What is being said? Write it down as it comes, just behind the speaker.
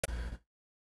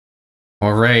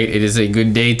All right, it is a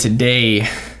good day today.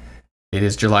 It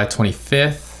is July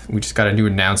 25th. We just got a new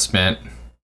announcement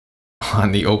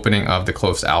on the opening of the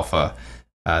closed alpha.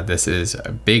 This is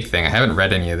a big thing. I haven't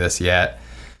read any of this yet.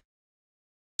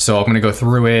 So I'm going to go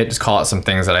through it, just call out some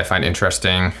things that I find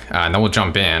interesting, and then we'll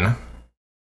jump in.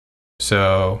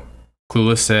 So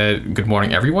Clueless said, "Good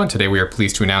morning, everyone. Today we are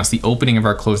pleased to announce the opening of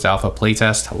our closed alpha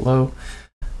playtest." Hello.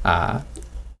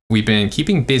 We've been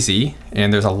keeping busy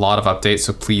and there's a lot of updates,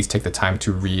 so please take the time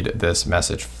to read this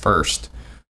message first.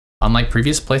 Unlike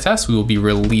previous playtests, we will be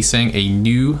releasing a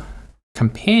new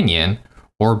companion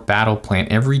or battle plan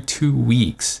every 2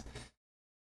 weeks.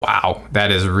 Wow, that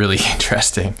is really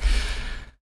interesting.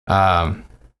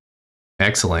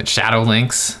 Excellent. Shadow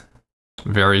Lynx,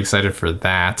 very excited for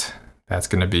that. That's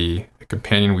going to be a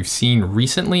companion we've seen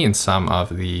recently in some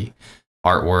of the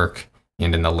artwork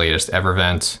and in the latest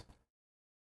Evervent.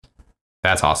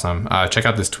 That's awesome. Check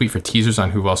out this tweet for teasers on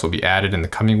who else will be added in the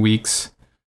coming weeks.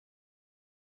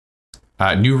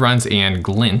 New runs and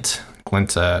glint.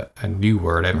 Glint's a new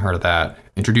word. I haven't heard of that.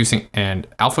 Introducing and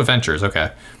Alphaventures. Okay,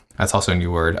 that's also a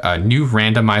new word. New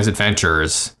randomized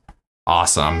adventures.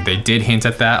 Awesome. They did hint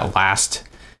at that last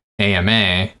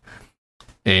AMA,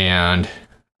 and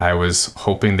I was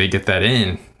hoping they get that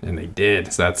in, and they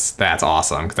did. So that's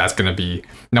awesome. That's going to be.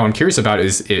 Now, what I'm curious about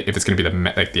is if it's going to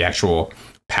be the actual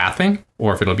pathing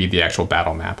or if it'll be the actual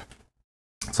battle map.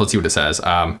 So let's see what it says.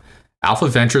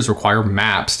 Alphaventures require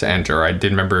maps to enter. I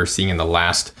did remember seeing in the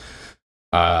last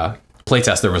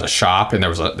playtest there was a shop and there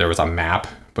was a map,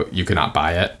 but you could not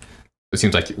buy it. It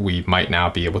seems like we might now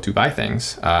be able to buy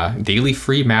things. Daily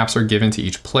free maps are given to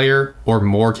each player, or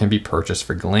more can be purchased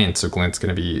for glint. So glint's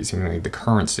going to be seemingly the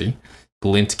currency.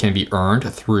 Glint can be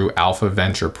earned through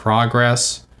Alphaventure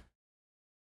progress.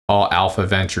 All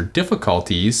Alphaventure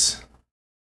difficulties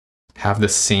have the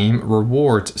same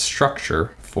rewards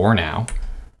structure for now.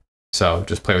 So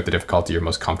just play with the difficulty you're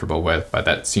most comfortable with, but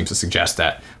that seems to suggest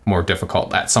that more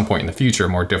difficult, at some point in the future,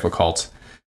 more difficult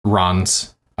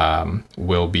runs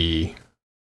will be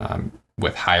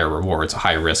with higher rewards,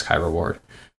 high risk, high reward.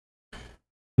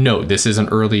 Note, this is an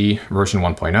early version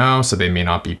 1.0, so they may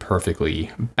not be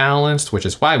perfectly balanced, which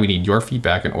is why we need your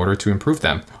feedback in order to improve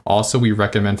them. Also, we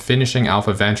recommend finishing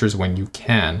Alphaventures when you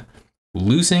can.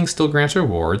 Losing still grants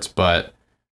rewards, but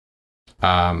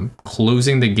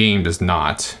closing the game does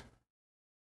not.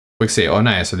 Quick save. Oh,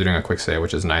 nice. So they're doing a quick save,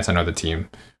 which is nice. I know the team,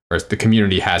 or the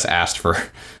community has asked for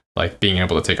like being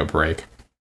able to take a break.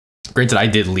 Granted, I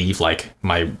did leave like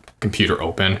my computer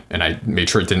open and I made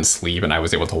sure it didn't sleep and I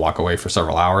was able to walk away for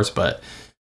several hours, but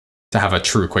to have a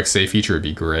true quick save feature would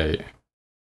be great.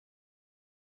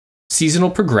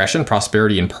 Seasonal progression,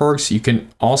 prosperity, and perks. You can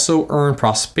also earn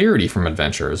prosperity from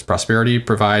adventures. Prosperity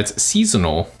provides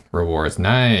seasonal rewards.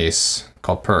 Nice.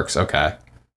 Called perks. Okay. So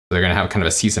they're going to have kind of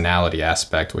a seasonality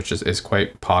aspect, which is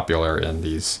quite popular in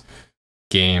these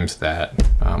games that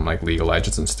like League of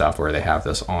Legends and stuff, where they have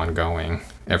this ongoing.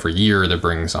 Every year they're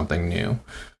bringing something new.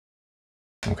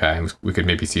 Okay. We could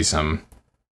maybe see some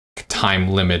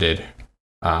time-limited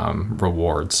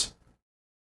rewards.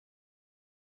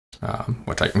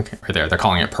 Which okay, right there, they're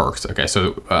calling it perks. Okay,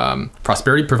 so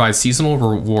prosperity provides seasonal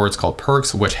rewards called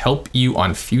perks, which help you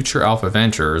on future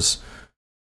Alphaventures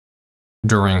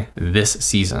during this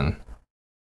season.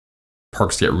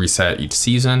 Perks get reset each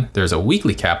season. There's a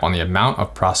weekly cap on the amount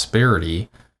of prosperity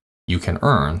you can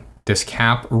earn. This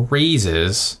cap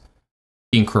raises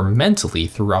incrementally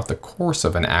throughout the course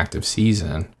of an active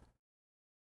season.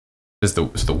 So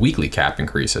the weekly cap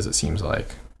increases, it seems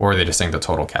like, or are they just saying the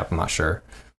total cap? I'm not sure.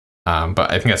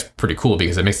 But I think that's pretty cool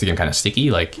because it makes the game kind of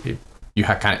sticky. Like you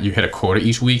hit a quota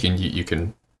each week and you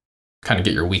can kind of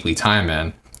get your weekly time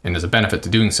in, and there's a benefit to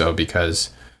doing so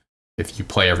because if you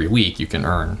play every week, you can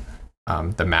earn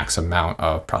the max amount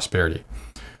of prosperity.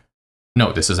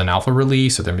 Note, this is an alpha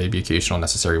release, so there may be occasional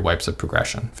necessary wipes of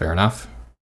progression. Fair enough.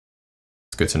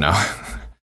 It's good to know.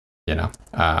 You know,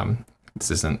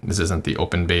 this isn't the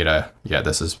open beta. Yeah,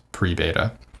 this is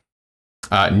pre-beta.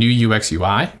 New UX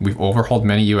UI. We've overhauled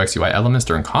many UX UI elements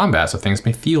during combat, so things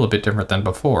may feel a bit different than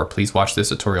before. Please watch this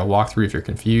tutorial walkthrough if you're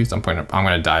confused. I'm going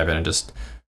to dive in and just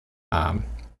I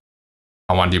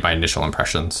want to do my initial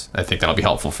impressions. I think that'll be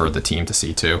helpful for the team to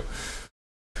see too,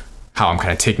 how I'm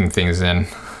kind of taking things in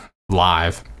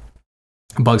live.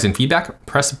 Bugs and feedback.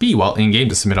 Press B while in game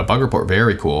to submit a bug report.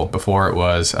 Very cool. Before it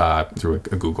was through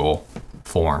a Google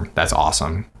form. That's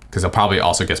awesome because they'll probably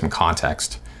also get some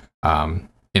context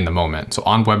in the moment. So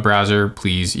on web browser,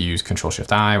 please use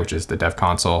Control-Shift-I, which is the dev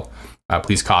console.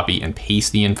 Please copy and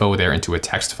paste the info there into a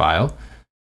text file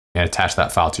and attach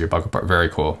that file to your bug report. Very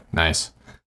cool. Nice.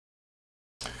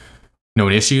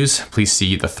 Known issues, please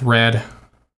see the thread.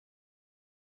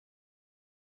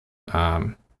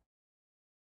 Okay,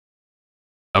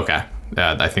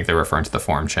 I think they're referring to the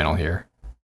forum channel here.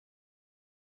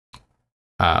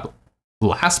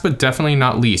 Last but definitely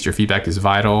not least, your feedback is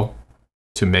vital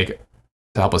to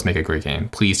help us make a great game.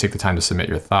 Please take the time to submit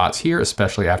your thoughts here,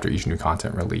 especially after each new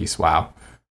content release. Wow,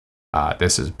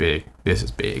 this is big. This is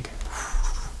big.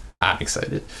 I'm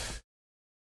excited.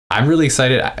 I'm really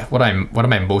excited. What am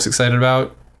I most excited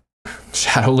about?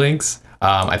 Shadow Lynx.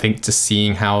 I think just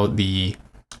seeing how the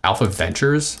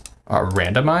Alphaventures are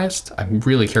randomized. I'm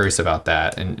really curious about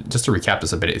that. And just to recap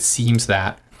this a bit, it seems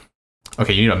that,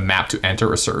 okay, you need a map to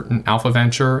enter a certain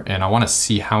Alphaventure, and I want to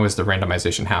see how is the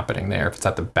randomization happening there, if it's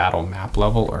at the battle map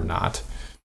level or not.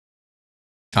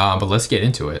 But let's get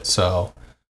into it. So,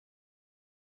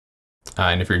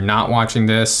 and if you're not watching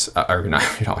this, or you're not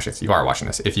watching this, you are watching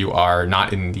this. If you are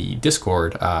not in the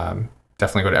Discord,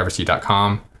 definitely go to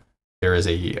everseed.com. There is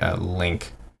a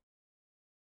link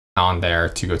on there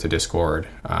to go to Discord.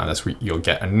 That's where you'll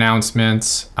get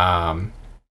announcements.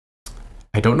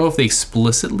 I don't know if they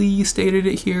explicitly stated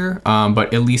it here,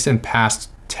 but at least in past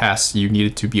tests, you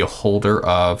needed to be a holder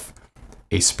of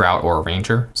a Sprout or a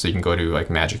Ranger. So you can go to like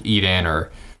Magic Eden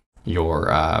or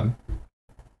your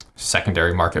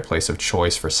secondary marketplace of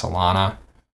choice for Solana,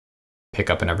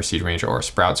 pick up an Everseed Ranger or a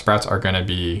Sprout. Sprouts are going to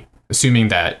be, assuming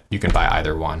that you can buy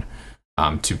either one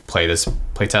to play this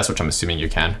playtest, which I'm assuming you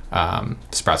can.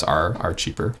 Sprouts are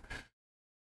cheaper.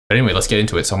 But anyway, let's get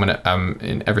into it. So I'm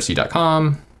in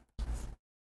everseed.com.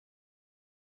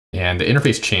 And the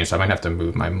interface changed, so I might have to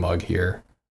move my mug here.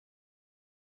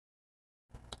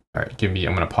 All right, I'm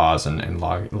gonna pause and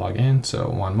log in, so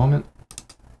one moment.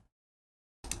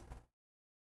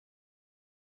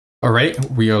 All right,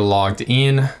 we are logged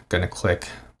in. Gonna click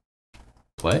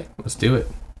play, let's do it.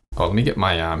 Oh, let me get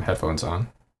my headphones on.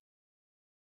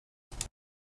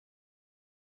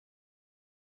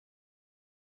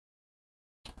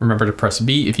 Remember to press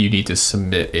B if you need to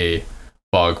submit a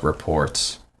bug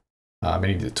report. I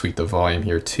need to tweak the volume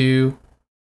here too.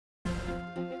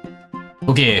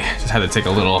 Okay, just had to take a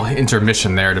little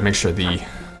intermission there to make sure the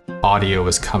audio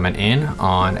is coming in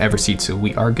on Everseed, so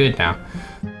we are good now.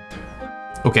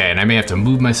 Okay, and I may have to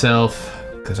move myself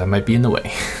because I might be in the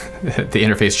way. The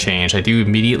interface changed. I do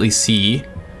immediately see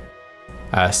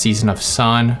Season of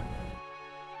Sun,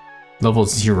 level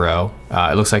 0.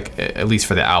 It looks like, at least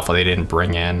for the alpha, they didn't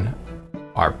bring in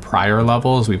our prior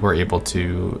levels. We were able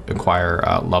to acquire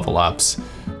level ups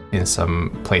in some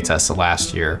playtests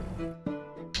last year.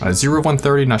 0 of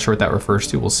 130, not sure what that refers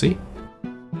to, we'll see.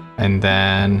 And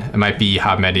then it might be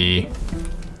how many,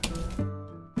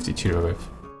 52 of,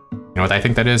 you know what I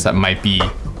think that is? That might be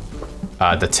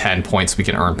the 10 points we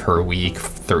can earn per week,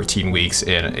 13 weeks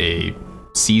in a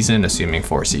season, assuming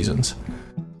 4 seasons.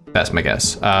 That's my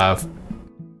guess. I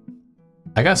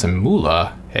got some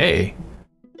moolah, hey.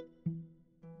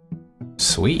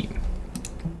 Sweet.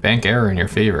 Bank error in your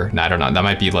favor. No, I don't know. That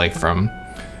might be like from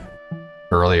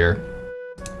earlier.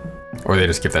 Or they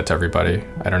just give that to everybody.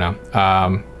 I don't know.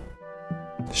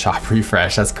 Shop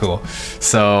refresh. That's cool.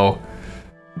 So,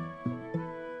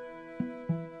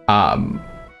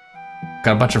 got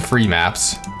a bunch of free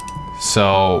maps.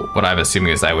 So what I'm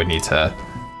assuming is I would need to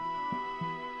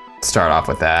start off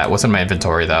with that. What's in my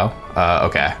inventory though?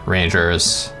 Okay,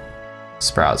 Rangers,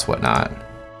 Sprouts, whatnot.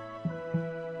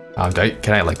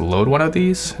 Can I like load one of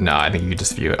these? No, I think you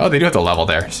just view it. Oh, they do have the level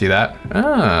there. See that?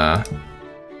 Ah.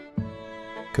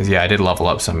 Because yeah, I did level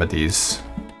up some of these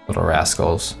little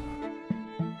rascals.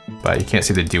 But you can't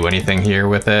see to do anything here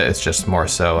with it. It's just more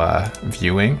so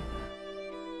viewing.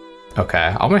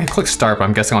 Okay, I'm gonna click start, but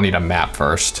I'm guessing I'll need a map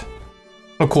first.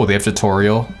 Oh cool, they have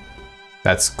tutorial.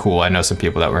 That's cool. I know some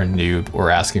people that were new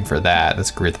were asking for that.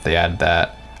 That's great that they added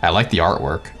that. I like the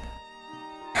artwork.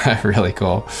 Really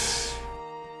cool.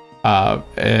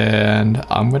 And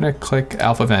I'm gonna click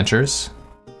Alphaventures.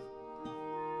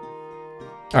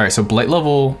 All right, so Blight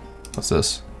level, what's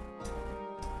this?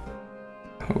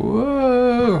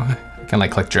 Whoa, I can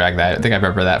like click drag that. I think I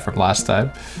remember that from last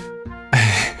time.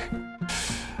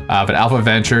 But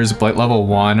Alphaventures, Blight level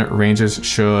 1, Rangers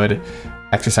should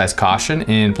exercise caution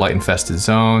in Blight infested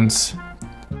zones.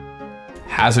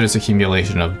 Hazardous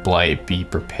accumulation of Blight, be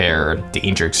prepared.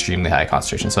 Danger, extremely high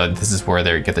concentration. So this is where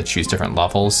they get to choose different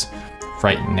levels.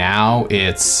 Right now,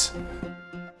 it's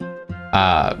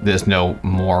there's no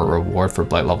more reward for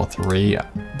Blight level 3,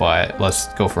 but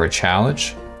let's go for a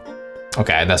challenge.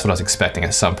 Okay, that's what I was expecting.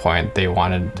 At some point, they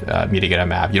wanted me to get a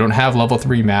map. You don't have level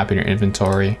 3 map in your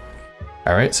inventory.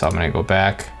 All right, so I'm gonna go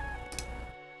back.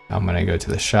 I'm gonna go to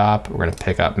the shop. We're gonna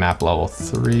pick up map level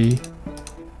 3.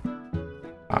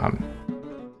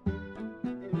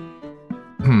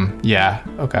 Yeah,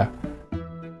 okay.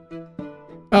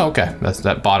 Oh, okay,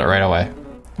 that bought it right away.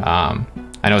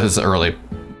 I know this is early.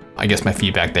 I guess my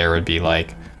feedback there would be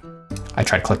like, I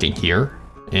tried clicking here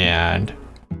and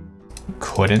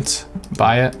couldn't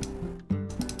buy it.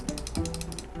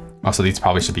 Also, these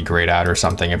probably should be grayed out or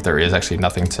something if there is actually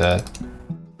nothing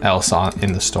else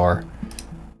in the store.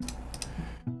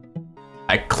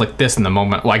 I clicked this in the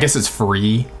moment. Well, I guess it's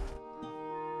free.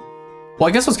 Well,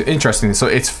 I guess what's interesting, so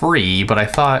it's free, but I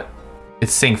thought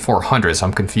it's saying 400, so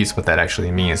I'm confused what that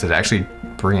actually means. Is it actually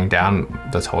bringing down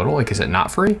the total? Like, is it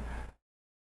not free?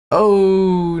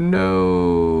 Oh,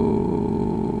 no.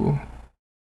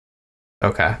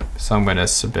 Okay, so I'm gonna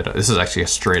submit it. This is actually a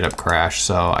straight up crash,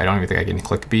 so I don't even think I can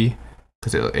click B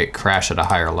because it crashed at a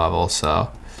higher level,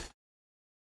 so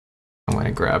I'm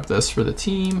gonna grab this for the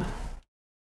team.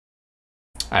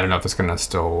 I don't know if it's gonna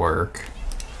still work.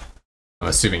 I'm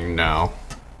assuming no.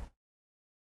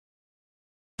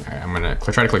 All right, I'm gonna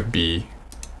try to click B.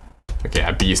 Okay,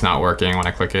 yeah, B is not working when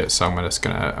I click it, so I'm just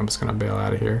gonna bail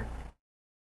out of here.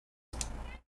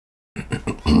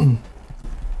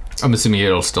 I'm assuming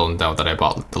it'll still know that I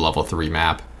bought the level 3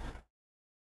 map.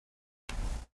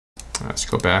 Let's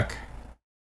go back.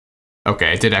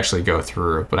 Okay, it did actually go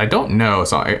through, but I don't know,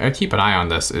 so I keep an eye on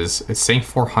this. It's saying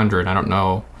 400, I don't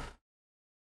know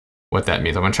what that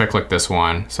means. I'm gonna try to click this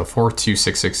one. So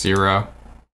 42660.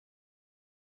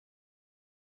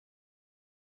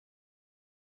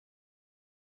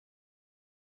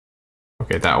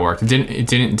 Okay, that worked. It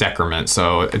didn't decrement,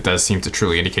 so it does seem to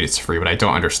truly indicate it's free, but I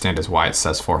don't understand is why it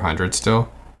says 400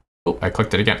 still. Oh, I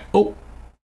clicked it again. Oh.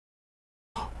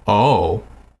 Oh.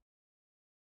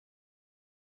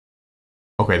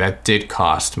 Okay, that did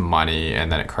cost money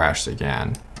and then it crashed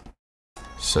again.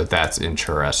 So that's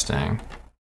interesting.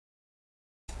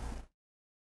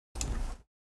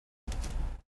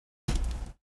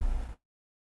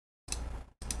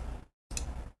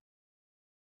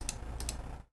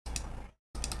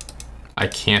 I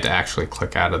can't actually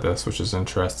click out of this, which is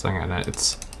interesting, and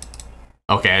it's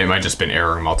okay. It might have just been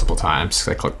erroring multiple times.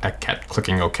 I kept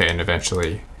clicking OK and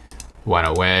eventually went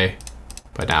away,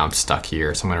 but now I'm stuck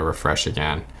here, so I'm gonna refresh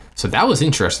again. So that was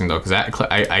interesting though, because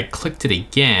I clicked it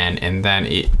again and then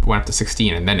it went up to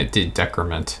 16, and then it did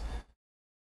decrement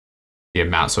the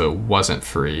amount, so it wasn't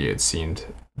free, it seemed.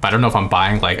 But I don't know if I'm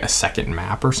buying like a second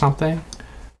map or something.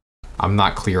 I'm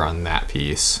not clear on that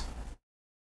piece.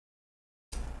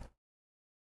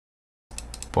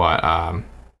 But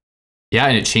yeah,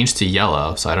 and it changed to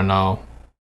yellow, so I don't know.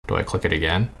 Do I click it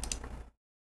again?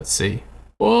 Let's see.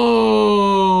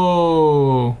 Whoa!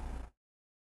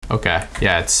 Okay,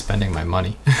 yeah, it's spending my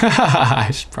money. I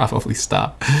should probably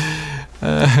stop.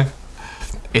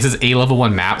 It says a level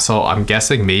 1 map, so I'm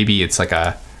guessing maybe it's like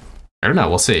a, I don't know,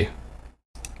 we'll see.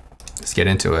 Let's get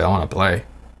into it, I wanna play.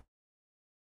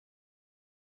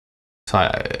 So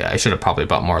I should have probably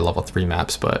bought more level 3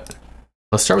 maps, but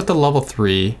let's start with the level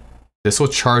 3. This will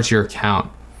charge your account.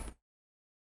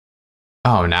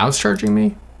 Oh, now it's charging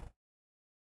me?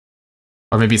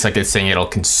 Or maybe it's like it's saying it'll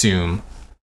consume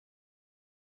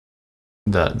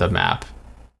the map.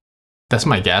 That's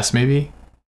my guess, maybe.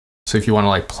 So if you want to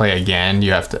like play again,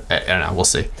 you have to, I don't know, we'll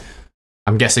see.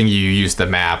 I'm guessing you use the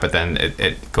map, but then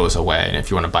it goes away. And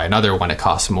if you want to buy another one, it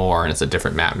costs more and it's a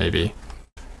different map, maybe.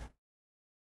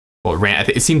 Well,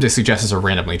 it seemed to suggest it's a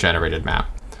randomly generated map.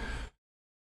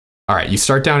 All right, you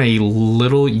start down a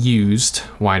little used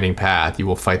winding path. You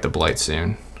will fight the Blight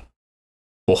soon.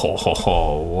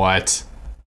 Oh, what?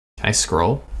 Can I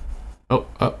scroll? Oh,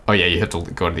 yeah, you have to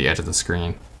go to the edge of the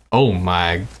screen. Oh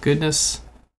my goodness.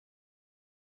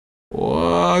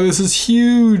 Whoa, this is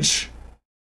huge.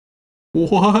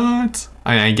 What?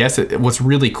 I guess what's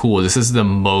really cool, this is the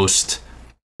most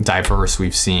diverse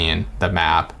we've seen, the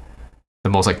map. The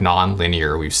most like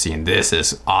non-linear we've seen. This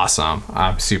is awesome.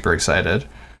 I'm super excited.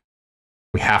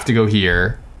 We have to go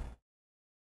here.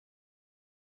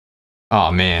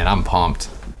 Oh man, I'm pumped.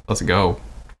 Let's go.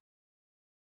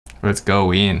 Let's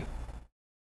go in.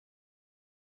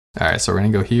 All right, so we're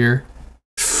gonna go here.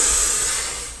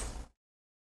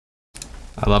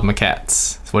 I love my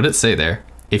cats. So what did it say there?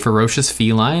 A ferocious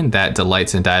feline that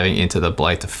delights in diving into the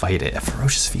Blight to fight it. A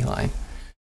ferocious feline.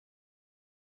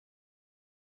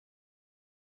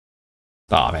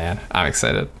 Oh man, I'm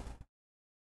excited.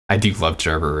 I do love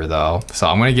Gerber though, so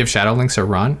I'm gonna give Shadow Lynx a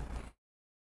run.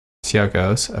 See how it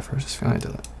goes. A ferocious feline.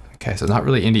 Okay, so not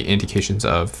really any indications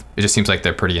of. It just seems like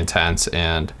they're pretty intense,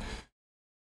 and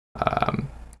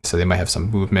so they might have some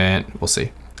movement. We'll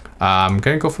see. I'm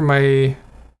gonna go for my.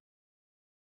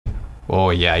 Oh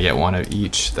yeah, I get one of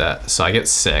each. So I get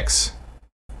 6.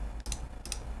 I'm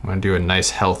gonna do a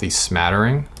nice healthy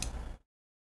smattering.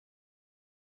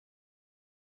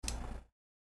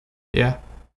 Yeah.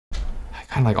 I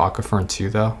kind of like Aquafern too,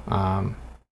 though.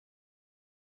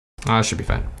 That should be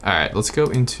fine. All right, let's go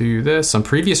into this. Some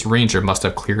previous ranger must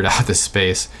have cleared out this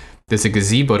space. There's a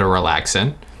gazebo to relax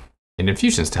in, and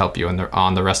infusions to help you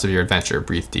on the rest of your adventure.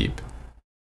 Breathe deep.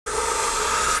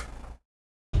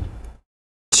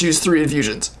 Choose 3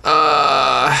 infusions.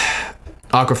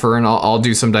 Aquafern, I'll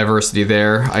do some diversity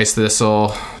there. Ice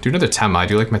Thistle. Do another Tema. I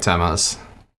do like my Temas.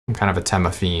 I'm kind of a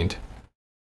Tema fiend.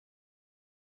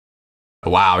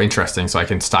 Wow, interesting. So I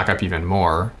can stock up even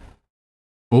more.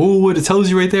 Oh, it tells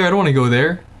you right there. I don't want to go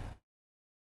there.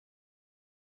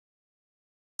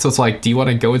 So it's like, do you want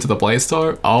to go into the Blight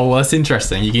Storm? Oh, well, that's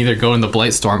interesting. You can either go in the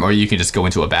Blight Storm or you can just go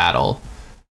into a battle.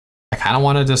 I kind of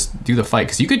want to just do the fight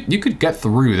because you could get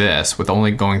through this with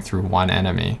only going through one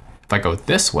enemy. If I go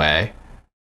this way,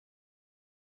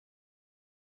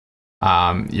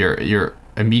 you're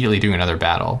immediately doing another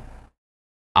battle.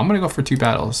 I'm gonna go for 2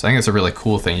 battles. I think it's a really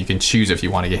cool thing. You can choose if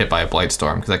you want to get hit by a Blight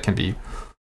Storm because that can be.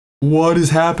 What is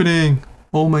happening?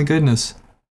 Oh my goodness!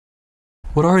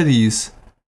 What are these?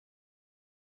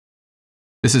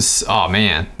 This is, oh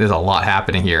man, there's a lot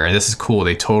happening here, and this is cool.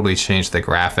 They totally changed the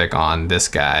graphic on this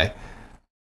guy.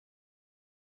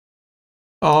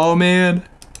 Oh man,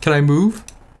 can I move?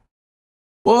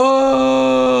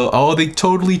 Whoa! Oh, they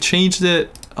totally changed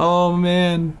it. Oh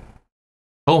man.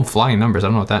 Oh, flying numbers. I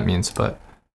don't know what that means, but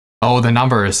oh, the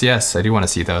numbers. Yes, I do want to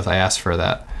see those. I asked for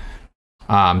that.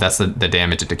 That's the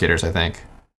damage indicators, I think.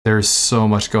 There's so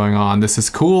much going on. This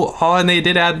is cool. Oh, and they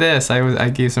did add this. I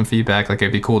gave some feedback. Like,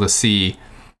 it'd be cool to see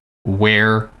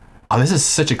where. Oh, this is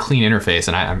such a clean interface,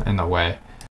 and I'm in the way.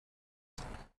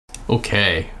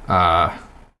 Okay.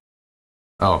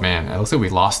 Oh man, it looks like we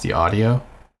lost the audio.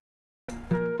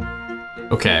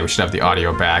 Okay, we should have the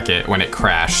audio back. When it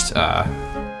crashed,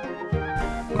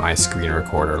 my screen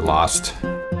recorder lost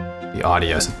the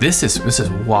audio. So this is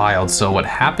wild. So what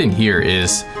happened here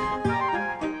is,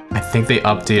 I think they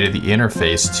updated the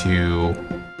interface to.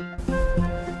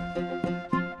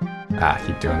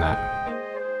 Keep doing that.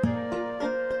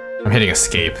 I'm hitting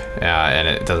escape, and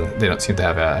it doesn't. They don't seem to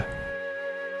have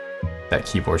that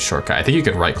keyboard shortcut. I think you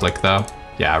could right click though.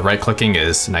 Yeah, right clicking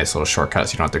is a nice little shortcut,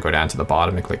 so you don't have to go down to the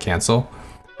bottom and click cancel.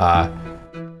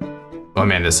 Oh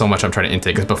man, there's so much I'm trying to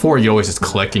intake, because before you always just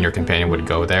click and your companion would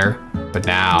go there, but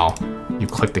now you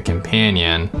click the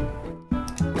companion.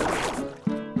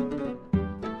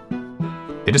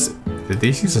 Did they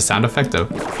use a sound effect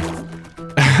of?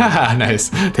 Nice,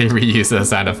 they reused the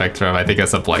sound effect from, I think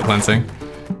it's a Blight cleansing.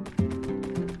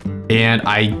 And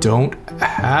I don't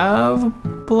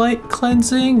have Blight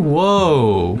cleansing?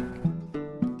 Whoa.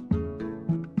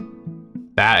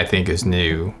 That I think is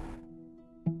new.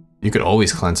 You could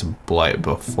always cleanse Blight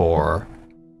before,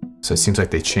 so it seems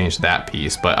like they changed that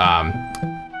piece. But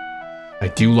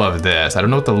I do love this. I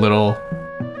don't know what the little.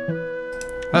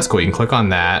 That's cool. You can click on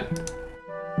that,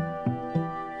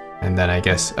 and then I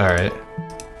guess. All right.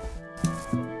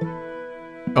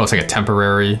 Oh, it's like a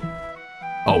temporary.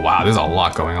 Oh wow, there's a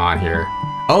lot going on here.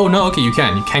 Oh no, okay, you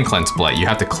can cleanse Blight. You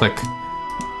have to click.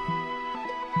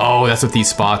 Oh, that's what these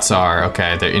spots are.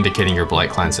 Okay, they're indicating your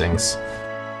Blight cleansings.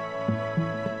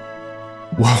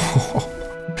 Whoa,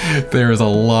 there is a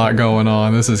lot going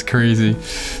on. This is crazy.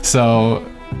 So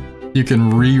you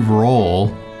can re-roll,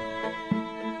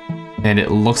 and it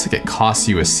looks like it costs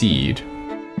you a seed.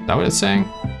 Is that what it's saying?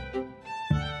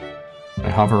 I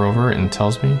hover over it and it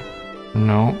tells me?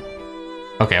 No.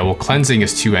 Okay, well, cleansing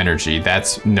is 2 energy.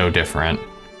 That's no different.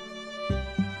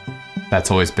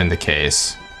 That's always been the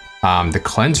case. The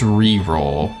cleanse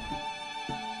re-roll,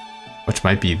 which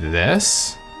might be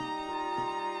this.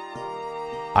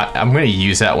 I'm going to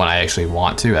use that when I actually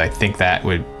want to. I think that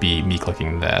would be me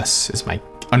clicking this. Is my.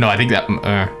 Oh no, I think that.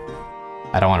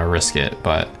 I don't want to risk it,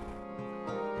 but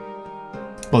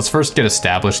let's first get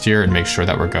established here and make sure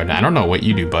that we're good. I don't know what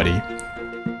you do, buddy.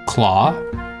 Claw,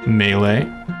 melee,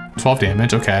 12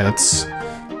 damage. Okay, that's.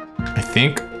 I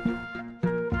think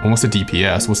almost a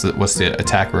DPS. What's the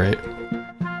attack rate?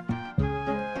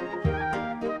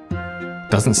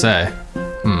 Doesn't say.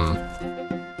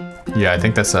 Yeah, I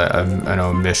think that's an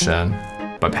omission.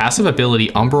 But passive ability,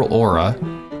 Umbral Aura,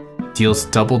 deals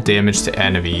double damage to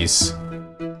enemies.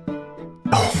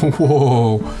 Oh,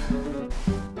 whoa.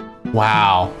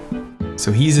 Wow.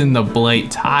 So he's in the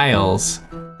Blight tiles.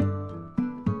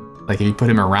 Like if you put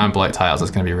him around Blight tiles, it's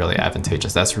gonna be really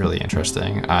advantageous. That's really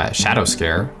interesting. Shadow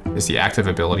Scare is the active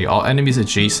ability. All enemies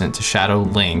adjacent to Shadow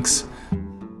Lynx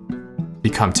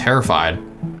become terrified.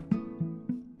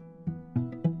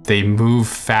 They move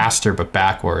faster but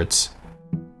backwards.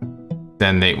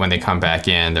 Then when they come back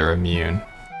in, they're immune.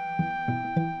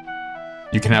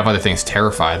 You can have other things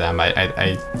terrify them.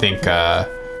 I think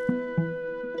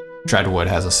Dreadwood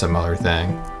has a similar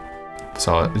thing.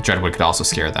 So Dreadwood could also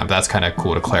scare them. But that's kind of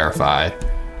cool to clarify.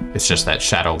 It's just that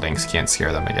Shadow Lynx can't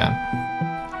scare them again.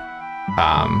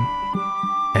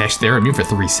 And actually, they're immune for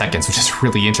 3 seconds, which is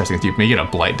really interesting. If you make it a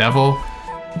Blight Devil,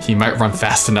 he might run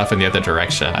fast enough in the other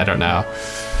direction. I don't know.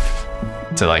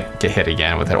 To like get hit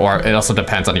again with it. Or it also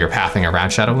depends on your pathing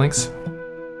around Shadow Lynx.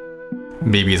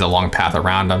 Maybe he's a long path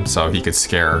around him, so he could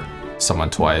scare someone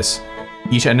twice.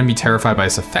 Each enemy terrified by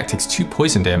this effect takes 2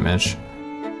 poison damage.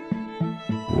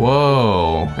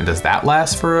 Whoa. And does that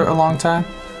last for a long time?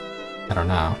 I don't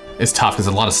know. It's tough because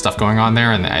there's a lot of stuff going on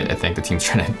there, and I think the team's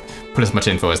trying to put as much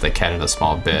info as they can in a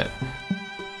small bit.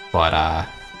 But I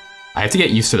have to get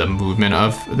used to the movement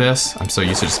of this. I'm so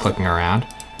used to just clicking around.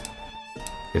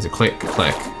 There's a click,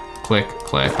 click, click,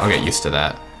 click. I'll get used to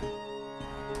that.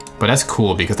 But that's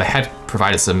cool because I had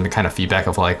provided some kind of feedback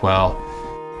of like, well,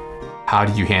 how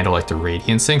do you handle like the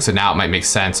radiance thing? So now it might make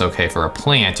sense, okay, for a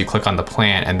plant, you click on the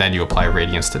plant and then you apply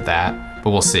radiance to that. But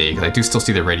we'll see, because I do still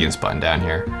see the radiance button down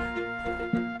here.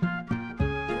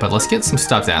 But let's get some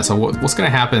stuff down. So what's gonna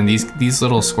happen, these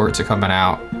little squirts are coming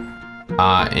out.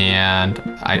 And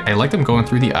I like them going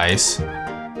through the ice.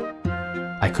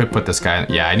 I could put this guy,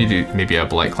 yeah, I need to do maybe a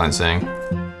Blight cleansing.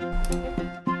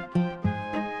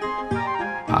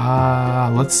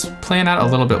 Let's plan out a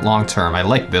little bit long term. I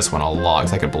like this one a lot,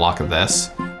 because I could block this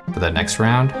for the next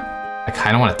round. I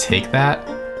kind of want to take that.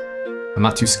 I'm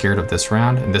not too scared of this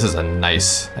round, and this is a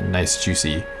nice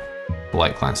juicy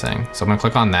Blight cleansing. So I'm gonna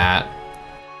click on that.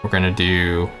 We're gonna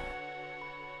do.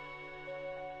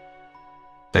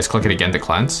 Did I just click it again to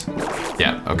cleanse?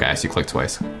 Yeah, okay, so you click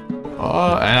twice.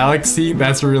 Oh, and I like seeing,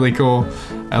 that's really cool.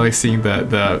 I like seeing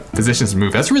the positions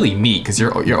move. That's really neat, because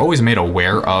you're always made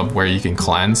aware of where you can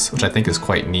cleanse, which I think is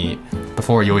quite neat.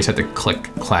 Before, you always had to click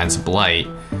Cleanse Blight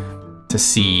to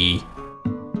see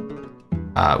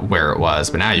where it was,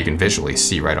 but now you can visually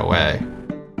see right away.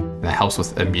 And that helps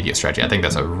with immediate strategy. I think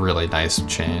that's a really nice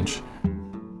change.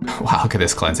 Wow, look at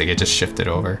this cleansing, it just shifted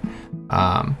over.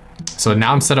 So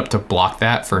now I'm set up to block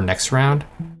that for next round,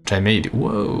 which I may do.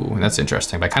 Whoa, that's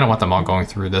interesting, but I kind of want them all going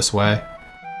through this way.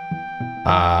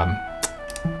 Gotta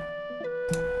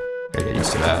get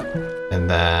used to that. And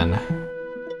then...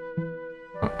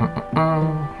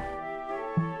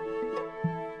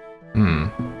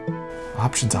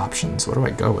 Options. Where do I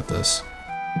go with this?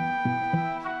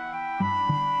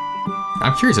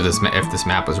 I'm curious if this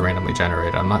map was randomly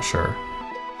generated. I'm not sure.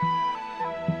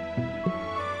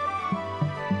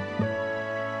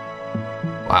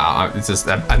 Wow, it's just,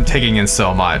 I'm taking in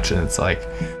so much, and it's like...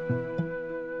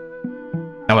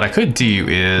 Now what I could do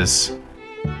is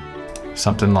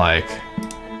something like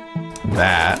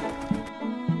that.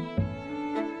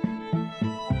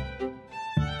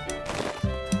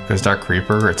 Because Dark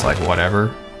Creeper, it's like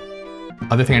whatever.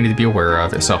 Other thing I need to be aware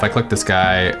of, so if I click this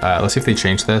guy, let's see if they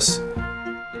change this.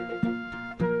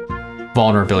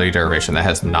 Vulnerability duration, that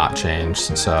has not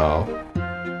changed, so.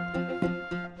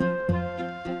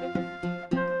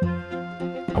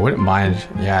 I wouldn't mind,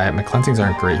 yeah, my cleansings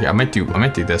aren't great here. I might do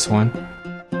this one.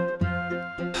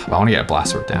 But I want to get a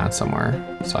blast sword down somewhere,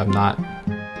 so I'm not.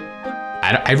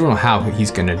 I don't know how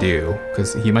he's gonna do,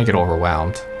 because he might get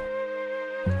overwhelmed.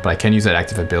 But I can use that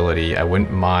active ability. I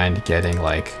wouldn't mind getting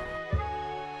like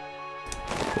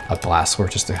a blast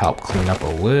sword just to help clean up a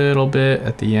little bit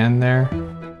at the end there.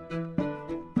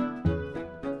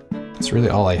 That's really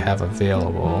all I have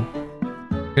available.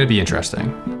 It's gonna be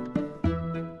interesting.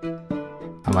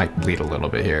 I might bleed a little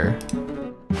bit here.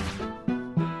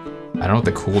 I don't know what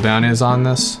the cooldown is on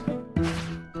this.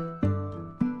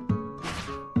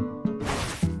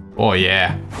 Oh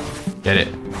yeah, get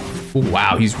it. Ooh,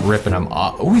 wow, he's ripping them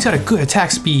up. Oh, he's got a good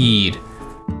attack speed.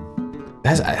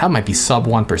 That might be sub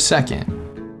 1 per second.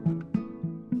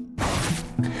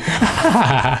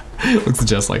 Looks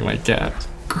just like my cat.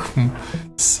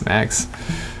 Smacks.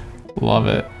 Love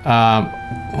it.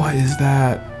 What is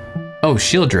that? Oh,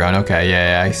 shield drone. Okay,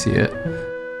 yeah, I see it.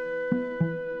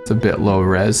 It's a bit low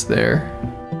res there.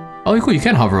 Oh, cool, you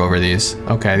can hover over these.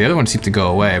 Okay, the other one seems to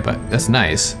go away, but that's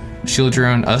nice. Shield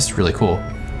drone, oh, that's really cool.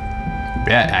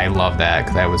 Yeah, I love that,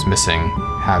 because I was missing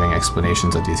having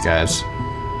explanations of these guys.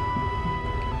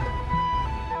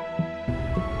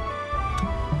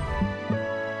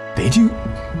 They do?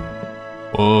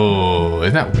 Oh,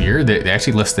 isn't that weird? They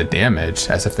actually list the damage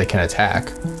as if they can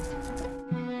attack.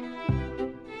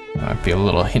 That might be a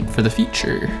little hint for the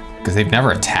future, because they've never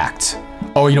attacked.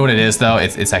 Oh, you know what it is though?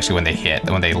 It's actually when they hit,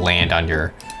 when they land on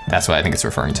your, that's what I think it's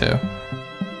referring to.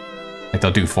 Like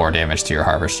they'll do 4 damage to your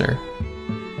harvester.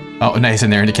 Oh, nice,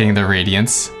 and they're indicating the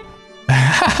radiance.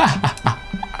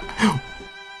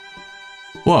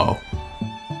 Whoa.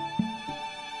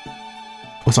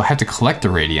 Oh, so I have to collect the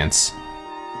radiance.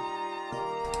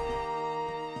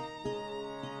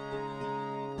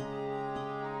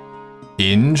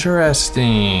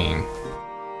 Interesting.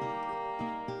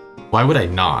 Why would I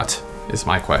not, is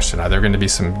my question. Are there going to be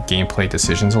some gameplay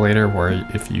decisions later where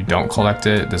if you don't collect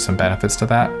it, there's some benefits to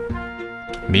that?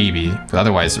 Maybe, but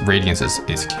otherwise radiance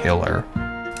is killer.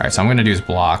 All right, so I'm going to do is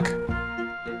block.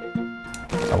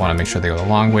 I want to make sure they go the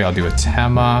long way. I'll do a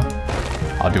Tema.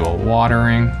 I'll do a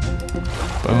watering.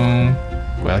 Boom.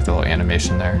 Ooh, I like the little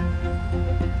animation there.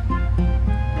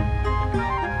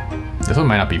 This one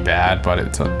might not be bad, but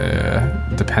it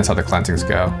depends how the cleansings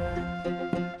go.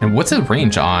 And what's the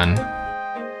range on?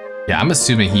 Yeah, I'm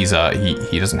assuming he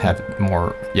doesn't have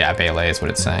more. Yeah, Melee is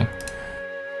what it's saying.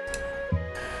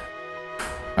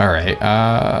 All right.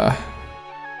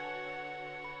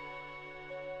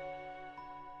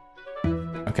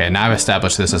 Okay, now I've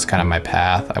established this as kind of my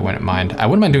path. I wouldn't mind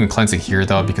doing cleansing here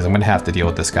though, because I'm gonna have to deal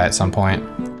with this guy at some point.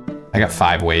 I got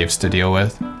 5 waves to deal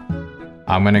with.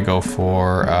 I'm gonna go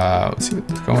for, let's see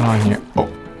what's going on here. Oh,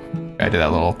 I did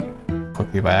that little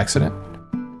quickly by accident.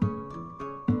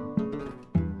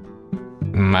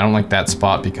 I don't like that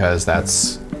spot because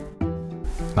that's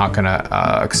not gonna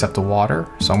accept the water.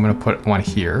 So I'm gonna put one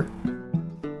here.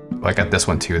 Oh, I got this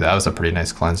one too. That was a pretty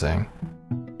nice cleansing.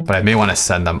 But I may want to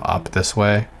send them up this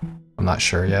way. I'm not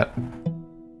sure yet.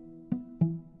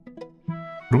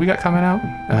 What do we got coming out?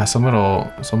 Some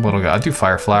little guy. I'll do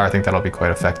Fire Flower. I think that'll be quite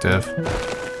effective.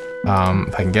 If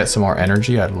I can get some more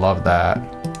energy, I'd love that.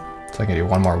 So I can do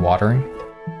one more watering.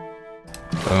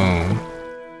 Boom.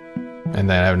 And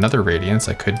then I have another Radiance.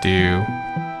 I could do...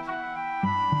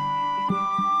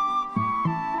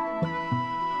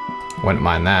 Wouldn't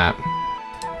mind that.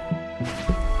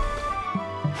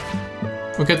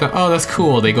 Look at them. Oh, that's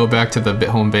cool. They go back to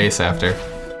the home base after.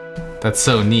 That's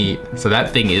so neat. So that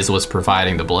thing is what's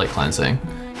providing the Blight cleansing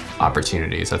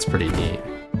opportunities. That's pretty neat.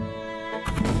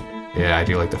 Yeah, I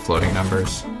do like the floating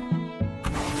numbers.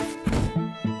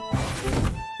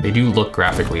 They do look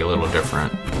graphically a little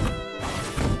different.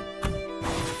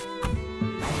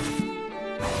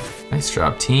 Nice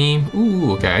job, team.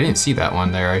 Ooh, okay, I didn't see that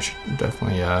one there. I should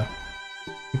definitely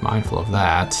be mindful of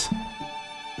that.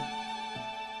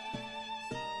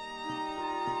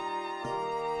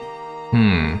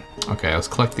 Okay, let's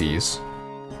collect these.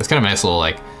 It's kind of a nice little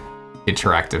like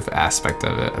interactive aspect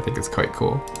of it. I think it's quite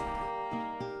cool.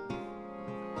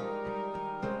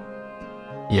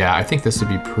 Yeah, I think this would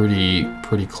be pretty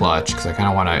clutch because I kind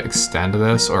of want to extend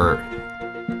this or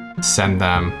send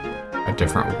them a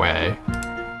different way.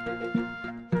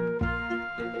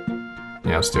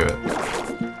 Yeah, let's do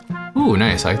it. Ooh,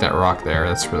 nice. I like that rock there.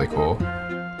 That's really cool.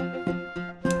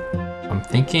 I'm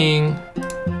thinking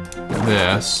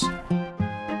this.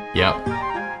 Yep.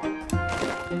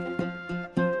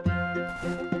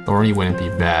 Thorny wouldn't be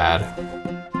bad.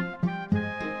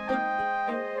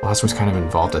 Last one's kind of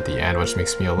involved at the end, which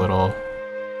makes me a little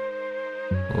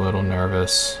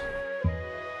nervous. I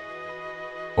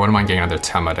wouldn't mind getting another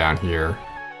Tema down here.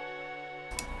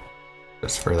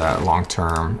 Just for that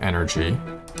long-term energy.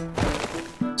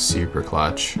 Super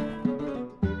clutch.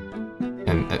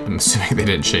 And I'm assuming they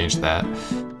didn't change that.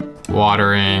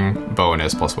 Watering,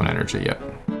 bonus, +1 energy, yep.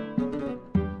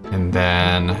 And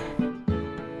then,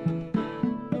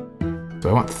 do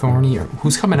I want Thorny or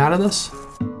who's coming out of this?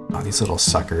 Oh, these little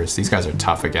suckers. These guys are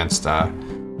tough against, they're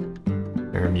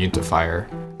immune to fire.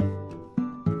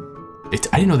 I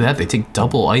didn't know that, they take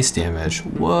double ice damage.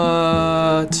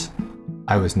 What?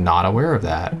 I was not aware of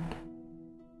that.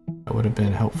 That would have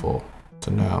been helpful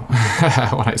to know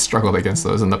when I struggled against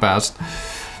those in the past.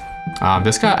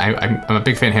 This guy, I'm a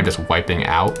big fan of him just wiping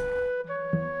out.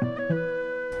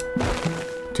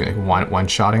 Doing like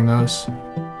one-shotting those.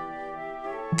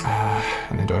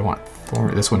 And then do I want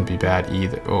Thorn? This wouldn't be bad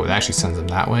either. Oh, it actually sends them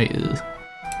that way. Ew.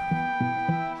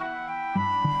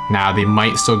 Now, they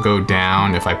might still go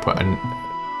down if I put an...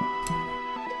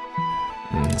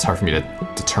 It's hard for me to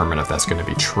determine if that's going to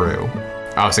be true.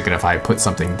 I was thinking if I put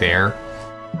something there,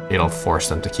 it'll force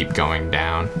them to keep going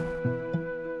down.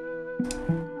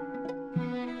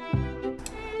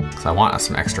 So I want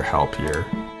some extra help here.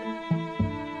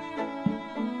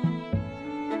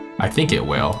 I think it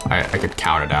will. I could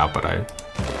count it out, but I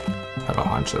have a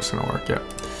hunch that's gonna work, yep.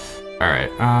 All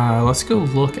right, let's go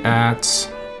look at...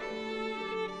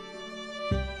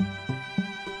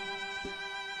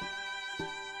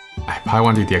 I probably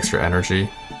wanna do the extra energy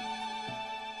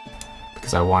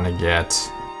because I wanna get...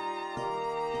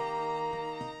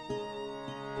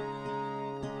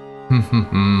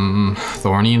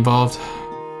 Thorny involved?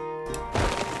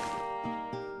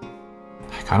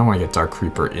 kind of want to get Dark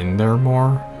Creeper in there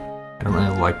more. I don't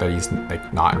really like that he's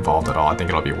like not involved at all. I think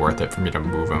it'll be worth it for me to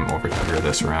move him over here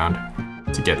this round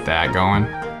to get that going.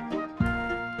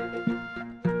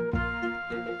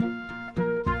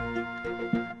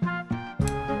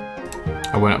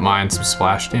 I wouldn't mind some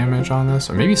splash damage on this,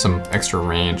 or maybe some extra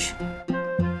range.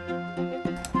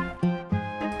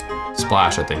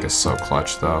 Splash, I think, is so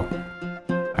clutch, though.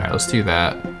 Alright, let's do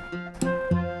that.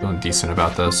 Feeling decent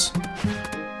about this.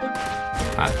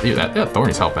 Dude, that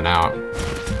Thorny's helping out.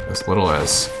 As little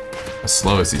as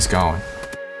slow as he's going.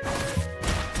 I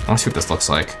want to see what this looks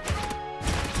like.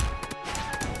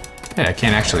 Hey, I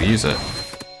can't actually use it.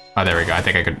 Oh, there we go. I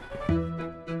think I could.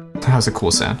 That was a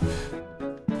cool sound.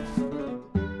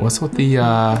 What's with the,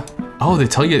 oh, they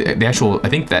tell you the actual, I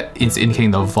think that it's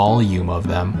indicating the volume of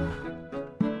them.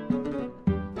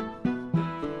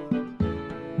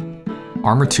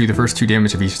 Armor 2, the first 2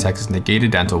 damage of each attack is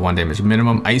negated down to 1 damage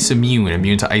minimum. Ice immune,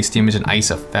 immune to ice damage and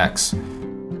ice effects.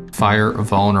 Fire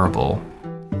vulnerable.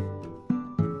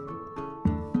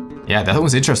 Yeah, that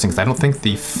was interesting because I don't think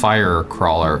the fire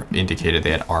crawler indicated they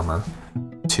had armor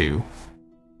 2.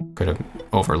 Could have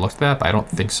overlooked that, but I don't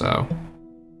think so.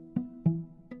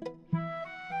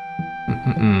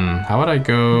 How would I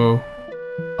go?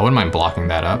 I wouldn't mind blocking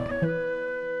that up.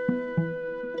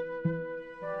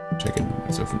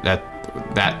 So that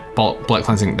Blight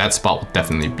cleansing, that spot will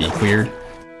definitely be cleared.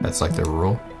 That's like the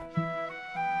rule.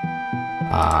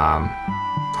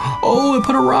 Oh, I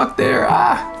put a rock there.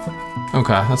 Ah.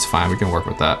 Okay, that's fine. We can work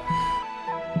with that.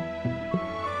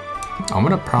 I'm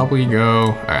gonna probably go.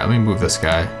 All right, let me move this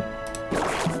guy.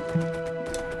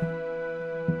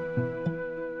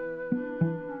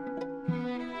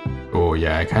 Oh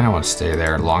yeah, I kind of want to stay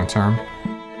there long term.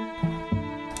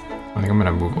 I think I'm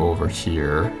gonna move over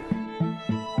here.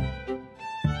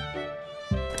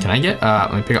 Can I get,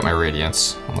 let me pick up my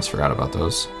radiance. Almost forgot about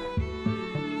those.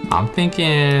 I'm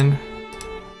thinking,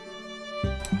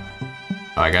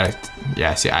 oh, I gotta,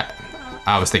 yeah, see,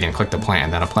 I was thinking click the plant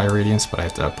and then apply radiance, but I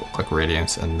have to click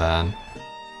radiance and then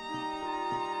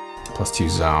 +2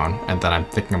 zone. And then I'm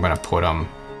thinking I'm gonna put them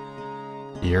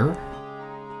here.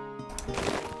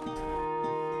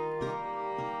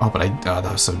 Oh, but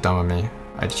that was so dumb of me.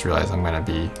 I just realized I'm gonna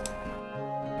be,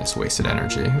 it's wasted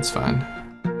energy, it's fine.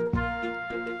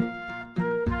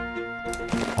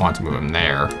 I want to move him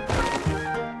there.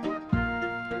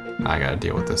 I gotta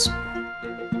deal with this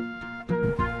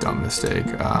dumb mistake.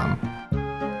 Yeah,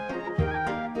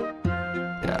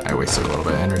 I wasted a little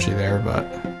bit of energy there, but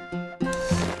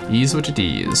ease what it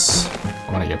is.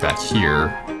 I want to get back here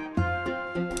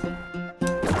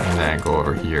and then go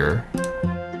over here.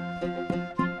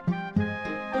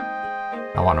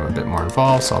 I want him a bit more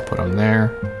involved, so I'll put him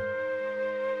there.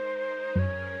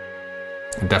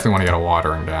 I definitely want to get a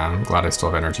watering down. I'm glad I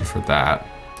still have energy for that.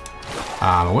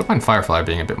 I wouldn't mind Firefly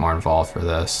being a bit more involved for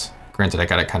this. Granted, I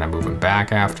gotta kind of move him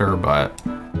back after, but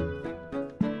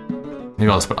maybe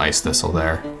I'll just put Ice Thistle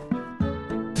there.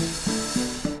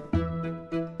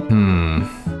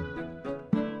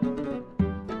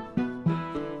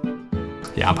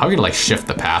 Yeah, I'm probably gonna like shift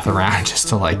the path around just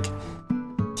to like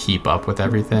keep up with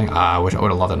everything. I wish I would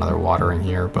have loved another watering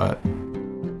here, but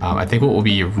I think what will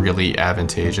be really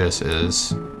advantageous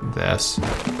is this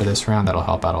for this round. That'll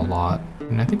help out a lot.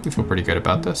 And I think we feel pretty good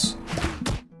about this.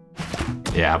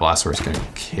 Yeah, Blastoise's gonna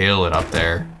kill it up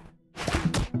there.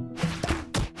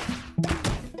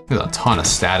 There's a ton of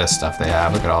status stuff they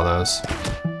have. Look at all those.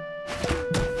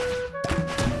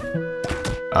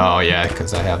 Oh yeah,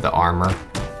 because I have the armor.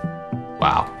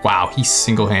 Wow, wow, he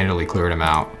single-handedly cleared him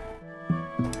out.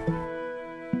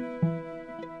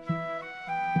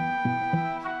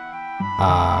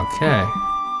 Okay.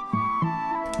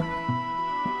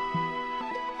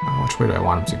 Which way do I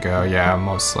want him to go? Yeah,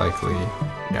 most likely,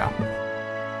 yeah.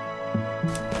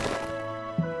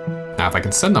 Now, if I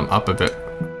can send them up a bit,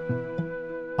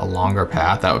 a longer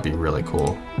path, that would be really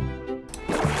cool.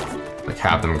 Like,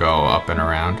 have them go up and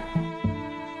around.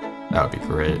 That would be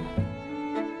great.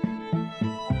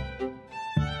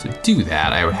 To do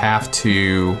that, I would have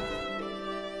to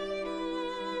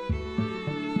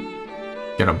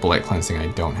get a Blight cleansing I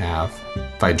don't have.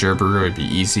 If I Gerberu, it would be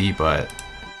easy, but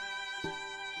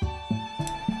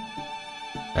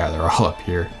yeah, they're all up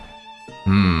here.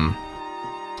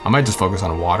 I might just focus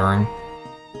on watering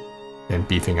and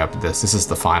beefing up this. This is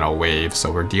the final wave,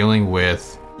 so we're dealing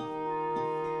with,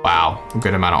 wow, a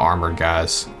good amount of armored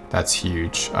guys. That's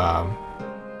huge. A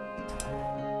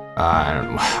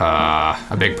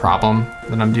big problem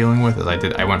that I'm dealing with is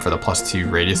I went for the +2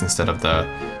 radius instead of the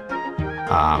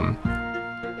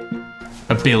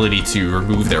ability to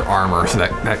remove their armor, so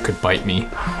that could bite me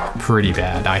pretty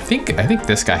bad. I think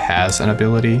this guy has an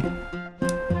ability,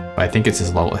 but I think it's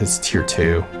his tier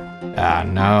 2. Ah,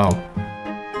 no.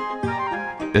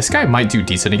 This guy might do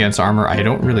decent against armor. I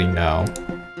don't really know.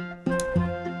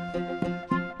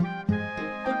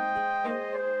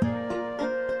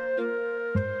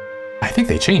 I think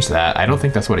they changed that. I don't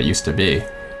think that's what it used to be.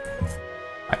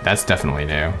 That's definitely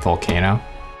new. Volcano.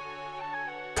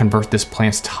 Convert this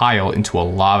plant's tile into a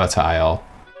lava tile.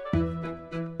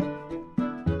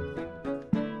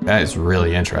 That is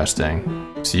really interesting.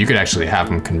 So you could actually have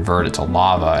him convert it to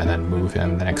lava and then move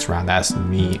him the next round. That's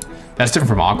neat. That's different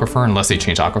from Aquafern, unless they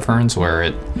change Aquaferns, where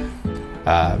it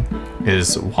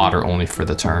is water only for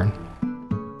the turn.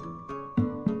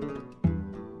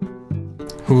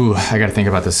 Ooh, I gotta think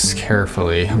about this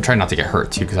carefully. I'm trying not to get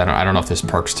hurt too, because I don't know if there's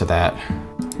perks to that.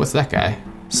 What's that guy?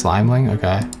 Slimeling?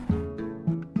 Okay.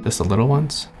 Just the little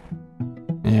ones?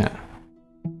 Yeah.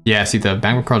 Yeah, see, the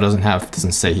Magma Crawler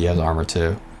doesn't say he has armor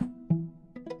too.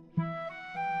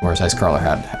 Whereas Ice Crawler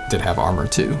did have armor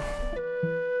too.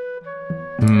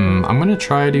 I'm gonna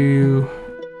try to...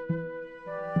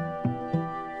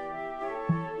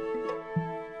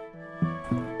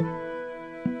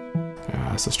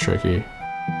 Yeah, this is tricky.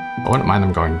 I wouldn't mind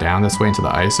them going down this way into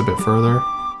the ice a bit further,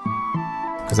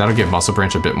 because that'll give Muscle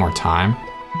Branch a bit more time.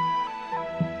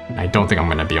 I don't think I'm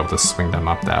gonna be able to swing them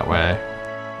up that way.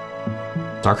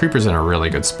 Dark Creeper's in a really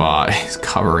good spot. He's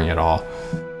covering it all.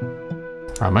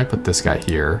 I might put this guy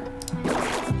here.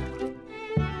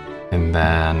 And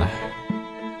then...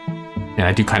 And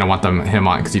I do kind of want him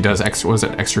on, because he does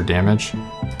extra damage?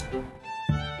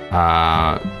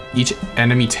 Each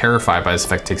enemy terrified by this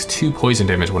effect takes 2 poison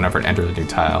damage whenever it enters a new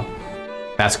tile.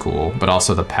 That's cool, but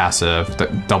also the passive, the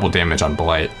double damage on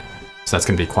Blight. So that's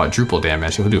gonna be quadruple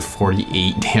damage. It will do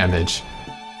 48 damage.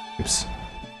 Oops.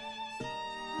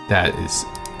 That is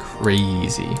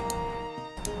crazy.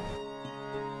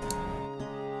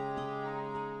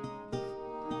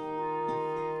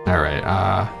 Alright,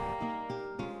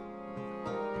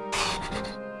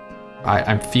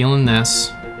 I'm feeling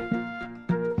this.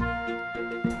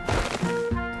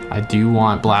 I do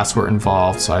want Blastwort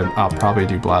involved, so I'll probably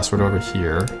do Blastwort over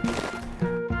here.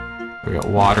 We got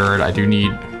Watered. I do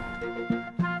need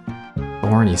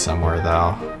Thorny somewhere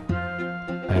though.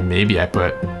 And maybe I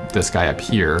put this guy up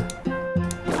here,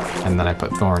 and then I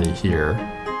put Thorny here,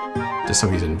 just so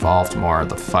he's involved more in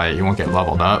the fight. He won't get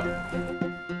leveled up.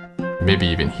 Maybe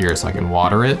even here so I can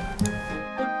water it.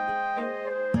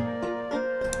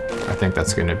 I think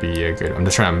that's gonna be a good... I'm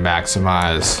just trying to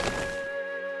maximize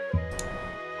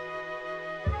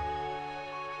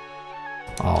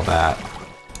all that.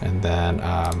 And then,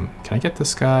 can I get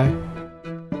this guy?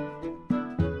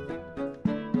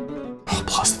 Oh,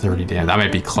 plus 30 damage. That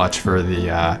might be clutch for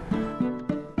the,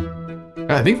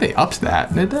 I think they upped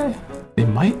that, did they? They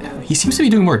might. He seems to be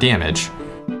doing more damage.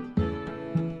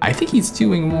 I think he's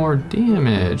doing more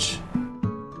damage.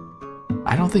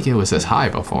 I don't think it was this high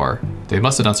before. They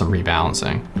must have done some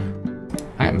rebalancing.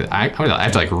 I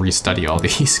have to like restudy all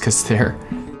these because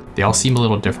they all seem a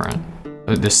little different.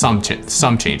 There's some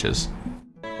changes.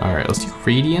 All right, let's do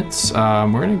Radiance.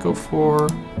 We're gonna go for...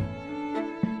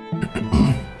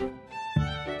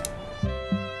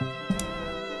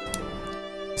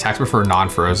 Attacks prefer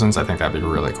non-frozens. I think that'd be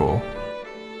really cool.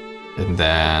 And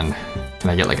then, can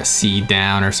I get like a seed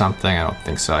down or something? I don't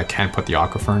think so. I can put the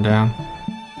Aquafern down,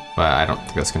 but I don't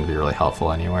think that's gonna be really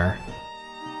helpful anywhere.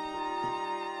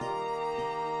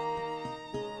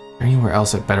 Anywhere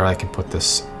else that better I can put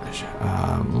this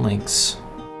Lynx.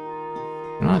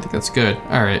 No, I think that's good.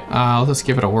 All right, let's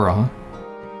give it a whirl, huh?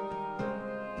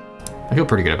 I feel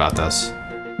pretty good about this.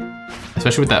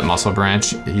 Especially with that Muscle Branch.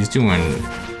 He's doing,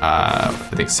 I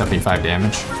think 75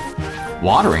 damage.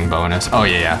 Watering bonus. Oh,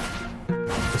 yeah.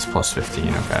 It's plus 15,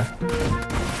 okay.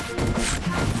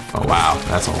 Oh, wow.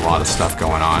 That's a lot of stuff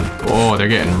going on. Oh, they're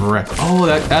getting wrecked. Oh,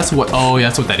 that's what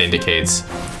that indicates.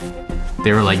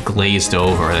 They were like glazed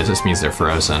over. That just means they're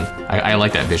frozen. I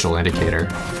like that visual indicator.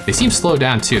 They seem slowed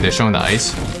down too. They're showing the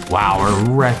ice. Wow,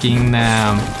 we're wrecking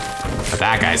them. But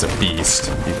that guy's a beast.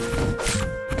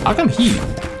 How come he...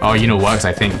 Oh, you know what? Because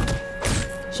I think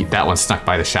that one stuck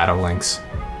by the Shadow Lynx.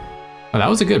 Oh, that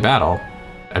was a good battle.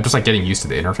 I'm just like getting used to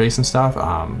the interface and stuff.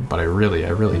 But I really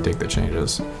dig the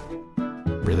changes.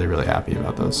 Really happy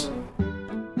about this.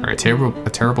 All right, a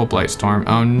terrible Blight Storm.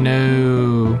 Oh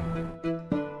no.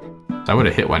 I would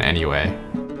have hit one anyway.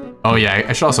 Oh yeah,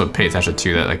 I should also pay attention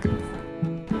to that, like,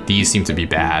 these seem to be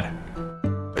bad.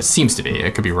 It seems to be,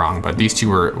 it could be wrong, but these two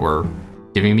were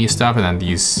giving me stuff, and then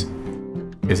these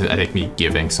is, I think, me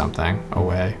giving something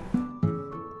away.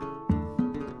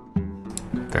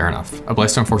 fair enough. A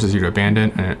Blightstone forces you to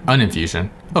abandon an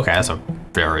uninfusion. Okay, that's a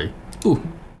very... Ooh.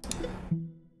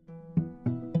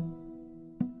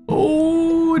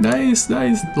 Oh, nice,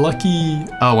 nice. Lucky.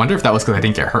 Oh, I wonder if that was because I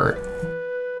didn't get hurt.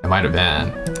 It might have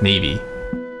been. Maybe.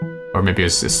 Or maybe it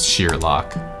was just sheer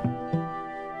luck.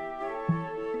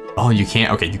 Oh, you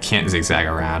can't? Okay, you can't zigzag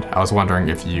around. I was wondering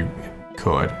if you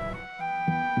could.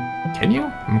 Can you?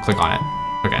 I'm gonna click on it.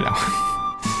 Okay, no.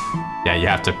 Yeah, you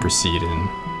have to proceed in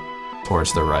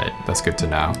towards the right. That's good to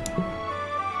know.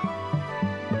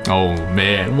 Oh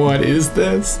man, what is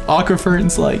this?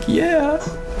 Aquafern's like, yeah,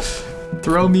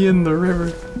 throw me in the river.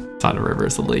 It's not a river,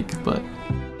 it's a lake, but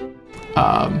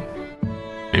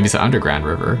maybe it's an underground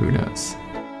river, who knows?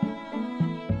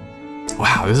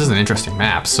 Wow, this is an interesting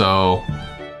map. So,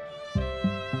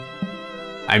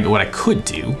 what I could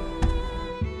do,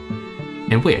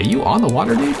 and wait, are you on the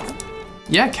water, dude?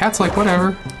 Yeah, cat's like,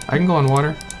 whatever. I can go on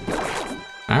water.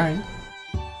 All right.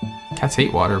 Cats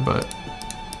hate water, but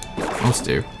most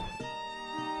do.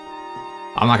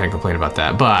 I'm not gonna complain about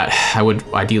that, but I would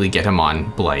ideally get him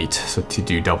on Blight, so to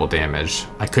do double damage.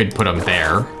 I could put him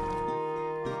there.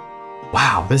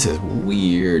 Wow, this is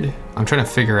weird. I'm trying to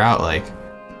figure out, like,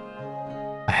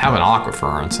 I have an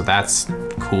Aquafern, so that's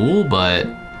cool, but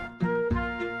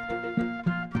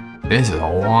this is a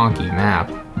wonky map.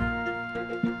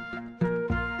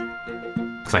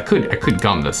 Cause I could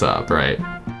gum this up, right?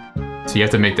 So you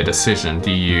have to make the decision.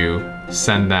 Do you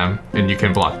send them, and you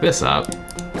can block this up.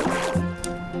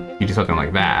 You do something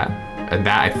like that. And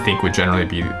that I think would generally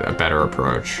be a better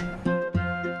approach.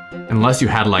 Unless you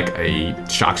had like a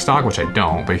shock stock, which I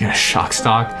don't, but you got a shock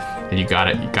stock and you got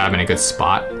him in a good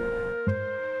spot.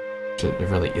 Which there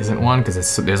really isn't one,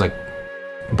 because there's like,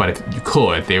 but if you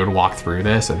could, they would walk through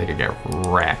this and they could get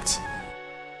wrecked.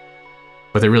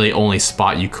 But the really only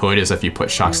spot you could is if you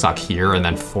put shock stock here and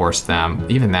then force them.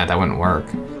 Even that wouldn't work.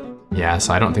 Yeah,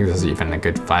 so I don't think this is even a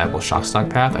good viable shock stock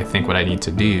path. I think what I need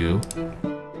to do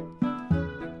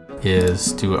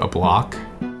is do a block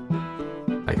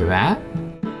like that.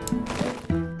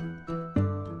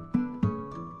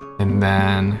 And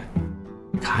then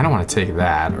I kind of want to take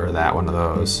that or that, one of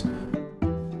those.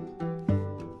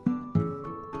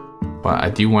 But I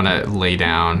do want to lay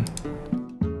down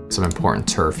some important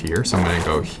turf here. So I'm going to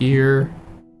go here.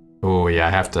 Oh yeah, I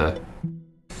have to.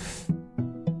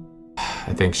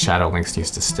 I think Shadow Lynx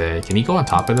needs to stay. Can he go on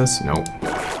top of this? Nope.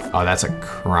 Oh, that's a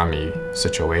crummy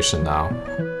situation though.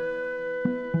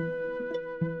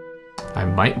 I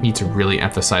might need to really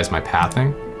emphasize my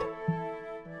pathing.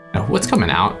 Now, what's coming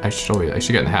out? I should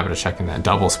get in the habit of checking that.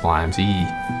 Double splimes.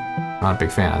 Not a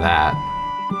big fan of that.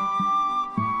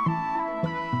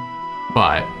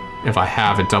 But if I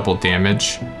have a double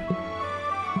damage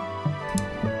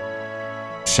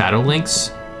Shadow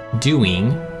Lynx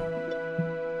doing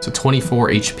so 24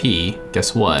 HP,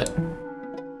 guess what?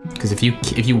 Because if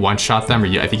you one-shot them, or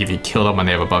I think if you kill them when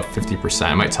they have above 50%,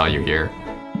 I might tell you here.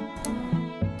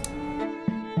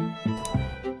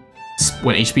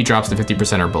 When HP drops to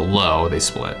 50% or below, they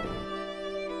split.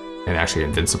 And actually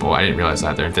invincible. I didn't realize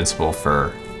that. They're invincible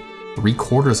for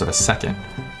 3/4 of a second.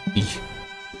 Eesh.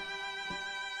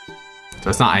 So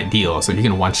it's not ideal. So if you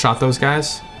can one-shot those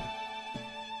guys,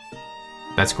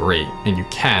 that's great. And you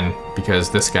can,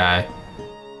 because this guy,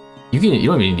 you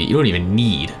don't even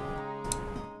need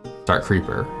Dark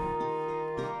Creeper.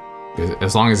 Because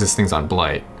as long as this thing's on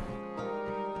Blight.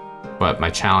 But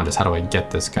my challenge is, how do I get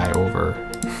this guy over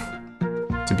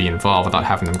to be involved without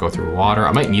having them go through water?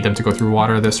 I might need them to go through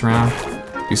water this round.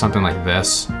 Do something like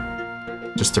this,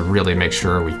 just to really make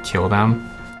sure we kill them.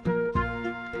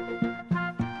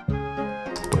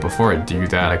 But before I do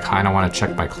that, I kind of want to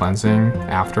check my cleansing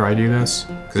after I do this.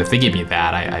 Because if they give me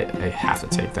that, I have to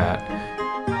take that.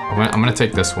 I'm gonna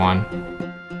take this one.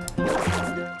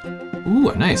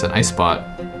 Ooh, nice, an ice spot.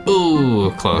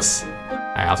 Ooh, close.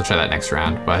 I'll have to try that next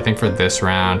round. But I think for this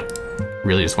round,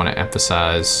 really just want to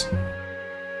emphasize.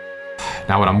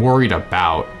 Now what I'm worried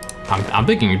about, I'm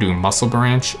thinking of doing Muscle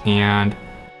Branch and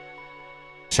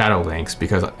Shadow Lynx,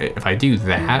 because if I do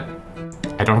that,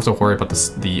 I don't have to worry about the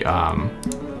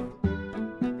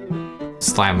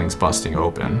Slime Lynx busting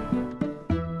open.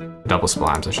 Double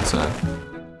Slimes, I should say.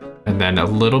 And then a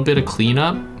little bit of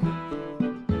cleanup.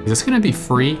 Is this gonna be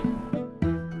free?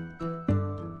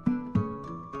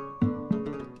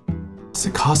 Does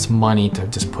it cost money to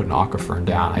just put an Aquafern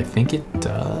down? I think it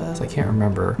does, I can't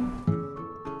remember.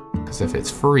 Because if it's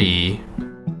free,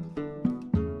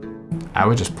 I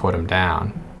would just put him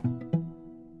down.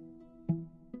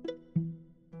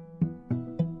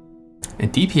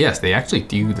 And DPS, they actually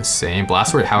do the same.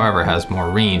 Blastword, however, has more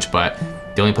range, but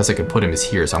the only place I could put him is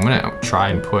here. So I'm gonna try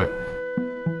and put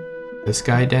this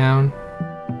guy down.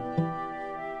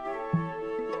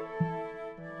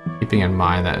 Keeping in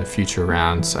mind that in future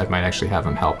rounds, I might actually have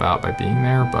him help out by being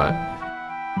there, but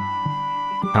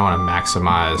I don't want to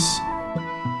maximize.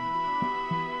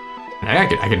 I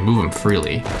can move him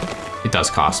freely. It does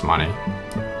cost money.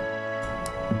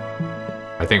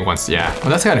 I think once, yeah. Well,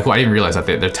 that's kind of cool. I didn't realize that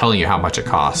they're telling you how much it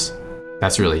costs.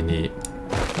 That's really neat.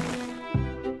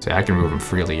 So yeah, I can move him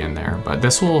freely in there, but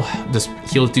this will just,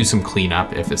 he'll do some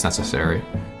cleanup if it's necessary.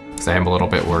 Because I am a little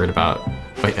bit worried about,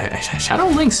 but Shadow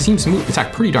Lynx seems to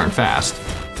attack pretty darn fast.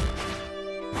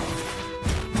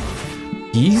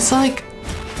 He's like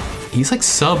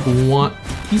sub one,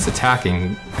 he's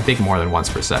attacking, I think more than once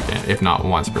per second, if not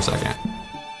once per second.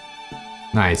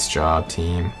 Nice job,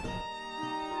 team.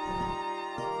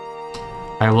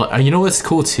 You know what's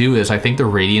cool too is I think the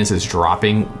radiance is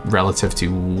dropping relative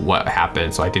to what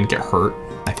happened, so I didn't get hurt.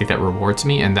 I think that rewards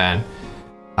me, and then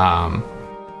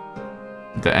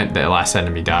the last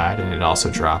enemy died, and it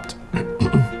also dropped. All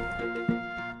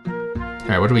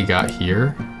right, what do we got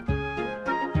here?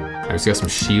 Right, we got some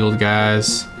shield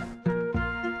guys.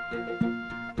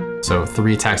 So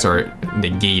 3 attacks are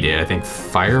negated. I think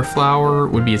Fire Flower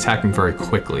would be attacking very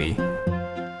quickly.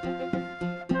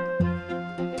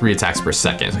 3 attacks per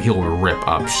second, so he'll rip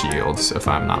up shields, if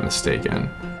I'm not mistaken.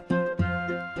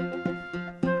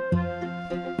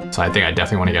 So I think I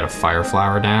definitely want to get a Fire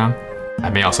Flower down. I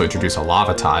may also introduce a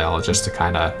Lava Tile just to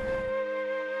kind of...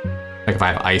 Like if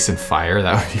I have Ice and Fire,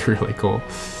 that would be really cool.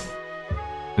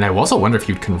 And I also wonder if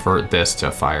you'd convert this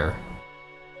to fire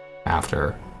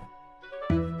after.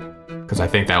 Because I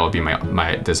think that would be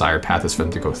my desired path is for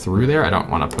them to go through there. I don't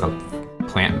want to put a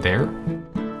plant there.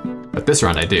 But this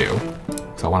round I do.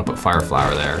 So I want to put Fire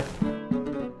Flower there.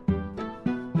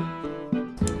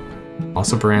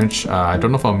 Also branch, I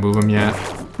don't know if I'll move him yet.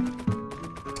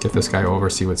 Let's get this guy over,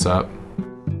 see what's up.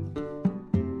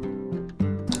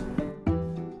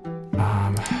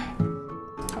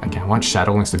 Again, I want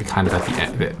Shadow Lynx to be kind of at the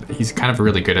end. He's kind of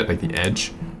really good at like the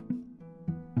edge.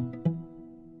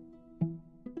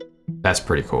 That's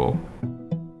pretty cool.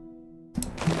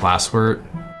 Last word.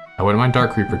 I wouldn't mind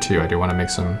Dark Reaper too. I do want to make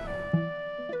some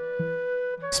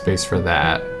space for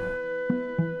that.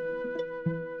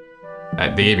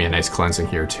 They gave me a nice cleansing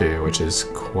here too, which is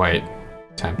quite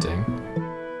tempting.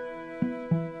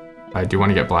 I do want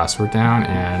to get Blast Word down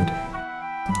and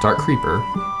Dark Creeper.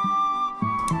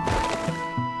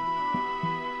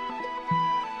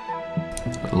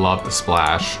 Would love the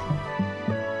splash.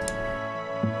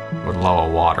 Would love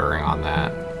a watering on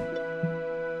that.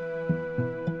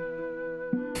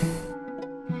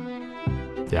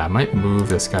 Yeah, I might move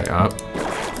this guy up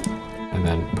and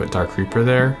then put Dark Reaper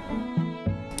there.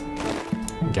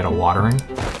 Get a watering.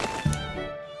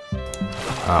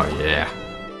 Oh yeah,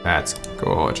 that's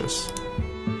gorgeous.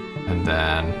 And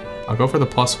then I'll go for the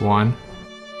 +1.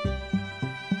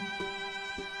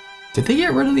 Did they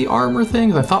get rid of the armor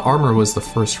thing? I thought armor was the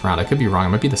first round. I could be wrong. It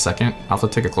might be the second. I'll have to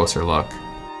take a closer look.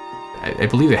 I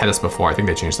believe they had this before. I think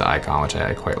they changed the icon, which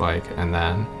I quite like. And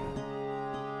then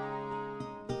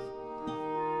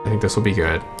I think this will be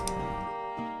good.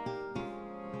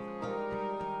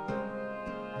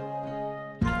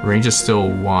 Range is still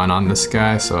 1 on this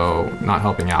guy, so not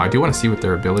helping out. I do want to see what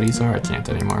their abilities are. I can't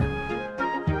anymore.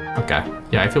 Okay.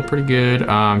 Yeah, I feel pretty good.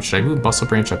 Should I move Bustle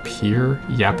Branch up here?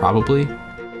 Yeah, probably.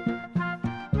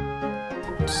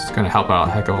 It's going to help out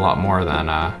a heck of a lot more than...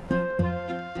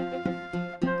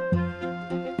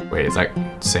 Wait, is that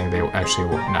saying they actually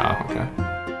will? No, okay.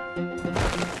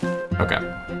 Okay.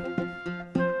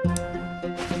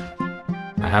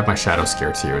 I have my Shadow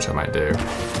Scare too, which I might do.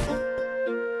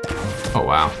 Oh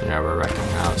wow, yeah, we're wrecking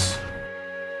house.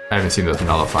 I haven't seen those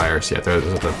nullifiers yet. Those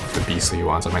are the beastly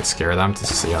ones. I might scare them to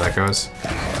see how that goes.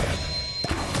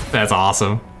 That's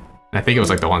awesome. And I think it was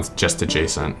like the ones just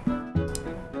adjacent.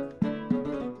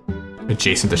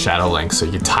 Adjacent to Shadow Lynx, so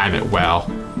you time it well.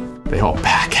 They all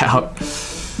back out.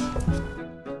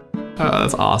 Oh,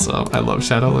 that's awesome. I love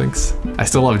Shadow Lynx. I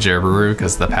still love Jerbaru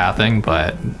because of the pathing,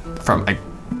 but from like,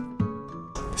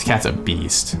 this cat's a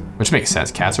beast, which makes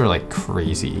sense. Cats are like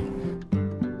crazy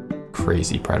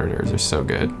predators. They're so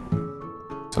good.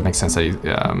 So it makes sense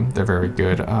that they're very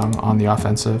good on the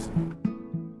offensive.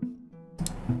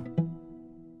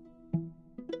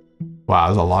 Wow,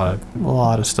 there's a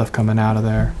lot of stuff coming out of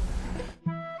there.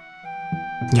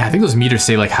 Yeah, I think those meters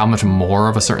say like how much more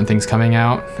of a certain thing's coming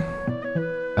out.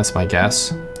 That's my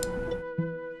guess.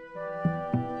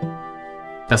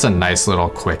 That's a nice little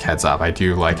quick heads up. I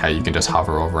do like how you can just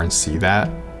hover over and see that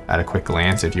at a quick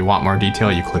glance. If you want more detail,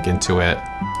 you click into it.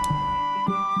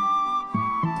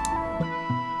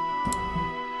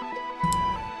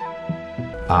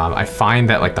 I find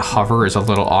that like the hover is a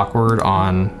little awkward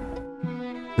on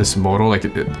this modal. Like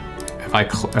if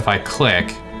I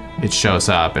click, it shows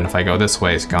up, and if I go this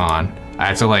way, it's gone. I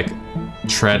have to like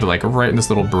tread like right in this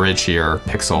little bridge here,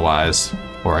 pixel wise,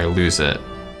 or I lose it.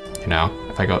 You know,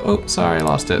 if I go, oh, sorry, I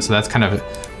lost it. So that's kind of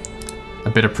a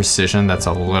bit of precision that's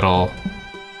a little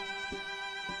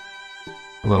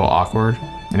awkward.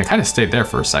 And it kind of stayed there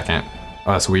for a second.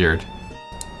 Oh, that's weird.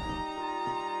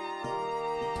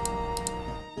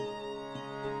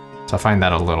 So I find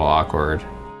that a little awkward.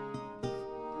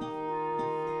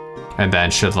 And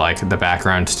then should like the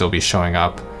background still be showing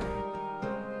up,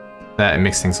 that it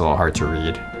makes things a little hard to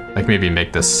read. Like maybe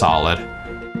make this solid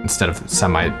instead of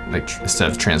instead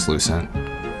of translucent. All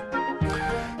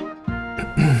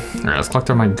right, let's collect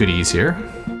all my goodies here.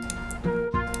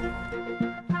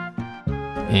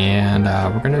 And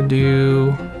we're gonna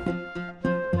do...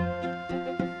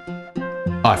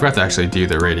 Oh, I forgot to actually do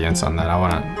the radiance on that. I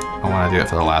wanna do that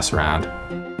for the last round.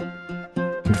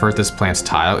 Convert this plant's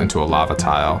tile into a lava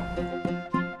tile.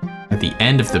 At the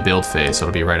end of the build phase, so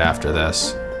it'll be right after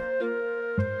this.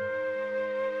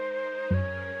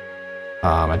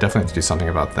 I definitely have to do something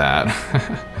about that.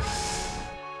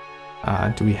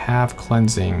 Do we have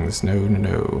cleansings?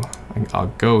 No. I'll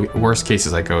go, worst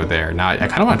cases I go there. Now I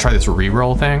kind of want to try this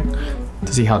reroll thing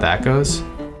to see how that goes.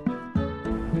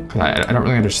 I don't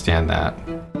really understand that.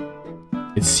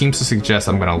 It seems to suggest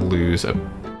I'm gonna lose a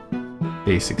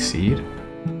basic seed.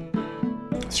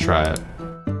 Let's try it.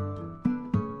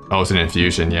 Oh, it's an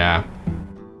infusion, yeah.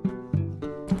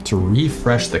 To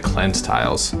refresh the cleanse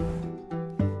tiles.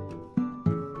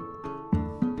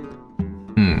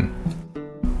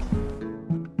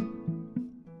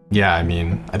 Yeah, I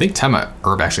mean, I think Tema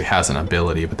Herb actually has an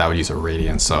ability, but that would use a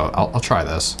radiance, so I'll try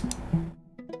this.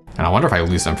 And I wonder if I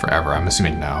lose them forever. I'm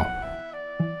assuming no.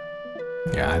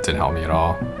 Yeah, it didn't help me at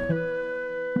all.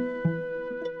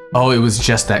 Oh, it was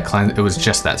just that cleanse. It was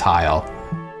just that tile.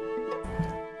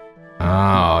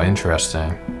 Oh,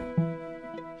 interesting.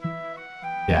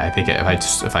 Yeah, I think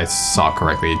if I saw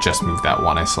correctly, it just moved that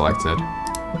one I selected.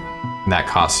 And that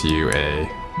costs you a...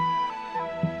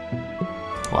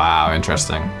 Wow,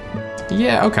 interesting.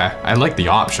 Yeah, okay. I like the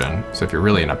option. So if you're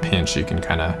really in a pinch, you can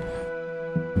kind of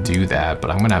do that,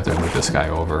 but I'm gonna have to move this guy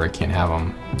over. I can't have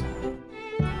him.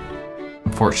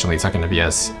 Unfortunately, it's not gonna be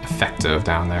as effective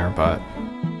down there, but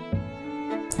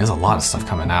there's a lot of stuff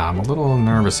coming out. I'm a little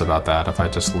nervous about that if I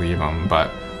just leave him,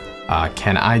 but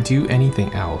can I do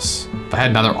anything else? If I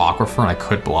had another aquifer and I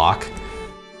could block,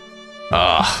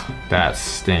 ugh, that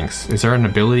stinks. Is there an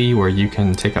ability where you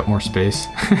can take up more space?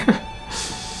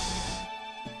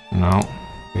 No,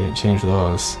 they didn't change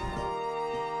those.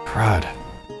 Crud.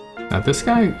 Now this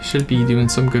guy should be doing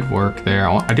some good work there.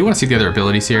 I do want to see the other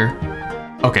abilities here.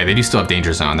 Okay, they do still have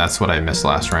Danger Zone. That's what I missed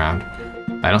last round.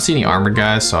 I don't see any armored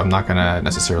guys, so I'm not gonna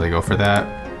necessarily go for that.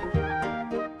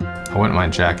 I wouldn't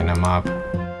mind jacking him up.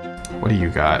 What do you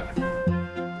got?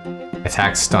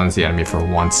 Attack stuns the enemy for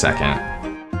 1 second.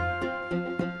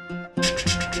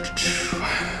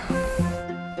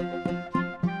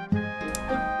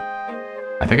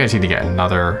 I think I just need to get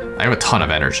another... I have a ton of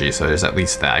energy, so there's at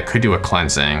least that. I could do a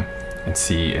cleansing and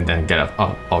see, and then get a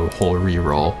whole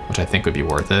reroll, which I think would be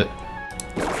worth it.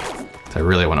 So I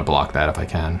really want to block that if I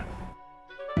can.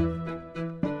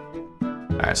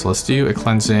 Alright, so let's do a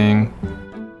cleansing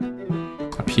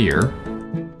up here.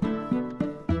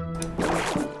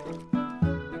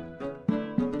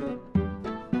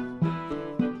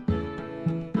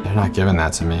 They're not giving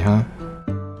that to me, huh?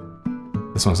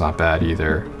 This one's not bad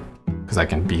either, because I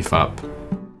can beef up.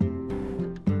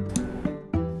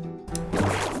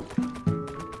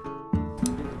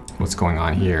 What's going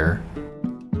on here?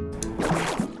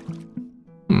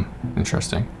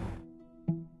 Interesting.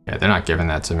 Yeah, they're not giving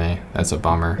that to me. That's a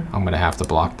bummer. I'm gonna have to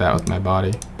block that with my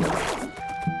body.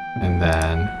 And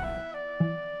then...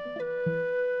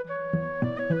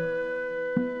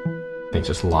 they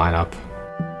just line up.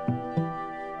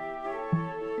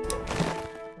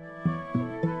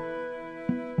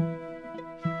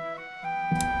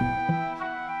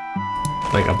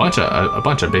 Like a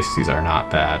bunch of basics are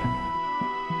not bad.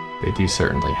 They do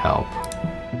certainly help.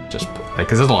 Just like,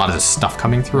 cause there's a lot of this stuff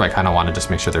coming through. I kind of want to just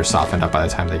make sure they're softened up by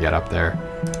the time they get up there.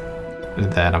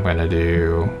 And then I'm gonna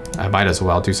do, I might as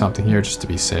well do something here just to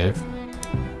be safe.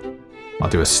 I'll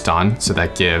do a stun, so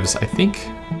that gives, I think,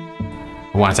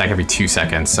 one attack every 2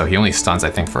 seconds. So he only stuns,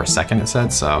 I think, for a second, it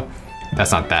said. So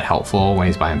that's not that helpful when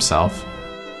he's by himself.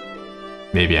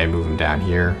 Maybe I move him down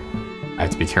here. I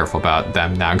have to be careful about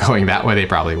them now going that way. They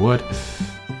probably would.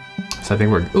 So I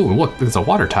think we're, ooh, look, there's a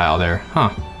water tile there,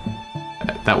 huh?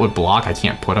 That would block. I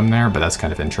can't put him there, but that's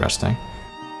kind of interesting.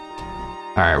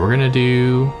 All right, we're gonna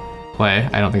do play.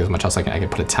 I don't think there's much else I can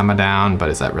put a Tema down, but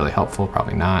is that really helpful?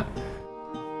 Probably not.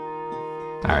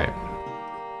 All right.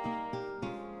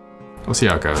 We'll see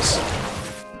how it goes.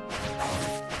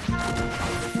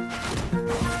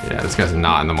 Yeah, this guy's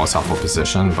not in the most helpful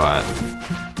position, but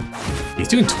he's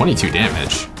doing 22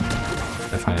 damage.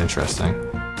 I find it interesting.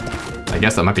 I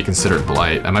guess that might be considered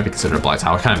Blight. That might be considered Blight's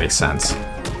how it kind of makes sense.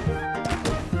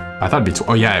 I thought it'd be,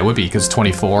 oh yeah, it would be because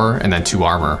 24 and then 2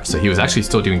 armor. So he was actually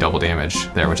still doing double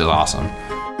damage there, which is awesome.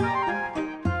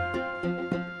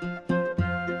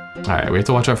 All right, we have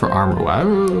to watch out for armor. Wow,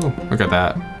 look at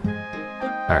that.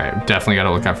 All right, definitely got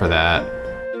to look out for that.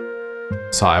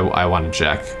 So I want to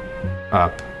jack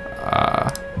up.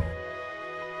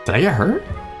 Did I get hurt?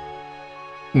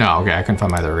 No, okay, I couldn't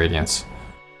find my other radiance.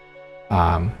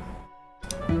 Yeah,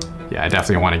 I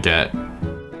definitely want to get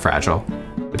fragile,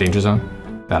 the danger zone.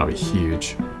 That'll be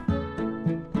huge.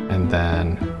 And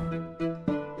then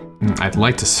I'd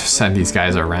like to send these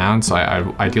guys around, so I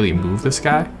ideally move this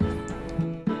guy.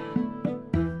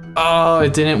 Oh,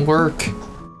 it didn't work.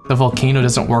 The volcano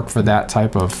doesn't work for that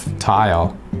type of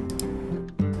tile.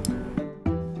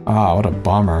 Oh, what a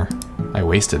bummer. I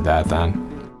wasted that then.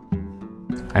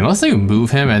 Unless you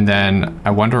move him, and then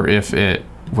I wonder if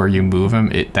where you move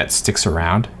him, that sticks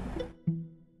around.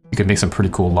 You could make some pretty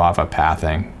cool lava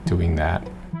pathing doing that.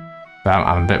 But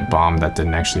I'm a bit bummed that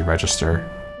didn't actually register.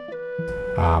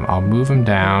 I'll move him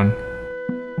down.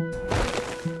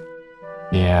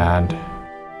 And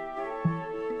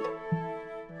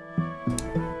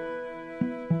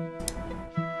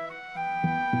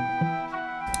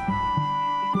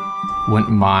wouldn't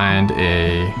mind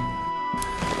a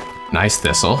nice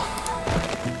thistle.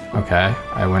 Okay,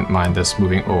 I wouldn't mind this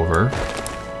moving over.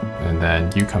 And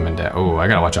then you coming down. Oh, I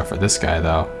gotta watch out for this guy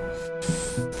though.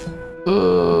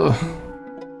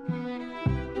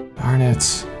 Darn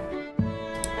it.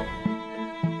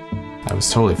 I was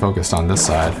totally focused on this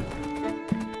side.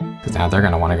 Because now they're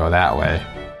gonna want to go that way.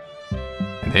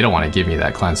 And they don't want to give me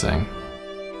that cleansing.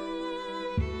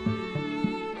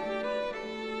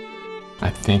 I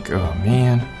think, oh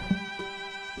man.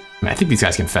 I mean, I think these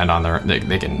guys can fend on their,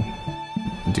 they can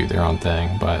do their own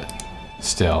thing, but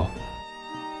still.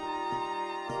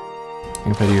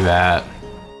 If I do that.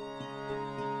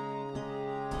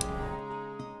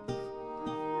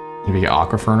 Maybe get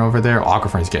Aquafern over there.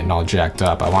 Aquafern's getting all jacked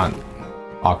up. I want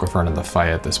Aquafern in the fight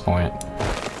at this point.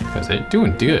 Because they're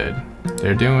doing good.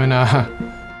 They're doing, they're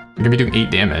gonna be doing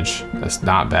 8 damage. That's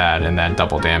not bad, and then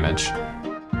double damage.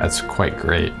 That's quite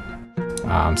great.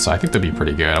 So I think they'll be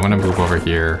pretty good. I'm gonna move over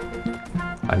here.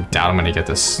 I doubt I'm gonna get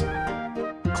this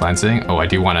cleansing. Oh, I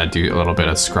do wanna do a little bit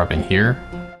of scrubbing here.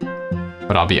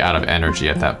 But I'll be out of energy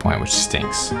at that point, which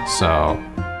stinks. So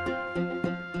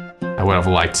I would have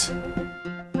liked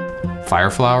Fire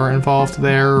Flower involved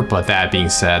there, but that being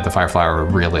said, the Fire Flower,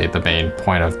 really the main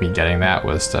point of me getting that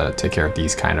was to take care of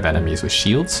these kind of enemies with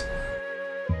shields.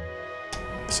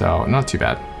 So not too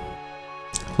bad.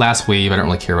 Last wave, I don't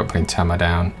really care about putting Tema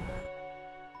down.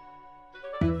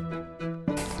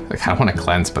 Like, I want to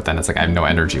cleanse, but then it's like I have no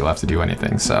energy left to do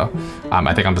anything. So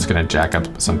I think I'm just gonna jack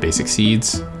up some basic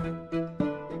seeds.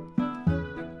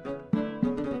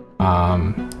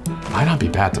 Might not be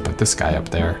bad to put this guy up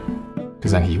there,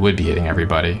 because then he would be hitting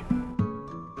everybody.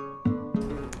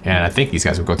 And I think these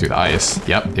guys would go through the ice.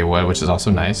 Yep, they would, which is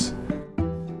also nice.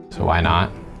 So why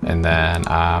not? And then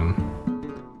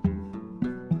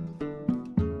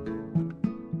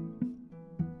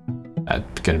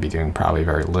that's gonna be doing probably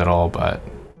very little, but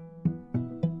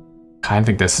I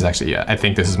think this is actually, yeah, I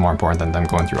think this is more important than them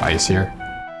going through ice here.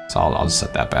 So I'll just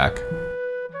set that back.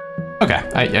 Okay,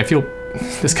 I feel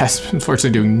this guy's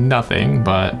unfortunately doing nothing,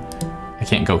 but I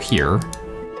can't go here.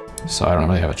 So I don't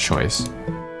really have a choice.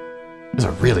 This is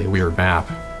a really weird map.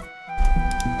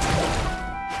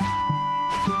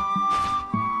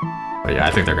 But yeah,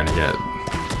 I think they're gonna get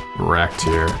wrecked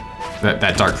here.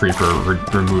 That Dark Creeper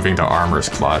removing the armor is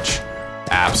clutch.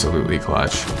 Absolutely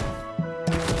clutch.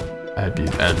 I'd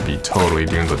be totally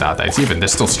doomed without that. It's even, they're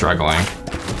still struggling.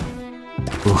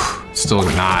 Oof, still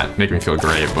not making me feel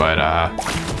great, but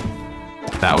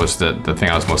that was the thing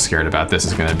I was most scared about. This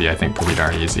is gonna be, I think, pretty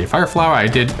darn easy. Fire Flower, I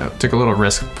took a little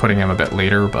risk putting him a bit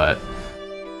later, but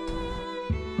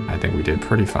I think we did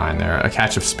pretty fine there. A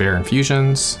catch of spare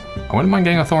infusions. I wouldn't mind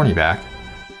getting a Thorny back.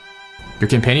 Your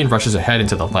companion rushes ahead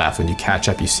into the left. When you catch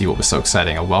up, you see what was so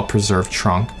exciting, a well-preserved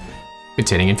trunk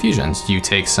containing infusions. You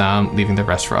take some, leaving the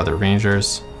rest for other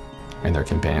rangers and their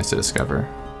companions to discover.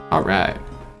 All right.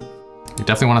 You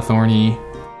definitely want a Thorny.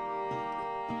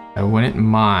 I wouldn't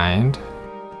mind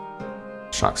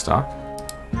Shock Stock.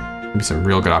 Maybe some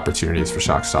real good opportunities for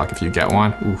Shock Stock if you get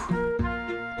one. Ooh.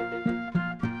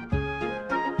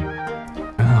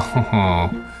 Oh,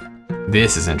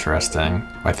 this is interesting.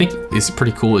 I think it's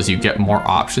pretty cool is you get more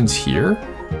options here.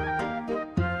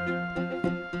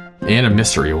 And a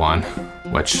mystery one,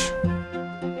 which...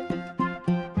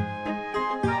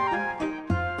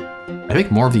 I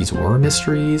think more of these were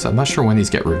mysteries. I'm not sure when these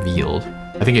get revealed.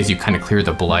 I think as you kind of clear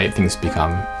the blight, things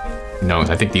become known.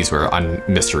 I think these were on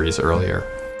mysteries earlier.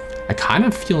 I kind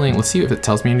of feeling, let's see if it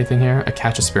tells me anything here. A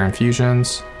catch of spare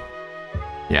infusions.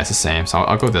 Yeah, it's the same, so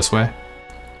I'll go this way.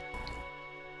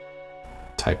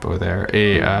 Typo there.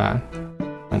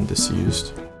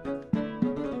 Undisused.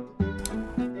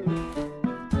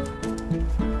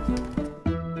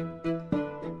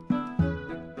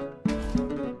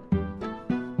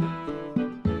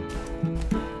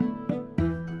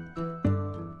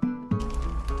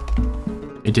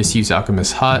 A disused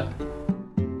alchemist's hut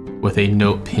with a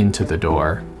note pinned to the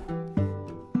door.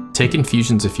 Take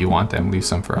infusions if you want them, leave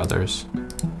some for others.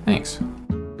 Thanks.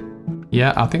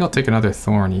 Yeah, I think I'll take another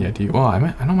thorn. Yeah, well, I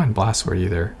don't mind blast word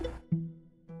either.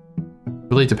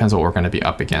 Really depends what we're going to be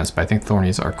up against, but I think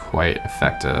thornies are quite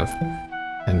effective.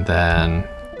 And then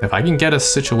if I can get a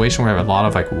situation where I have a lot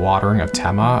of like watering of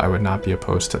Tema, I would not be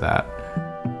opposed to that.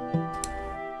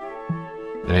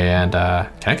 And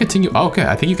can I continue? Oh, okay,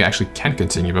 I think you actually can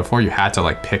continue. Before you had to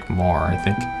like pick more, I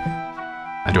think.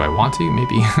 Do I want to?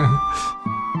 Maybe.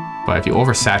 But if you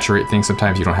oversaturate things,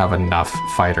 sometimes you don't have enough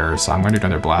fighters. So I'm going to do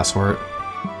another blast wort.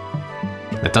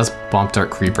 That does bump Dark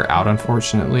Creeper out,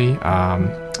 unfortunately.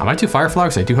 I might do Firefly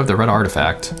because I do have the red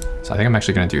artifact. So I think I'm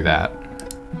actually going to do that.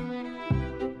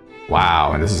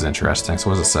 Wow, and this is interesting.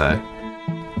 So what does it say?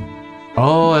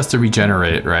 Oh, that's to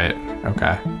regenerate, right?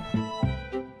 Okay.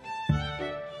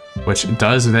 Which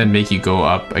does then make you go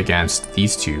up against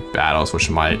these two battles,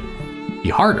 which might be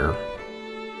harder.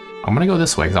 I'm gonna go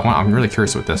this way because I'm really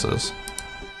curious what this is.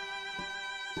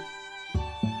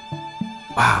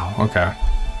 Wow, okay.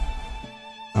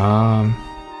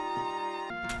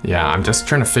 Yeah, I'm just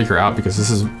trying to figure out because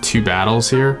this is 2 battles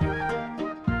here.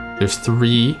 There's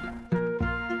 3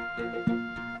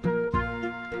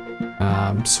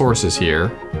 sources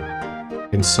here.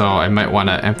 And so I might want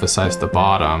to emphasize the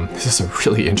bottom. This is a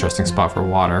really interesting spot for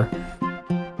water.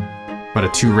 But a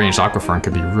 2-ranged Aquafern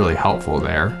could be really helpful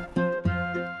there.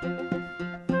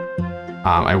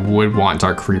 I would want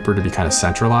Dark Creeper to be kind of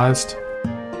centralized.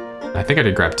 I think I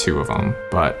did grab 2 of them,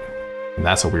 but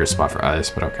that's a weird spot for ice,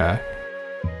 but okay.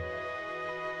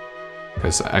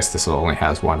 Because Ice Thistle only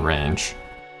has 1 range.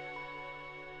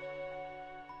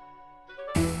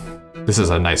 This is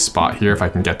a nice spot here if I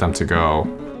can get them to go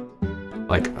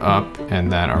like up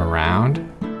and then around.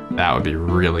 That would be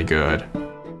really good.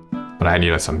 But I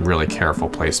need some really careful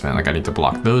placement. Like I need to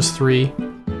block those 3.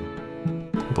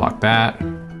 Block that.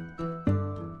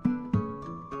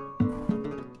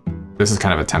 This is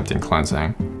kind of a tempting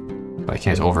cleansing, but I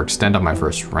can't overextend on my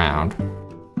first round.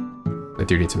 I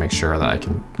do need to make sure that I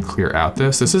can clear out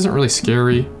this. This isn't really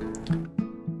scary.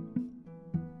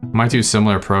 Might do a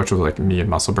similar approach with like me and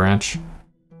Muscle Branch.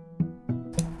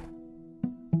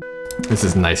 This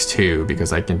is nice too,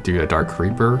 because I can do a Dark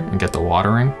Creeper and get the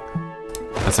watering.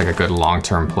 That's like a good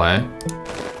long-term play.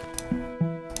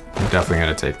 I'm definitely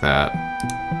gonna take that.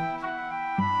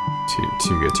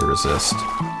 Too good to resist.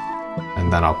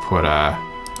 And then I'll put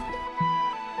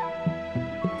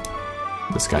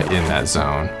this guy in that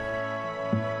zone.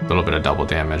 A little bit of double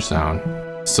damage zone.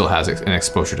 Still has an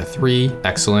exposure to 3,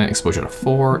 excellent. Exposure to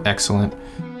 4, excellent.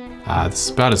 This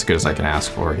is about as good as I can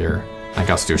ask for here. I think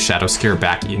I'll just do a Shadow Scare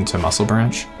back into Muscle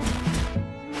Branch.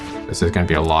 This is going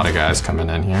to be a lot of guys coming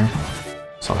in here.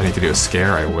 So if I need to do a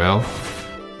scare, I will.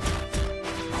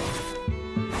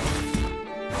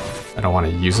 I don't want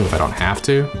to use it if I don't have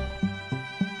to.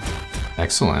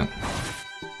 Excellent.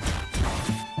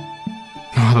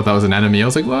 Oh, I thought that was an enemy. I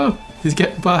was like, whoa, he's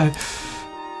getting by.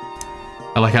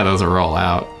 I like how those roll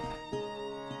out.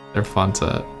 They're fun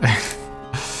to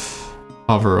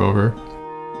hover over.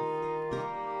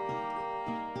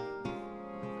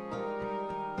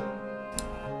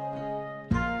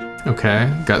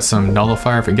 Okay, got some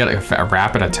nullifier. If we can get a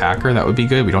rapid attacker, that would be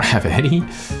good. We don't have any.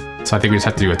 So I think we just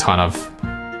have to do a ton of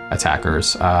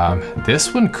attackers.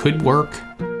 This one could work.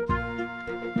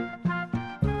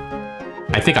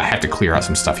 I think I have to clear out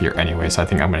some stuff here anyway, so I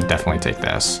think I'm gonna definitely take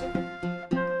this.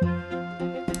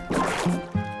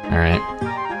 All right,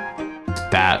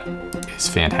 that is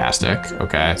fantastic.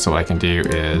 Okay, so what I can do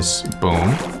is,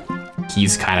 boom.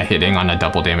 He's kind of hitting on a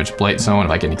double damage blight zone.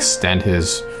 If I can extend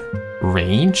his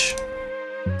range,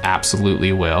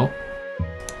 absolutely will.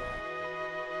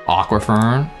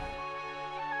 Aquafern.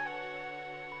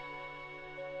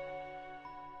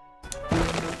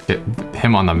 Get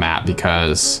him on the map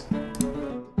because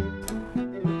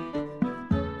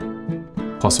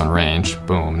 +1 range.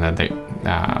 Boom. And then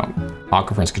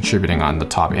Aquaferne's contributing on the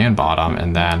top and bottom,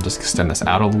 and then just extend this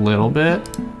out a little bit.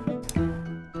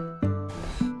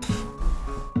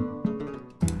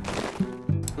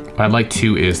 What I'd like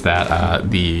too is that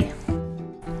the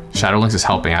Shadow Lynx is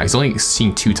helping out. He's only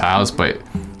seeing 2 tiles, but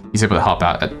he's able to help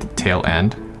out at the tail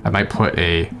end. I might put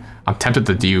I'm tempted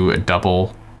to do a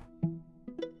double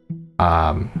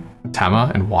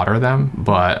Tema and water them,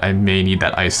 but I may need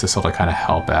that ice to sort of kind of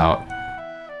help out.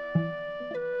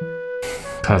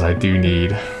 Because I do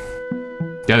need...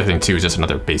 The other thing too is just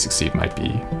another basic seed might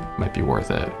be worth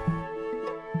it.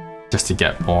 Just to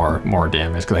get more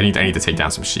damage, because I need to take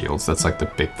down some shields. That's like the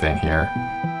big thing here.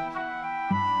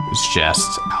 It's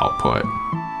just output.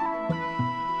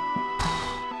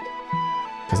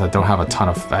 Because I don't have a ton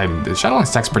of... the Shadow Lynx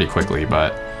stacks pretty quickly,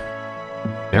 but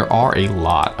there are a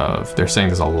lot of... They're saying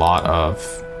there's a lot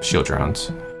of shield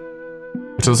drones.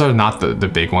 Which those are not the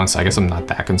big ones, so I guess I'm not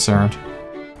that concerned.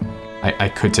 I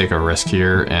could take a risk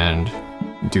here and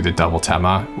do the double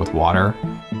Tema with water.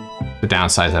 The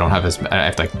downside is I don't have I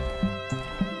have like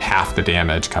half the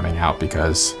damage coming out,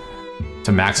 because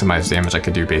to maximize damage I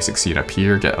could do basic seed up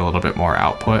here, get a little bit more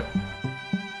output.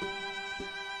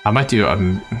 I might do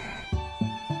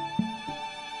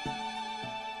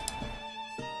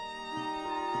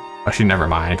actually never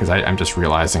mind, because I'm just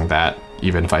realizing that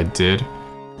even if I did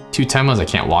 2 Temas, I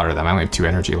can't water them. I only have 2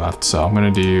 energy left, so I'm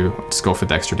gonna let's go for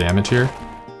the extra damage here.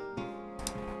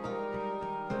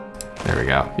 There we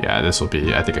go. Yeah, this will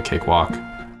be, I think, a cakewalk.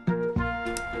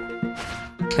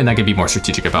 And I can be more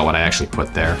strategic about what I actually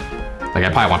put there. Like, I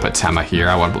probably want to put Tema here.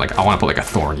 I want to put like a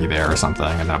Thorny there or something,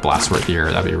 and then a Blast Word here.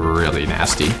 That'd be really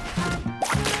nasty.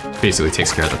 Basically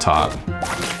takes care of the top.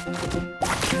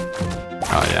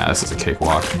 Oh yeah, this is a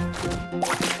cakewalk.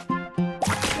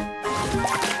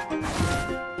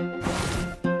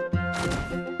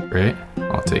 Great,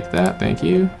 I'll take that, thank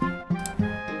you.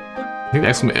 I think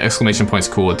the exclamation point's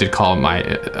cool. It did call my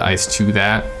ice to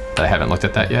that, but I haven't looked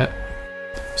at that yet.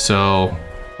 So,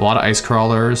 a lot of ice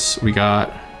crawlers. We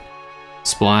got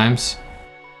Splimes,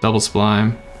 double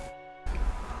Splime.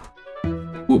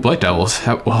 Ooh, Blight Devils.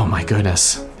 Oh my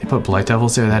goodness. They put Blight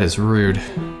Devils there? That is rude,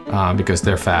 because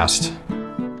they're fast.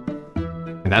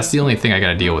 And that's the only thing I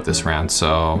gotta deal with this round,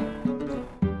 so...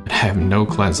 I have no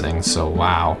cleansing, so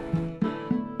wow.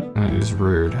 That is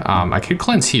rude. I could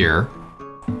cleanse here.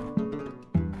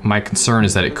 My concern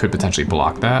is that it could potentially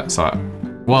block that. So,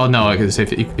 well, no, because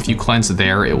if you cleanse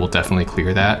there, it will definitely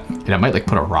clear that. And it might like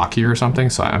put a rock here or something.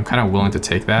 So I'm kind of willing to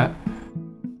take that.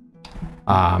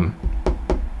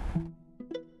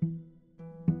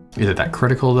 Is it that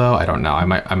critical though? I don't know. I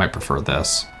might prefer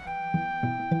this.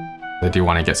 I do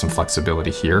want to get some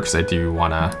flexibility here because I do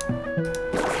want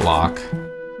to block.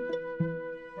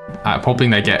 I'm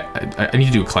hoping I need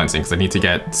to do a cleansing because I need to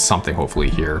get something hopefully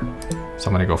here. So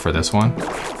I'm gonna go for this one.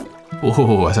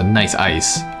 Oh, that's a nice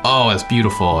ice. Oh, that's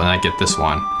beautiful. And I get this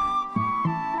one.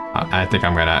 I think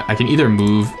I can either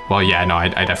move. Well, yeah, no, I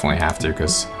definitely have to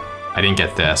because I didn't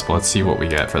get this, but let's see what we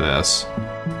get for this.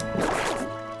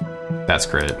 That's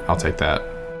great. I'll take that.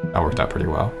 That worked out pretty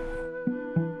well.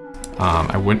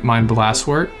 I wouldn't mind Blast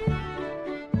Wort.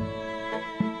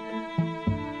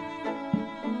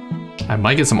 I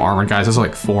might get some armor, guys. There's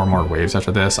like 4 more waves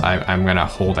after this. I'm gonna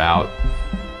hold out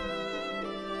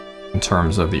in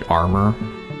terms of the armor.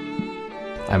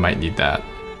 I might need that.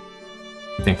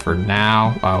 I think for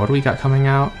now, what do we got coming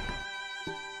out?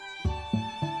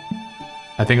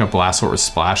 I think a Blast Wort with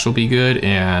Splash will be good,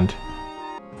 and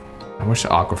I wish the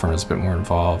Aquaferne was a bit more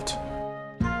involved.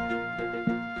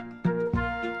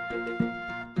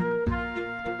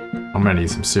 I'm gonna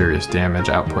need some serious damage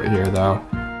output here, though.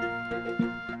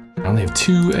 I only have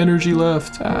 2 energy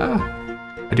left.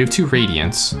 I do have 2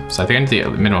 Radiance, so I think I need to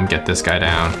at minimum get this guy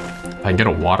down. If I can get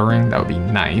a Watering, that would be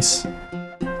nice.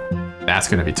 That's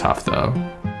gonna be tough, though.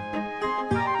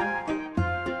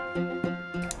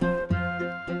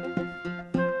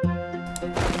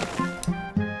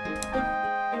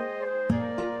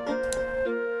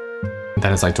 And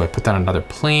then it's like, do I put down another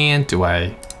plant? Do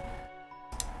I...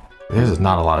 This is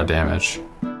not a lot of damage.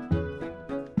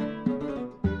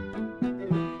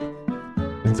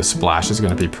 I think the splash is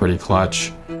going to be pretty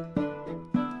clutch.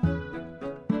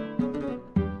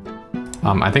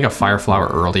 I think a Fire Flower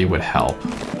early would help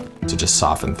to just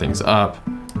soften things up.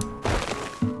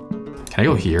 Can I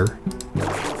go here?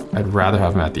 I'd rather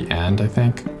have him at the end, I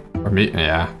think. Or maybe,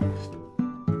 yeah.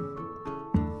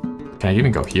 Can I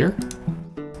even go here?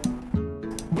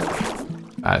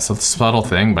 It's a subtle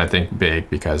thing, but I think big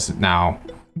because now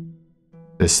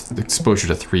this exposure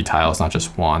to 3 tiles, not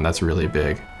just 1, that's really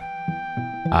big.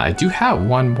 I do have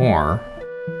 1 more.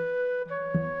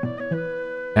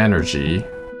 energy.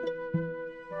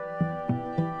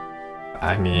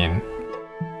 I mean,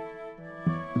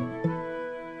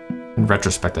 in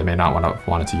retrospect, I may not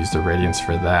wanted to use the radiance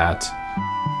for that.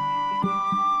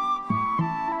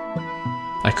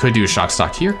 I could do a shock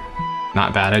stock here.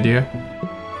 Not a bad idea.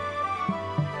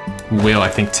 Will, I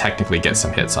think, technically get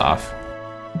some hits off.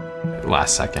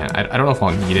 Last second. I don't know if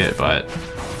I'll need it, but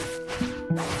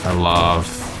I love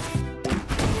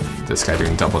this guy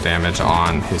doing double damage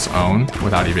on his own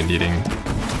without even needing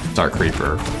Dark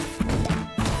Creeper.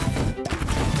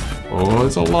 Oh,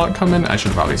 there's a lot coming. I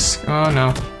should probably... Oh,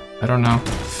 no. I don't know.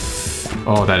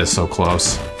 Oh, that is so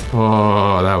close.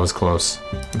 Oh, that was close.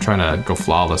 I'm trying to go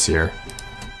flawless here.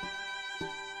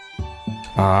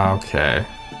 Okay.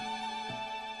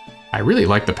 I really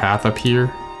like the path up here.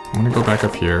 I'm gonna go back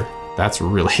up here. That's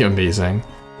really amazing.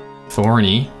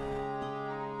 Thorny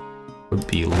would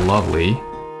be lovely.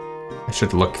 I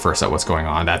should look first at what's going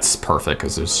on. That's perfect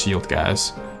because there's shield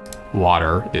guys.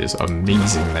 Water is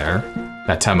amazing there.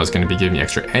 That Tema is gonna be giving me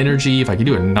extra energy. If I could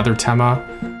do another Tema,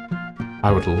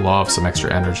 I would love some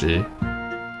extra energy.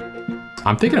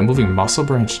 I'm thinking of moving Muscle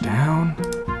Branch down.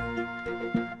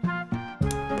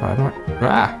 But I don't...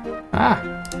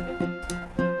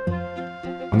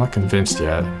 I'm not convinced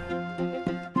yet.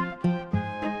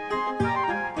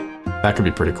 That could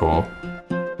be pretty cool.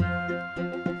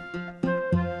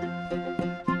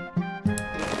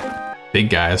 Big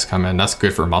guys come in. That's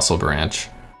good for Muscle Branch.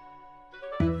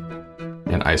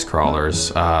 And Ice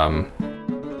Crawlers.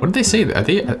 What did they say? Are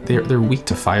they're weak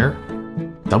to fire?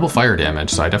 Double fire damage,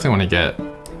 so I definitely want to get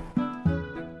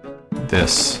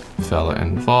this fella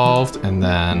involved, and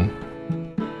then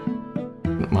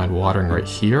wouldn't mind watering right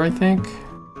here, I think.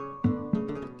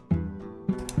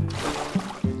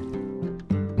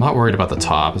 I'm not worried about the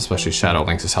top, especially Shadow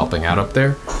Lynx is helping out up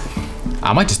there.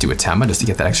 I might just do a Tema just to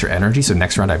get that extra energy, so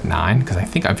next round I have 9, because I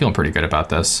think I'm feeling pretty good about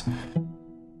this.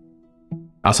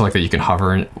 I also like that you can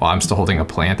hover while I'm still holding a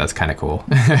plant. That's kind of cool.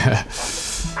 I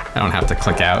don't have to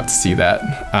click out to see that.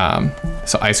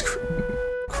 So Ice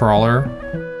Crawler.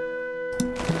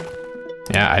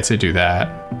 Yeah, I'd say do that.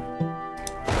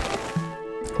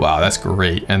 Wow, that's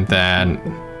great. And then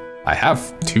I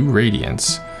have 2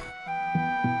 Radiance.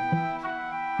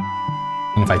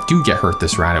 And if I do get hurt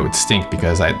this round, it would stink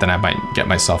because then I might get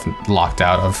myself locked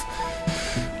out of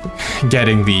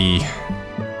getting the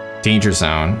danger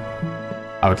zone.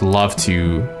 I would love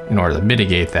to, in order to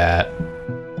mitigate that,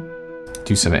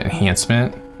 do some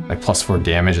enhancement. Like +4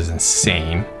 damage is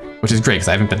insane, which is great because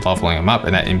I haven't been leveling him up,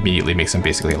 and that immediately makes him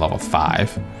basically a level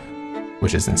 5,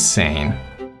 which is insane.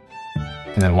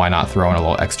 And then why not throw in a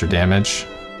little extra damage?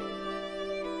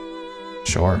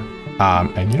 Sure.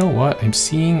 And you know what? I'm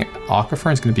seeing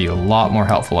Aquifer is going to be a lot more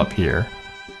helpful up here.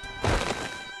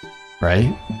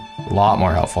 Right? A lot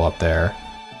more helpful up there.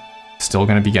 Still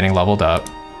going to be getting leveled up.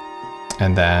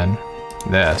 And then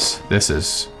this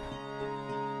is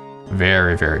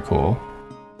very, very cool.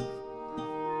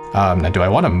 Now, do I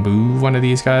want to move one of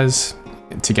these guys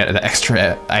to get the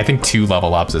extra? I think 2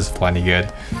 level ups is plenty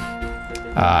good.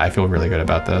 I feel really good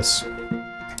about this.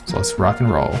 So let's rock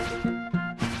and roll.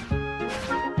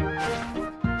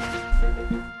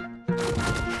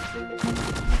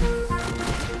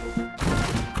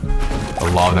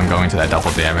 I love them going to that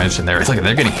double damage, and they're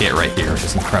getting hit right here, which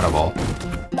is incredible.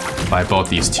 By both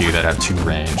these 2 that have 2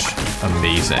 range.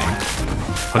 Amazing.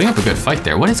 Putting up a good fight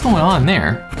there. What is going on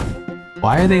there?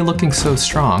 Why are they looking so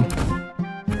strong?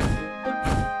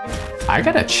 I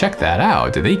gotta check that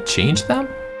out. Did they change them?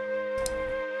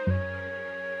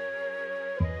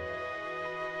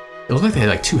 It looked like they had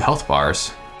like 2 health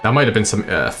bars. That might have been some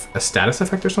a status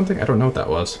effect or something. I don't know what that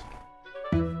was.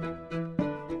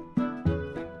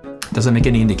 Doesn't make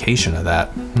any indication of that.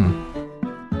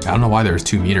 I don't know why there's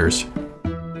 2 meters.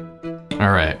 All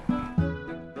right.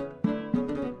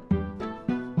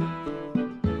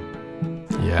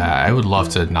 Yeah, I would love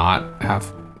to not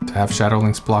have Shadow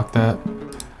Lynx block that.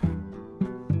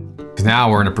 Because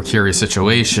now we're in a precarious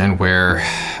situation where if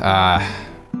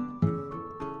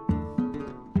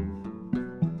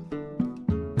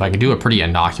I can do a pretty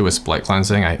innocuous Blight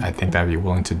cleansing, I think I'd be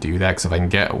willing to do that. Because if I can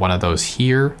get one of those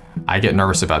here, I get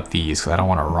nervous about these because I don't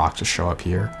want a rock to show up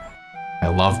here. I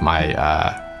love my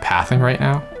pathing right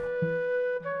now.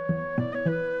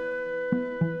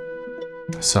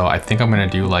 So I think I'm gonna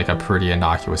do like a pretty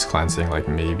innocuous cleansing, like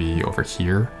maybe over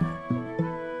here.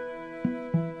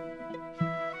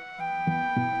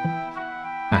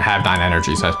 I have 9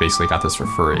 energy, so I basically got this for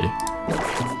free.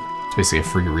 It's basically a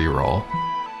free reroll.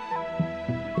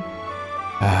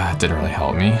 It didn't really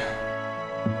help me.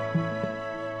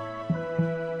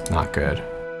 Not good.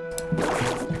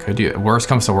 I could do it. Worst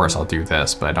comes to worst, I'll do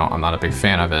this, but I'm not a big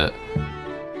fan of it.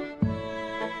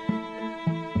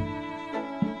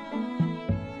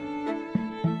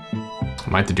 I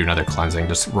might have to do another cleansing,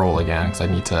 just roll again, because I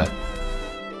need to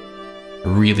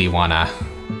really want to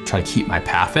try to keep my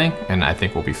pathing, and I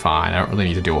think we'll be fine. I don't really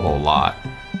need to do a whole lot.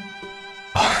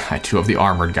 I do have the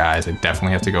armored guys. I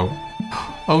definitely have to go.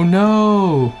 Oh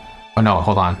no! Oh no,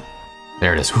 hold on.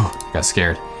 There it is. Whew, got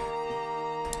scared.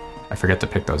 I forget to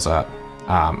pick those up.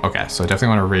 Okay, so I definitely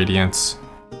want a Radiance.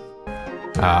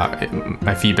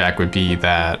 My feedback would be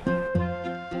that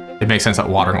it makes sense that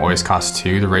watering always costs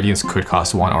 2. The Radiance could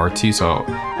cost 1 or 2, so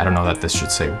I don't know that this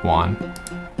should say 1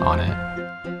 on it.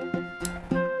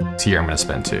 So here I'm gonna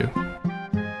spend 2.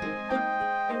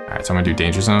 Alright, so I'm gonna do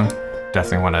Danger Zone.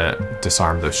 Definitely want to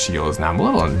disarm those shields. Now I'm a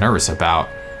little nervous about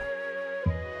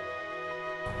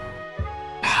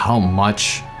how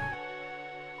much.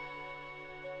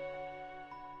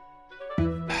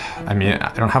 I mean,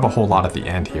 I don't have a whole lot at the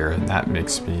end here, and that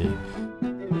makes me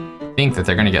think that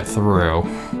they're gonna get through.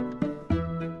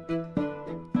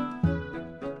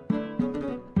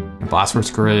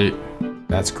 Blastwork's great.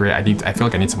 That's great. I feel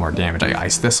like I need some more damage.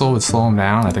 Ice Thistle would slow him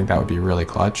down. I think that would be really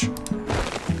clutch.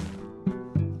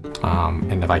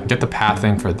 And if I can get the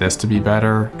pathing for this to be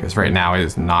better, because right now it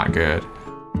is not good.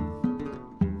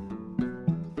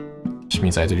 Which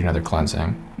means I have to do another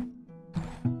cleansing.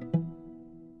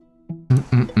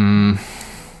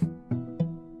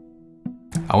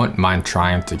 I wouldn't mind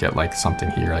trying to get like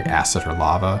something here, like acid or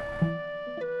lava.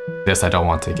 This I don't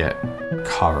want to get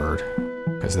covered,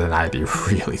 because then I'd be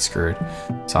really screwed.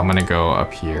 So I'm gonna go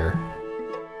up here.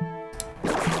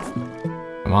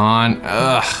 Come on,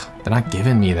 ugh. They're not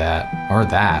giving me that, or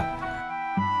that.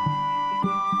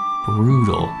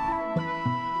 Brutal.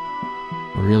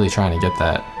 Really trying to get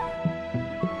that.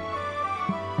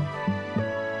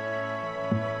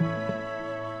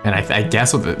 And I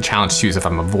guess what the challenge too is if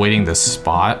I'm avoiding this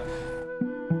spot,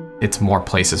 it's more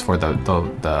places for the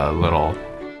little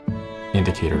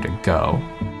indicator to go.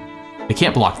 It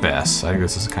can't block this. I think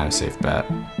this is a kind of safe bet.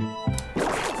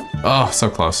 Oh, so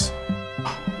close.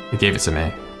 It gave it to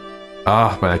me.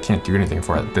 Oh, but I can't do anything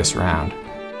for it this round.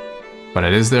 But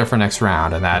it is there for next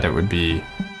round, and that it would be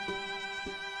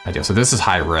ideal. So this is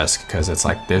high risk, because it's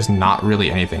like there's not really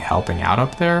anything helping out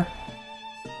up there.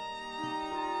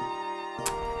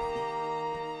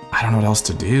 I don't know what else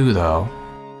to do, though.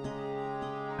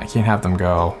 I can't have them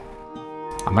go.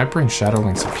 I might bring Shadow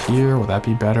Lynx up here. Will that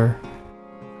be better?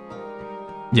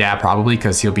 Yeah, probably,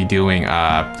 because he'll be doing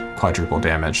quadruple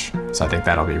damage. So I think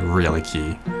that'll be really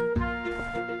key.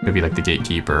 It'll be like the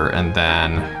gatekeeper, and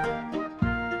then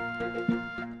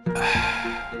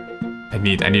I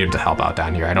need him to help out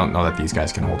down here. I don't know that these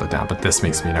guys can hold it down, but this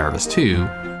makes me nervous too.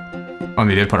 Oh,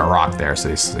 they did put a rock there, so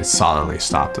they solidly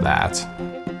stopped that.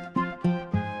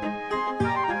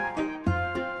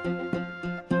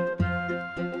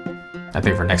 I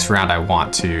think for next round I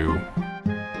want to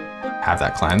have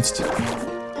that cleansed.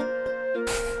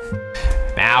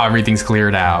 Now everything's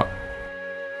cleared out.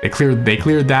 They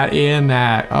cleared that and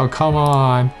that. Oh, come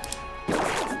on.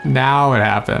 Now it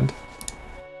happened.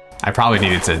 I probably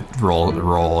needed to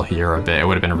roll here a bit. It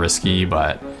would have been risky,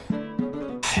 but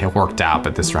it worked out.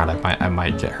 But this round I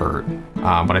might get hurt.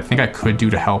 What I think I could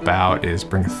do to help out is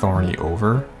bring Thorny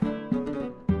over,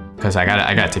 because I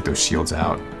gotta take those shields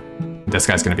out. This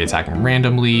guy's gonna be attacking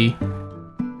randomly.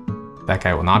 That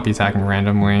guy will not be attacking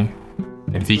randomly.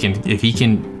 And if he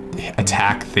can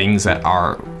attack things that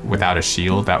are without a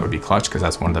shield, that would be clutch, because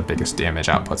that's one of the biggest damage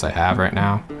outputs I have right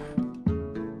now.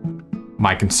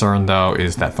 My concern though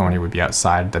is that Thorny would be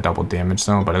outside the double damage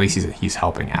zone, but at least he's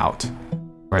helping out,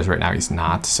 whereas right now he's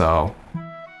not. So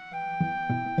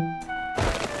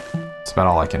that's about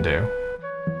all I can do.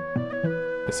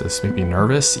 Does this make me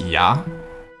nervous? Yeah.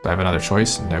 Do I have another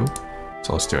choice? No.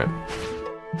 So let's do it.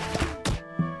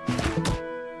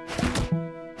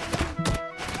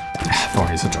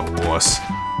 Thorny's such a wuss.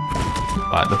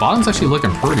 But the bottom's actually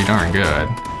looking pretty darn good.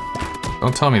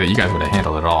 Don't tell me that you guys would have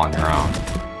handled it all on your own.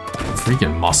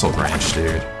 Freaking muscle branch,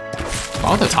 dude.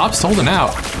 Oh, the top's holding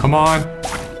out. Come on.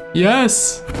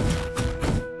 Yes.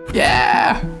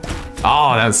 Yeah.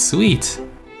 Oh, that was sweet.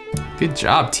 Good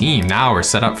job, team. Now we're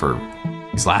set up for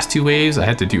these last 2 waves. I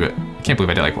had to do it. I can't believe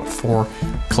I did like, what, 4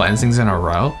 cleansings in a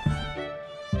row?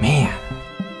 Man.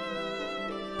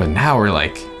 But now we're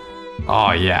like,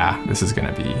 oh yeah, this is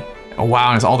gonna be, oh wow,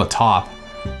 and it's all the top.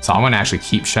 So I'm gonna actually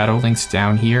keep Shadow Lynx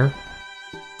down here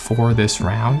for this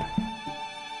round.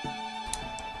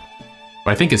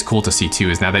 What I think is cool to see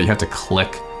too is now that you have to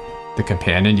click the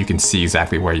companion, you can see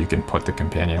exactly where you can put the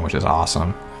companion, which is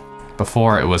awesome.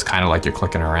 Before it was kind of like you're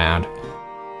clicking around.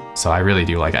 So I really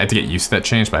do like it. I have to get used to that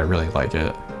change, but I really like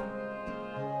it.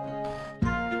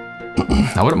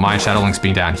 I wouldn't mind Shadow Lynx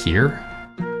being down here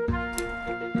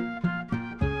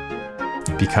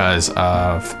because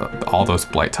of all those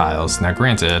Blight tiles. Now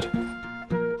granted,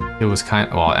 it was kind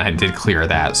of, well, I did clear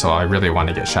that, so I really want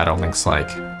to get Shadow Lynx like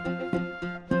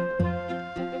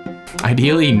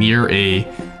ideally near a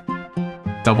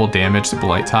double damage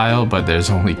Blight tile, but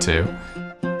there's only 2.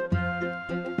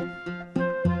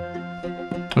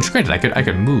 Which granted, I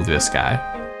could move this guy.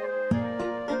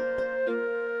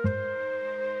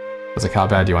 It's like, how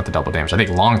bad do you want the double damage? I think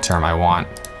long term I want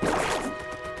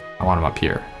him up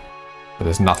here. But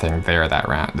there's nothing there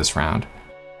this round.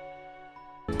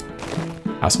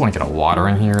 I also want to get a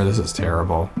watering here. This is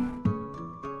terrible.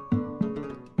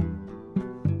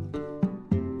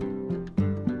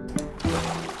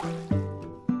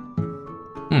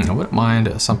 I wouldn't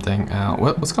mind something out.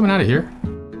 What's coming out of here?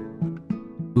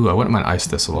 Ooh, I wouldn't mind Ice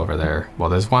Thistle over there. Well,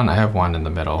 there's one. I have one in the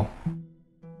middle.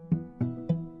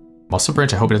 Muscle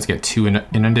Branch, I hope it doesn't get too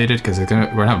inundated because we're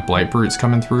gonna have Blight Brutes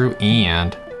coming through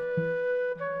and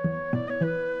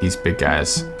these big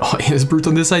guys. Oh, and there's Brutes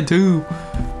on this side too.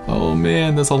 Oh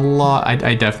man, that's a lot.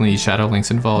 I definitely need Shadow Lynx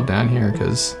involved down here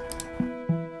because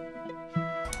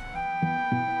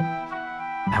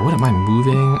I wouldn't mind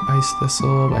moving Ice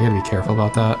Thistle, but I gotta be careful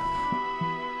about that.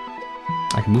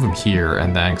 I can move him here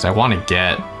and then, because I want to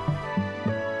get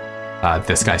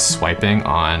this guy swiping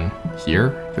on here,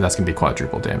 because that's going to be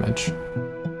quadruple damage.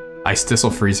 Ice Thistle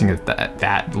freezing it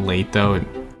that late though, it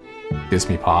gives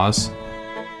me pause.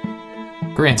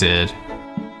 Granted,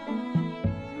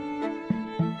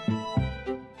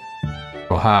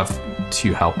 we'll have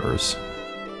 2 helpers.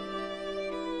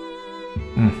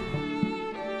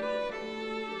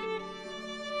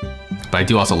 But I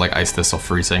do also like Ice Thistle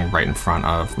freezing right in front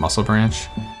of Muscle Branch.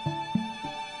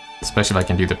 Especially if I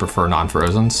can do the prefer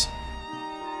non-frozens.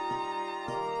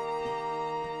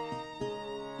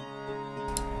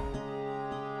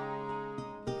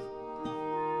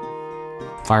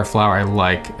 Fire Flower, I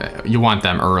like. You want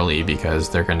them early because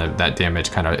they're gonna, that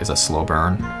damage kind of is a slow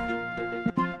burn.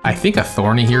 I think a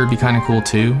Thorny here would be kind of cool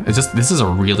too. It's just, this is a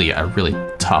really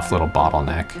tough little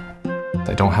bottleneck.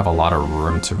 I don't have a lot of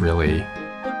room to really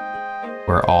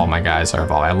where all my guys are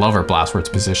involved. I love where Blastword's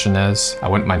position is. I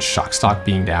wouldn't mind Shockstock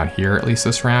being down here at least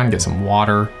this round, get some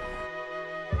water,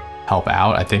 help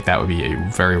out. I think that would be a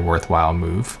very worthwhile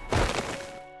move.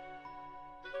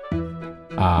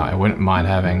 I wouldn't mind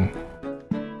having,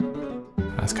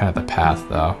 that's kind of the path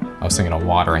though. I was thinking of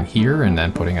watering here and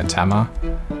then putting a Tema.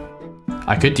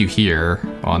 I could do here,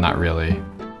 well not really.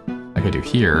 I could do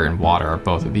here and water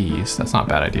both of these. That's not a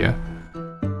bad idea.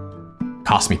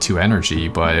 Cost me 2 energy,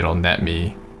 but it'll net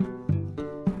me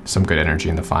some good energy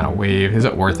in the final wave. Is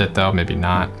it worth it though? Maybe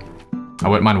not. I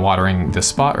wouldn't mind watering this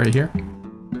spot right here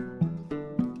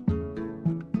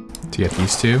to get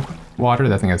these 2 watered.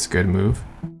 I think that's a good move.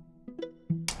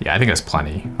 Yeah, I think that's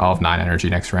plenty. I'll have 9 energy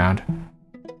next round.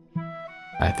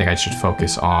 I think I should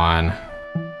focus on,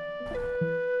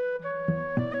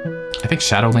 I think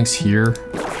Shadow Lynx here.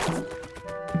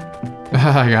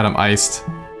 I got him iced.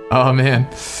 Oh man.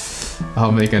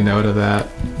 I'll make a note of that.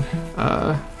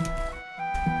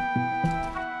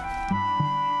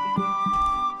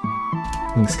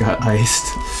 Lynx got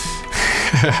iced.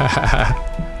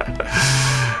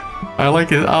 I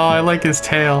like it. Oh, I like his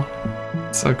tail.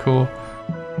 So cool.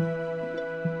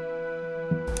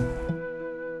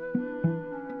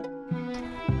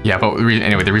 Yeah, but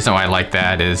anyway, the reason why I like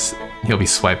that is he'll be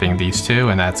swiping these 2,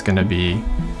 and that's going to be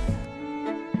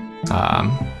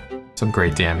some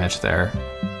great damage there.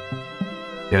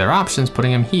 The other option is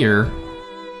putting him here,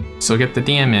 so get the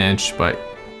damage, but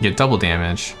get double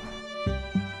damage.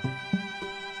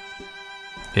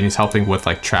 And he's helping with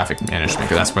like traffic management,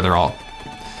 because that's where they're all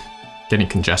getting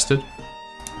congested.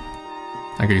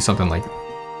 I could do something like,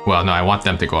 well, no, I want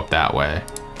them to go up that way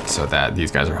so that these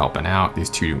guys are helping out. These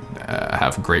 2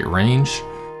 have great range.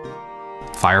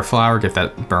 Fire Flower, get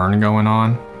that burn going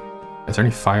on. Is there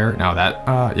any fire? No, that,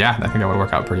 yeah, I think that would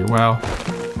work out pretty well.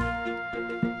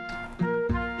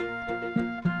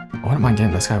 I wouldn't mind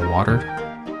getting this guy watered.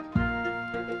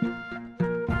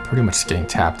 I'm pretty much getting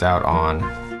tapped out on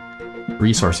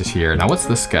resources here. Now, what's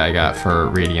this guy got for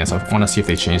Radiance? I want to see if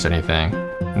they changed anything.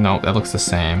 No, that looks the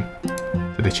same.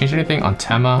 Did they change anything on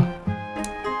Tema?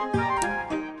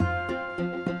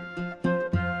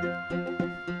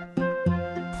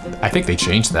 I think they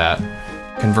changed that.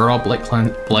 Convert all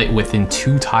Blight within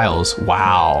 2 tiles.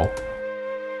 Wow.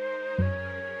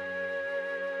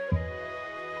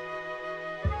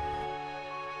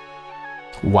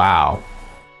 Wow.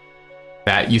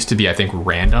 That used to be, I think,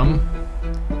 random.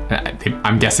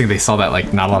 I'm guessing they saw that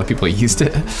like not a lot of people used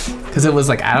it because it was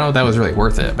like, I don't know if that was really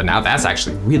worth it, but now that's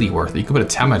actually really worth it. You could put a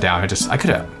Tema down and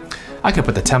I could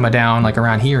put the Tema down like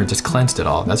around here and just cleansed it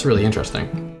all. That's really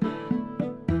interesting.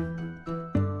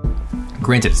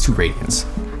 Granted, it's 2 Radiance.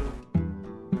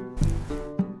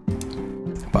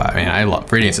 But I mean, I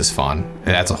love, Radiance is fun. It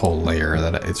adds a whole layer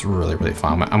that it's really, really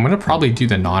fun. I'm gonna probably do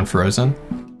the non-frozen.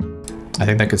 I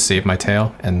think that could save my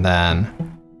tail. And then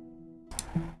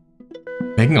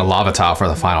making a lava tile for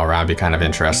the final round would be kind of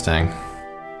interesting.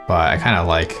 But I kind of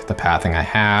like the pathing I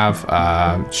have.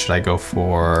 Should I go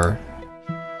for...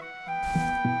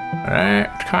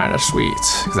 That's kind of sweet,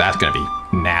 because that's gonna be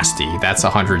nasty. That's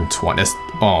 120. That's,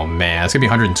 oh man, it's gonna be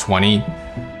 120.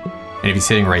 And if he's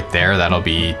hitting right there, that'll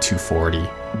be 240.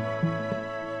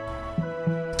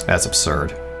 That's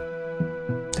absurd.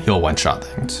 He'll one-shot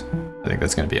things. I think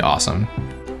that's gonna be awesome.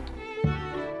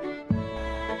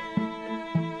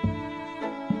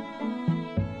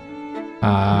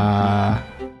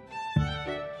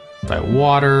 Do I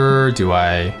water? Do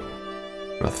I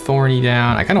put a thorny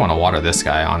down? I kind of want to water this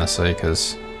guy, honestly,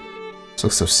 because this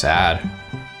looks so sad.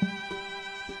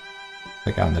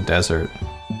 Like out in the desert.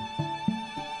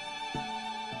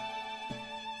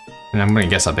 And I'm gonna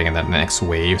get something in that next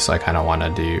wave, so I kind of want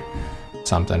to do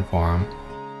something for him.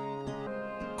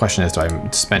 Question is, do I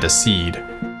spend a seed,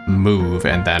 move,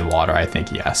 and then water? I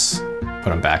think yes.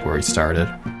 Put him back where he started.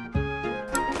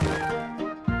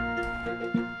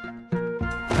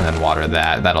 And then water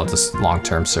that. That'll just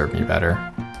long-term serve me better.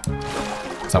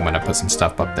 So I'm gonna put some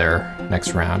stuff up there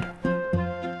next round.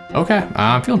 Okay,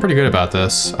 I'm feeling pretty good about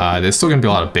this. There's still gonna be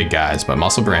a lot of big guys, but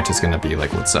Muscle Branch is gonna be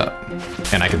like, what's up?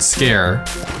 And I can scare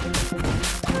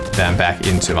them back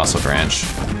into Muscle Branch.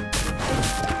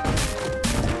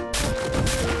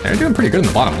 They're doing pretty good in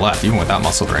the bottom left, even without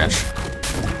Muscle Branch.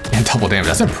 And double damage,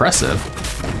 that's impressive.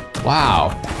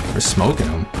 Wow, we're smoking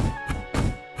them.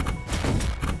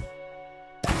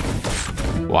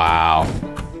 Wow.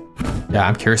 Yeah,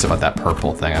 I'm curious about that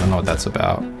purple thing. I don't know what that's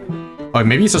about. Oh,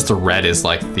 maybe it's just the red is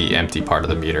like the empty part of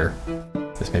the meter.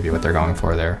 This may be what they're going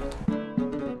for there.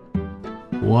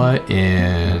 What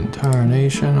in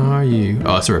tarnation are you?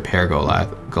 Oh, it's a repair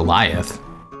Goliath.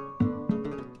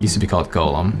 Used to be called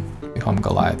Golem. We call them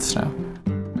Goliaths now.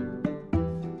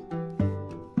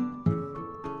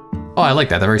 Oh, I like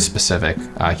that. They're very specific.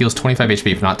 Heals 25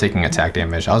 HP for not taking attack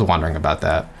damage. I was wondering about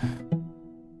that.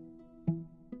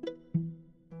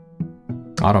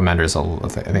 Auto Mender's, I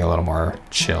think, a little more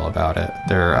chill about it.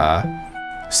 They're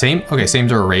same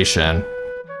duration,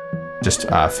 just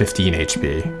 15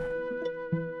 HP,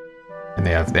 and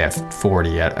they have 40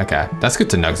 yet. Okay, that's good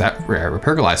to know. Cause that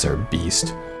repair Goliaths are a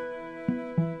beast.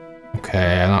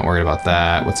 Okay, I'm not worried about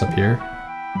that. What's up here?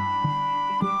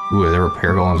 Ooh, there are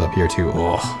repair golems up here too.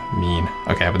 Oh, mean.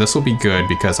 Okay, but this will be good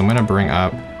because I'm gonna bring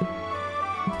up.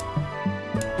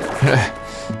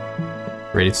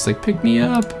 Radiant's like, pick me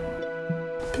up.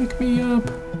 Pick me up.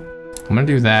 I'm gonna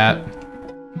do that.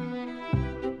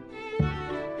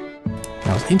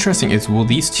 Now, what's interesting is, will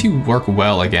these two work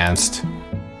well against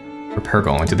repair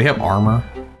golem? Do they have armor?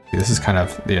 This is kind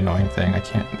of the annoying thing. I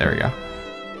can't. There we go.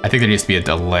 I think there needs to be a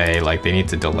delay. Like they need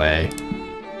to delay.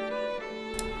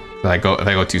 If I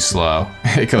go too slow,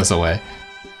 it goes away.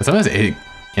 But sometimes it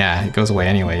goes away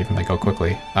anyway, even if I go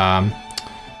quickly.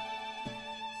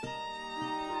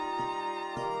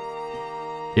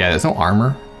 Yeah, there's no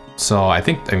armor. So I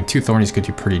mean, 2 Thornies could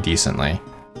do pretty decently.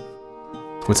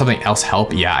 Would something else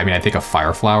help? Yeah, I mean, I think a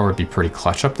Fire Flower would be pretty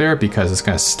clutch up there because it's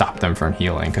gonna stop them from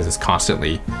healing because it's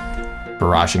constantly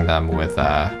barraging them with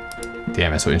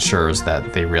damage, so it ensures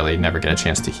that they really never get a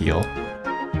chance to heal.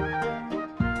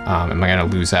 Am I gonna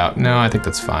lose out? No, I think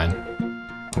that's fine.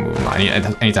 I'll move on. I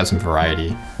need to have some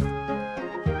variety.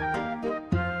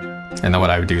 And then what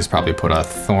I would do is probably put a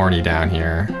Thorny down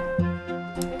here.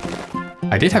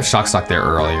 I did have Shockstock there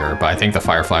earlier, but I think the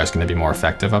Firefly is going to be more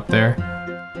effective up there.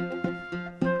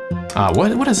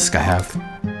 What does this guy have?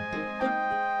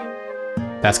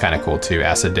 That's kind of cool too,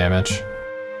 acid damage.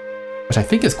 Which I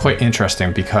think is quite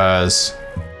interesting because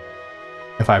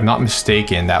if I'm not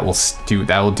mistaken, that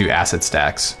will do acid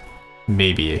stacks.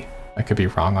 Maybe. I could be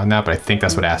wrong on that, but I think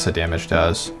that's what acid damage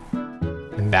does.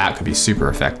 And that could be super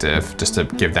effective just to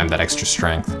give them that extra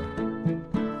strength.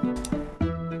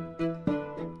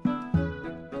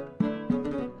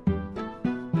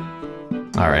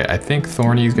 Alright, I think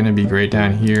Thorny is going to be great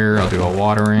down here. I'll do a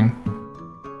watering.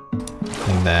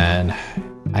 And then,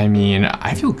 I mean,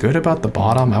 I feel good about the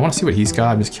bottom. I want to see what he's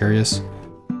got. I'm just curious.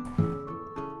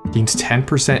 Gains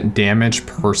 10% damage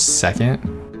per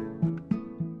second.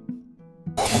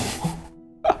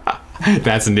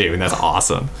 That's new and that's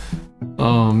awesome.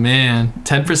 Oh man,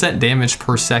 10% damage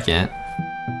per second.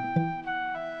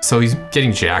 So he's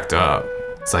getting jacked up.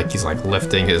 It's like he's like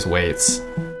lifting his weights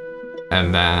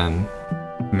and then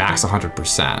max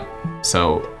 100%.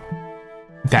 So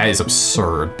that is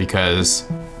absurd because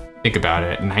think about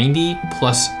it, 90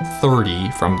 plus 30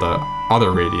 from the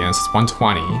other radiance is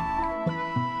 120.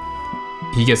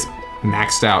 He gets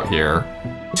maxed out here,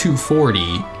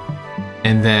 240,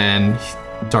 and then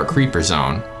Dark Creeper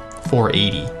Zone,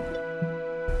 480.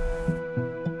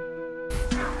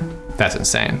 That's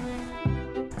insane.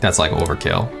 That's like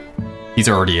overkill. He's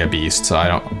already a beast, so I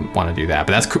don't want to do that.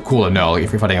 But that's cool to know, like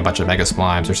if you're fighting a bunch of Mega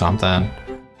Slimes or something.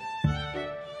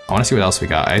 I want to see what else we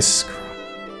got. Ice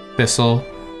Thistle,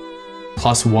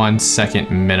 plus 1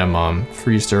 second minimum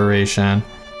freeze duration.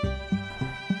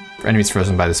 Enemies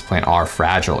frozen by this plant are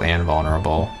fragile and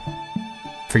vulnerable.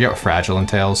 Forget what fragile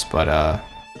entails, but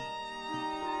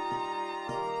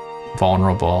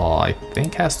vulnerable I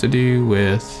think has to do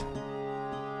with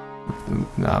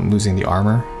losing the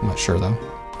armor. I'm not sure though.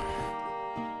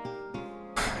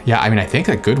 Yeah, I mean, I think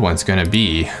a good one's gonna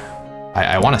be,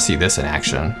 I want to see this in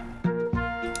action.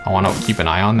 I want to keep an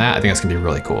eye on that. I think that's gonna be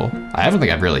really cool. I don't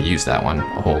think I've really used that one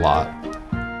a whole lot.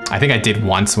 I think I did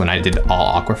once when I did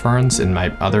all Aquaferns in my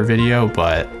other video,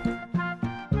 but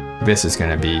this is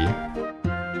gonna be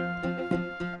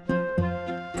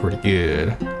pretty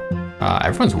good.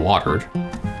 Everyone's watered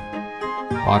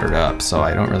up, so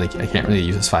I can't really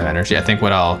use this 5 energy. I think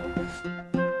what I'll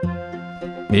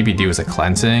maybe do is a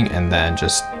cleansing and then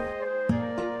just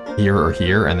here or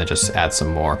here and then just add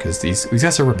some more because these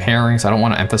guys are repairing, so I don't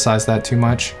want to emphasize that too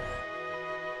much.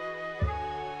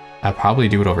 I'll probably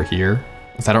do it over here.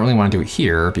 I don't really want to do it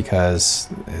here because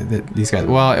these guys,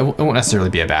 well, it won't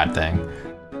necessarily be a bad thing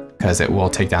because it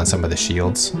will take down some of the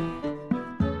shields.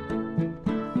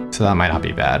 So that might not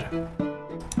be bad.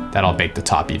 That'll make the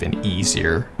top even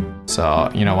easier.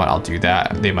 So you know what, I'll do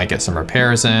that. They might get some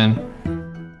repairs in,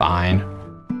 fine.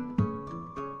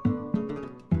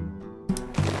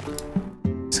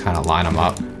 Just kind of line them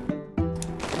up.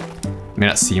 May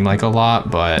not seem like a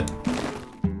lot, but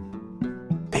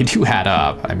they do add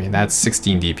up. I mean, that's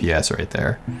 16 DPS right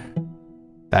there.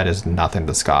 That is nothing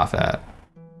to scoff at.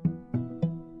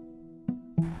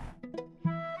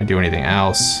 I do anything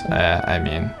else? I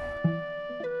mean,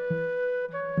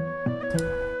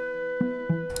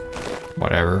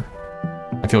 whatever.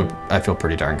 I feel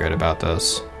pretty darn good about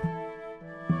this.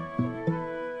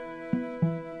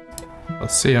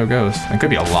 Let's see how it goes. It could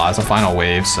be a lot. It's a final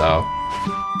wave, so.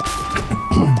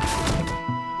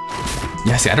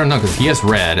 Yeah, see, I don't know, because he has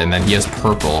red and then he has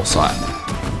purple, so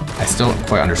I still don't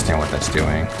quite understand what that's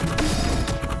doing.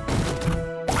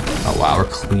 Oh wow, we're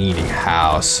cleaning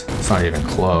house. It's not even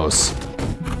close.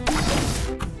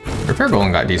 Repair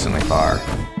Golem got decently far.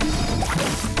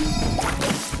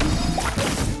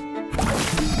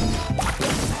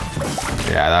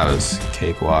 Yeah, that was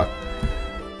cakewalk.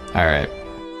 Alright.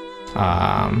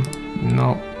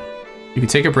 Nope. You can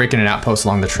take a break in an outpost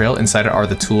along the trail. Inside it are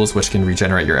the tools which can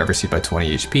regenerate your Everseed by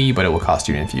 20 HP, but it will cost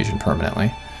you an infusion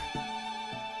permanently.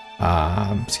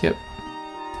 Skip.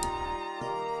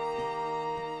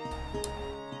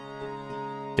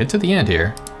 Get to the end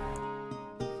here.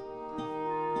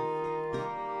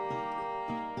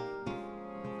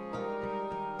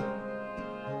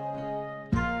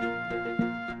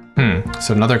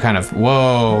 So another kind of,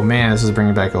 whoa, man, this is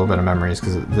bringing back a little bit of memories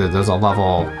because there's a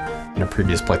level in a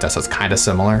previous playtest that's kind of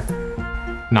similar.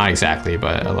 Not exactly,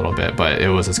 but a little bit, but it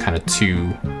was this kind of 2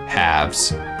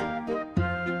 halves.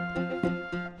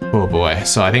 Oh boy,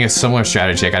 so I think a similar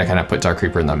strategy, I gotta kind of put Dark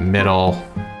Creeper in the middle.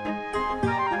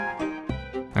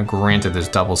 Now granted, there's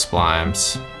double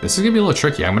splimes. This is gonna be a little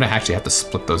tricky. I'm gonna actually have to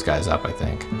split those guys up, I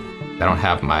think. I don't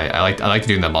have my, I like to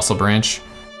do the muscle branch.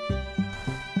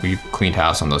 We cleaned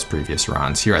house on those previous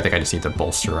runs. Here, I think I just need to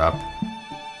bolster up.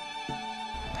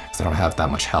 Because I don't have that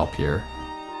much help here.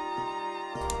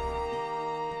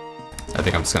 I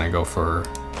think I'm just gonna go for...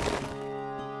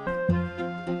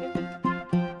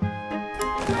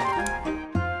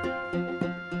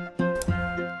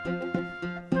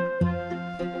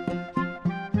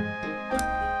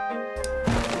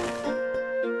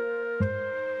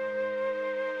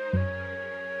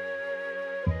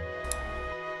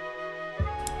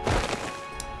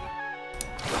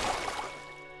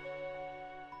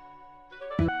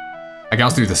 I can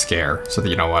also do the scare, so that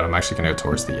you know what, I'm actually gonna go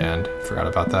towards the end. Forgot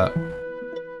about that.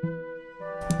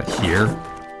 But here,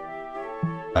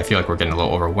 I feel like we're getting a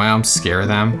little overwhelmed. Scare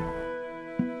them.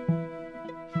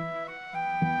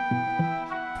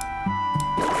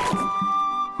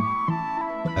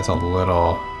 That's a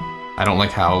little, I don't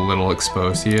like how little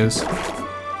exposed he is.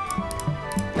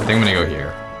 I think think I'm gonna go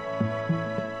here.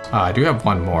 I do have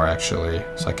one more actually,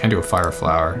 so I can do a fire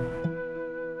flower.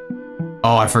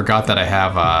 Oh, I forgot that I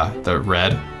have the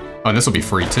red. Oh, and this will be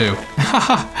free too.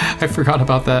 I forgot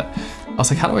about that. I was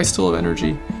like, how do I still have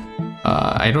energy?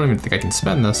 I don't even think I can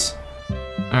spend this.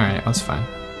 All right, that's fine.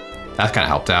 That kind of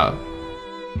helped out.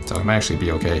 So I might actually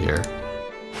be okay here.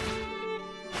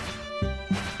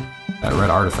 That red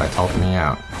artifact helped me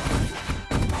out.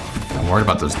 I'm worried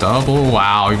about those double.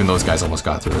 Wow, even those guys almost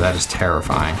got through. That is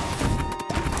terrifying.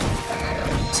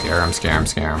 Scare him, scare him,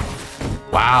 scare him.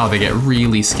 Wow, they get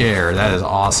really scared. That is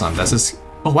awesome. That's just,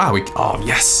 oh wow, oh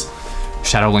yes.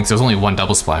 Shadow Lynx, there was only one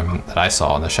double spline that I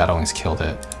saw and the Shadow Lynx killed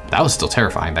it. That was still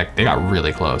terrifying. They got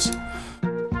really close.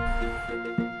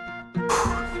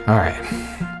 All right,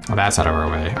 well, that's out of our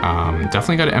way.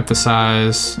 Definitely got to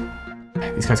emphasize,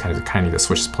 these guys kind of need to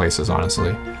switch places,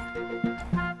 honestly.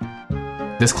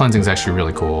 This cleansing is actually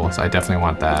really cool, so I definitely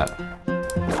want that.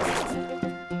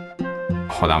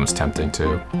 Oh, that one's tempting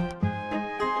too.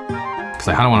 Because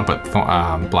I kind of want to put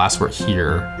Blastwort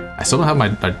here. I still don't have my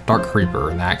Dark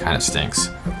Creeper, and that kind of stinks.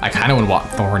 I kind of would want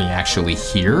Thorny actually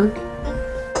here.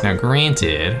 Now,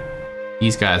 granted,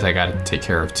 these guys I got to take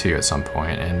care of too at some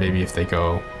point, and maybe if they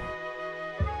go,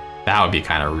 that would be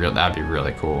kind of real. That'd be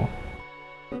really cool.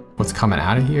 What's coming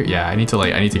out of here? Yeah, I need to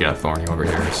get a Thorny over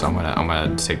here, so I'm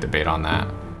gonna take the bait on that.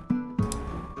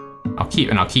 I'll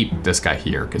keep this guy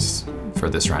here, because for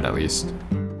this round at least.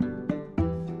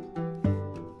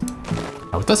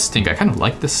 Now, it does stink. I kind of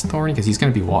like this Thorny because he's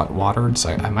going to be watered,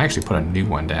 so I might actually put a new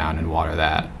one down and water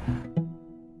that.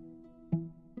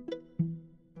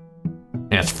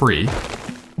 And it's free.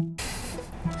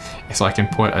 So I can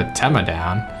put a Tema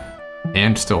down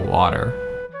and still water,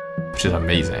 which is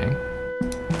amazing.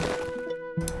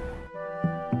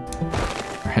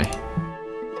 Right.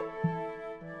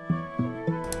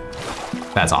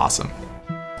 That's awesome.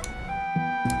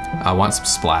 I want some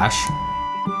splash.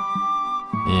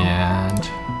 And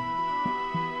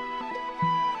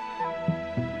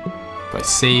if I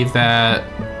save that,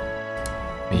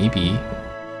 maybe.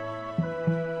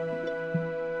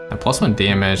 And +1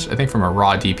 damage, I think from a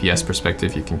raw DPS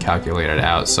perspective, you can calculate it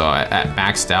out. So at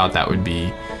maxed out, that would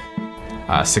be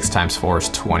 6 times 4 is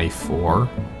 24.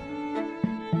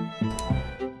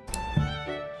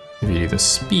 If you do the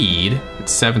speed,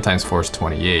 it's 7 times 4 is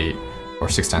 28, or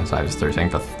 6 times 5 is 30. I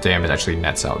think the damage actually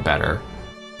nets out better.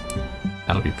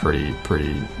 That'll be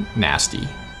pretty nasty.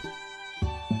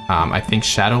 I think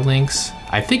Shadow Lynx,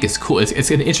 I think it's cool.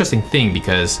 It's an interesting thing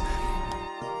because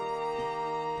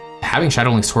having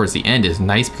Shadow Lynx towards the end is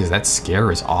nice because that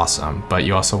scare is awesome, but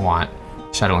you also want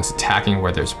Shadow Lynx attacking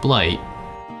where there's Blight.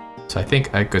 So I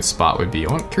think a good spot would be,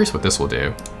 I'm curious what this will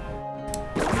do.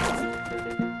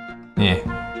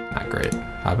 Not great.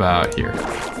 How about here?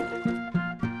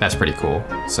 That's pretty cool.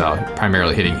 So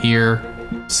primarily hitting here,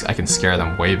 I can scare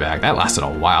them way back. That lasted a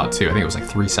while too. I think it was like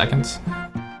 3 seconds.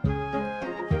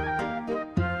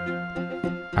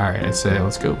 All right, I'd say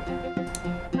let's go.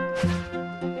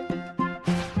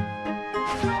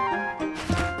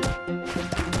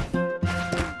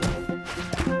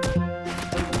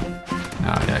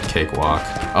 Oh yeah, cakewalk.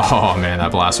 Oh man,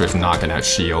 that blaster's knocking out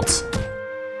shields.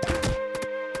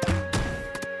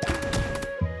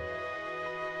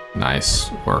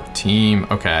 Nice work, team.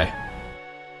 Okay.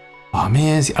 Oh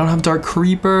man, I don't have Dark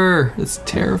Creeper. It's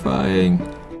terrifying.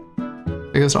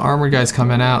 There's armored guys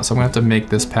coming out, so I'm gonna have to make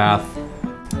this path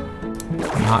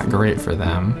not great for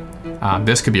them.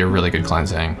 This could be a really good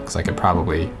cleansing, because I could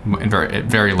probably,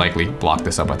 very likely, block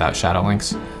this up without Shadow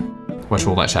Lynx, which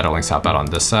will let Shadow Lynx help out on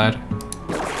this side.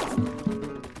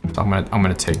 So I'm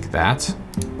gonna take that.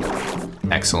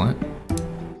 Excellent.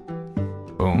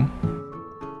 Boom.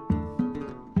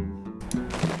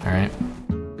 All right.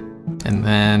 And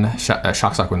then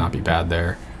Shock Sock would not be bad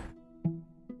there.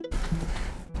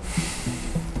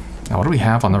 Now what do we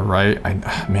have on the right?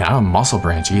 Man, I don't have Muscle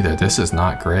Branch either. This is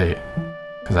not great.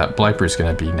 Because that Blight Brew is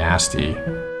going to be nasty.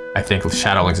 I think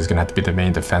Shadow Lynx is going to have to be the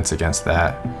main defense against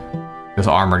that. Those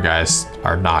armored guys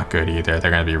are not good either.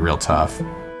 They're going to be real tough.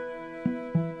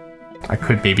 I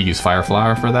could maybe use Fire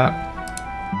Flower for that.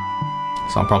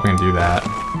 So I'm probably going to do that.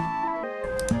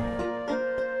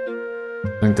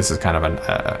 I think this is kind of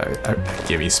a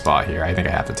gimme spot here. I think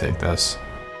I have to take this.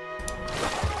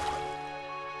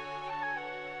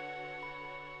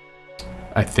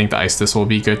 I think the Ice Thistle will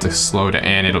be good to slow down,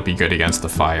 and it'll be good against the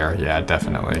fire. Yeah,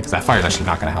 definitely. Because that fire is actually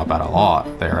not going to help out a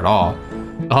lot there at all.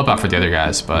 It'll help out for the other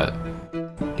guys, but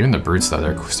even the Brutes, though,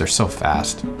 they're so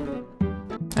fast.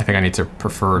 I think I need to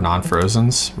prefer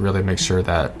non-frozens. Really make sure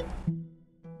that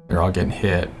they're all getting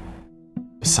hit.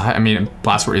 I mean,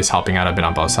 Blastwort is helping out a bit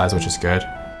on both sides, which is good.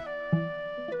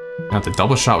 Now the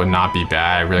double shot would not be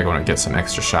bad. I really want to get some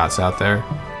extra shots out there.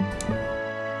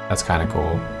 That's kind of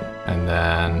cool. And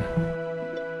then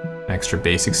an extra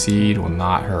basic seed will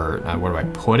not hurt. Now where do I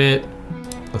put it?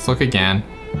 Let's look again.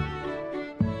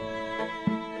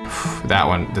 That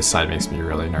one, this side makes me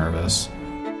really nervous.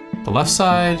 The left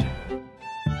side,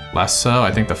 less so.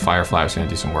 I think the Firefly is going to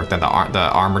do some work. Then the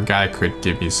armored guy could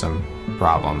give me some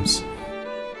problems.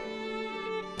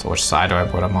 So which side do I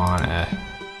put him on?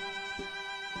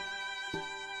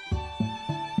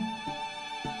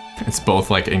 It's both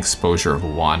like exposure of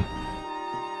 1.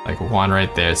 Like 1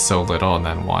 right there is so little, and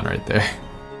then 1 right there.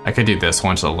 I could do this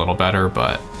one just a little better,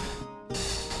 but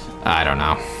I don't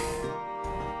know.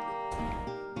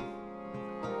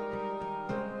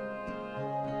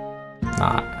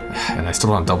 And I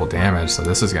still don't double damage, so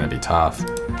this is gonna be tough.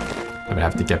 I'm gonna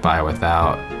have to get by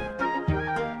without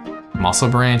Muscle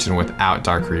Branch and without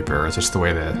Dark Reaper. It's just the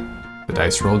way the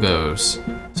dice roll goes.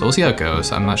 So we'll see how it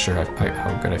goes. I'm not sure how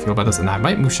good I feel about this. And I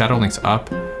might move Shadow Lynx up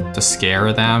to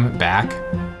scare them back.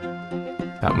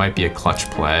 That might be a clutch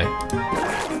play.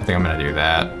 I think I'm gonna do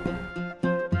that.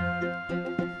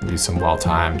 Do some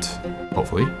well-timed,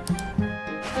 hopefully,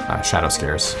 shadow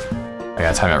scares. I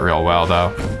gotta time it real well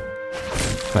though.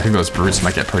 I think those brutes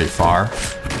might get pretty far,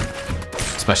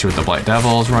 especially with the Blight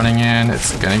Devils running in.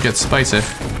 It's gonna get spicy.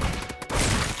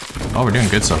 Oh, we're doing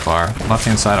good so far.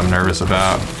 Left-hand side I'm nervous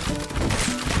about.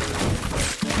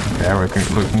 Okay, we're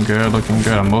looking good, looking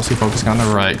good. I'm mostly focusing on the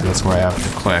right because that's where I have to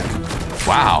click.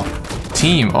 Wow,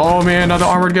 team. Oh man, another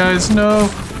armored guys, no.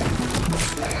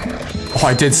 Oh,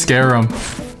 I did scare him.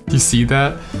 You see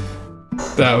that?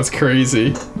 That was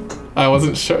crazy. I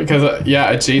wasn't sure because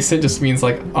yeah, adjacent just means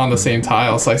like on the same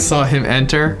tile. So I saw him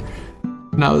enter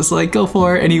and I was like, go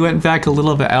for it. And he went back a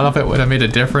little bit. I don't know if it would have made a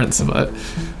difference, but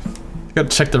I gotta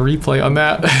check the replay on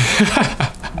that.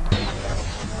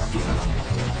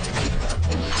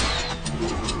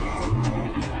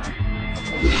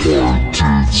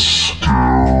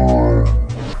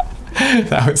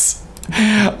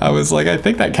 I was like, I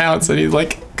think that counts. And he's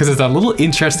like, because it's a little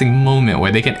interesting moment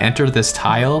where they can enter this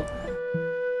tile,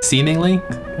 seemingly.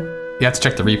 You have to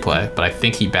check the replay, but I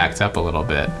think he backed up a little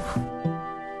bit.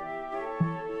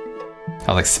 I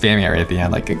was like spamming it right at the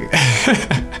end, like,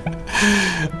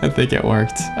 I think it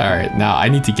worked. All right, now I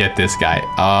need to get this guy.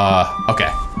 Okay,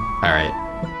 all right.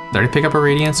 Did I already pick up a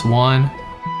Radiance? 1.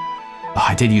 Oh,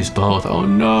 I did use both. Oh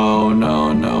no,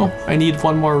 no, no. I need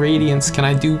 1 more Radiance. Can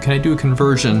I do a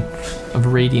conversion of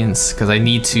Radiance? Because I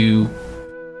need to,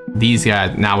 these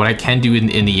guys. Now what I can do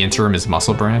in the interim is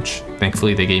Muscle Branch.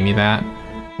 Thankfully they gave me that.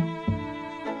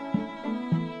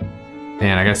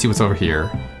 And I gotta see what's over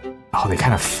here. Oh, they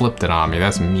kind of flipped it on me.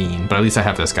 That's mean, but at least I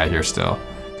have this guy here still.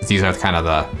 Because these are kind of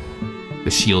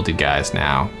the shielded guys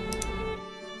now.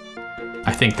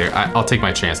 I think I'll take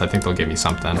my chance. I think they'll give me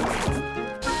something.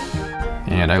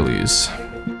 And I lose.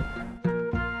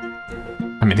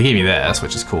 I mean, they gave me this,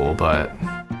 which is cool, but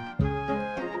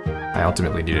I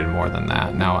ultimately needed more than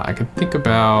that. Now I could think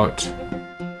about,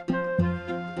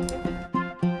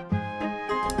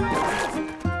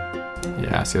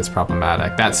 yeah, see, that's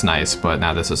problematic. That's nice, but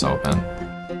now this is open.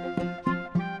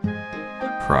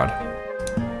 Crud.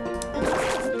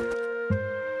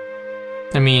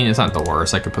 I mean, it's not the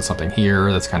worst. I could put something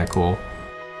here. That's kind of cool.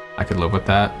 I could live with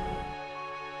that.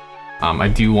 I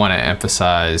do want to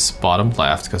emphasize bottom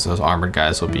left because those armored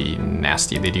guys will be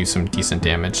nasty. They do some decent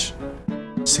damage.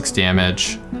 6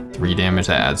 damage, 3 damage,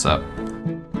 that adds up.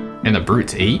 And the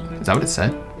brute's 8? Is that what it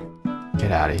said?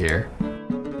 Get out of here.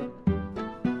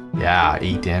 Yeah,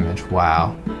 8 damage,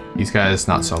 wow. These guys,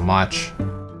 not so much.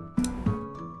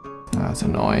 That's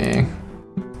annoying.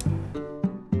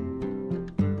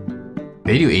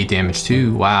 They do 8 damage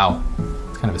too, wow.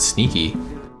 It's kind of a sneaky.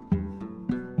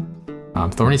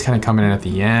 Thorny's kind of coming in at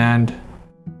the end.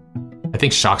 I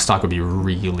think Shockstock would be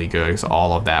really good because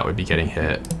all of that would be getting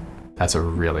hit. That's a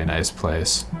really nice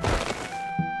place.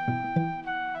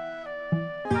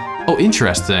 Oh,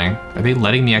 interesting. Are they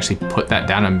letting me actually put that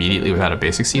down immediately without a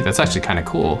basic seed? That's actually kind of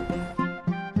cool.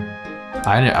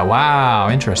 Wow,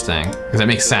 interesting. Because that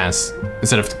makes sense.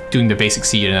 Instead of doing the basic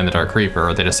seed and then the Dark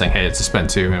Reaper, they're just saying, hey, it's a spend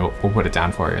 2 and we'll put it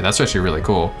down for you. That's actually really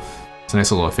cool. It's a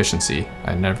nice little efficiency.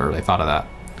 I never really thought of that.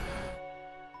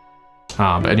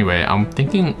 But anyway, I'm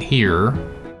thinking here,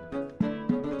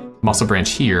 Muscle Branch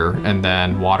here, and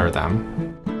then water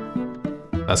them.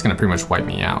 That's gonna pretty much wipe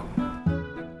me out.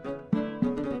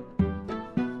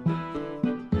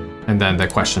 And then the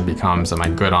question becomes, am I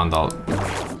good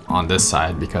on this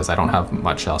side because I don't have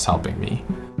much else helping me?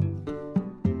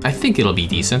 I think it'll be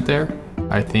decent there.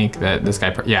 I think that this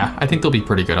guy, yeah, I think they'll be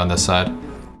pretty good on this side.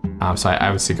 So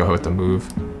I would say go ahead with the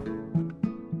move.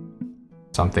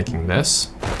 So I'm thinking this.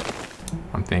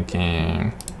 I'm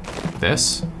thinking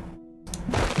this.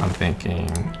 I'm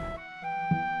thinking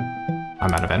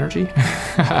I'm out of energy.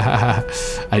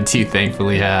 I do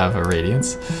thankfully have a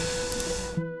radiance.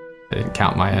 I didn't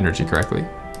count my energy correctly.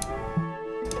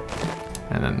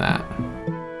 And then that.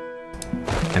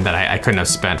 And then I couldn't have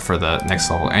spent for the next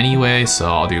level anyway, so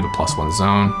I'll do the +1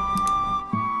 zone.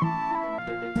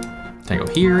 Can I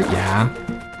go here? Yeah.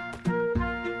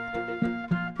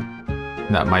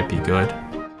 That might be good.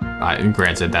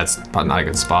 Granted, that's probably not a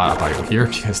good spot. I'll probably go here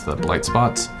because of the blight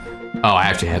spots. Oh, I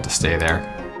actually had to stay there.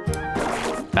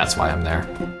 That's why I'm there.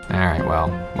 All right, well,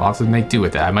 we'll have to make do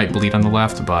with that. I might bleed on the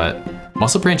left, but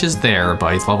Muscle Branch is there,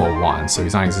 but he's level 1, so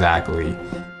he's not exactly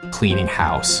cleaning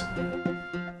house.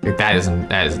 Like, that is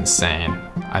insane.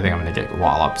 I think I'm gonna get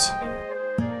walloped.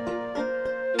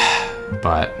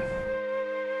 But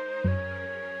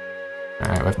all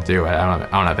right, we have to do it. I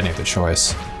don't have any other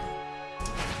choice.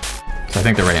 So I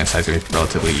think the right hand side's gonna be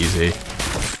relatively easy.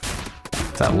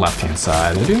 It's that left hand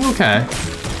side. They're doing okay.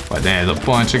 But there's a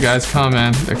bunch of guys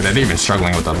coming. They're even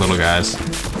struggling with the little guys.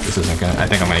 This isn't gonna, I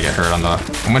think I'm gonna get hurt on the,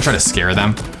 I'm gonna try to scare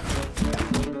them.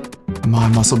 Come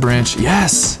on, Muscle Branch.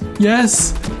 Yes,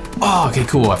 yes. Oh, okay,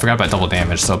 cool. I forgot about double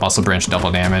damage. So Muscle Branch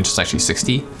double damage is actually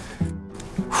 60.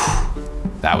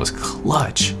 Whew. That was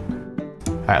clutch.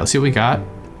 All right, let's see what we got.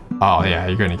 Oh yeah,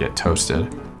 you're gonna get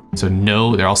toasted. So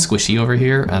no, they're all squishy over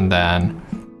here, and then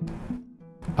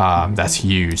that's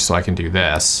huge, so I can do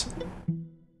this.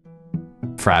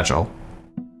 Fragile.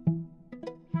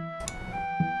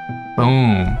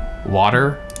 Boom.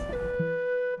 Water.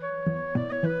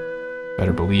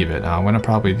 Better believe it. I'm gonna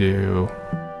probably do...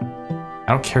 I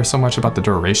don't care so much about the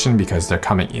duration because they're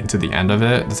coming into the end of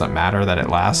it. It doesn't matter that it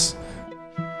lasts.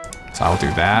 So I'll do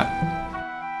that.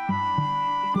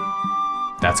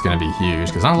 That's gonna be huge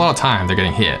because not a lot of time they're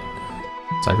getting hit.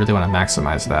 So I really want to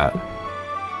maximize that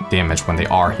damage when they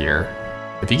are here.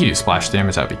 If he could do splash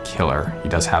damage, that would be killer. He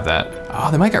does have that.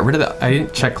 Oh, they might get rid of that. I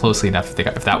didn't check closely enough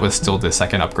if that was still the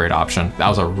second upgrade option. That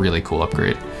was a really cool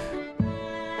upgrade.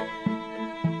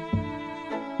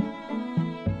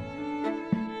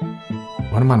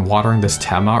 What am I watering this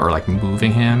Tema or like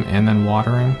moving him and then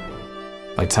watering?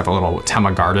 Like to have a little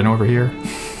Tema garden over here.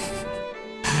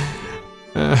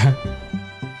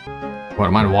 What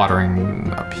am I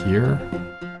watering up here?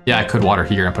 Yeah, I could water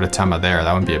here and put a Tema there.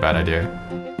 That wouldn't be a bad idea.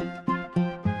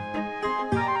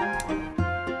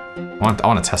 I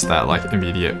want to test that like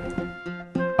immediate.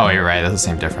 Oh, you're right. That's the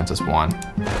same difference as 1.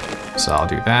 So I'll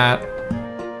do that.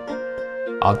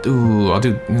 I'll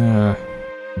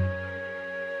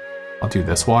do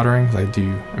this watering. I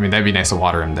mean, that'd be nice to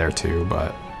water him there too,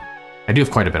 but I do have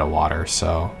quite a bit of water,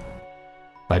 so.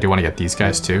 But I do want to get these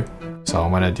guys too. So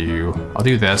I'll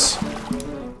do this.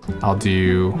 I'll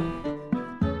do...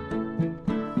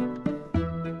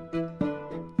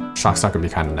 Shock Stock would be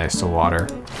kind of nice to water.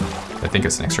 I think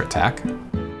it's an extra attack.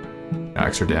 No,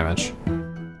 extra damage.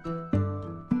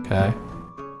 Okay.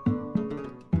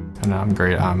 And I'm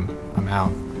great, I'm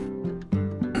out.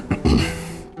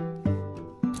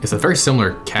 It's a very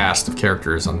similar cast of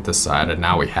characters on this side, and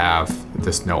now we have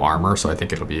this no armor, so I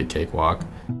think it'll be a cakewalk.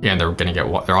 Yeah, and they're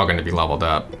all gonna be leveled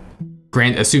up.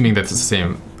 Assuming that it's the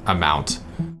same amount.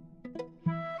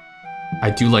 I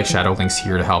do like Shadow Lynx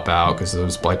here to help out, because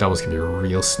those Blight Devils can be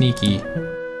real sneaky.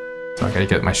 So I gotta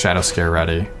get my Shadow Scare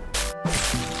ready.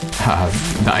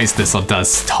 The Ice Thistle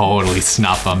does totally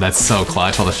snuff them. That's so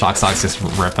clutch. All the Shock Stocks just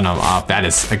ripping them up. That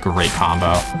is a great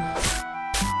combo.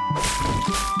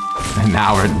 And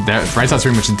now right side's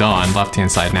pretty much done. Left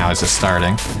hand side now is just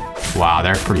starting. Wow,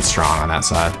 they're pretty strong on that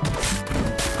side.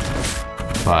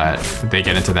 But if they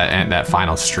get into that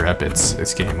final strip,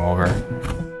 it's game over.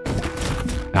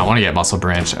 Now I want to get Muscle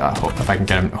Branch. If I can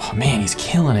get him. Oh man, he's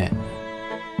killing it.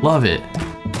 Love it.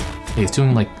 Hey, he's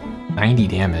doing like 90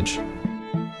 damage.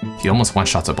 He almost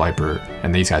one-shots a Blight Brute,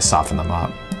 and these guys soften them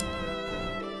up.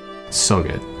 So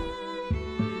good.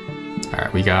 All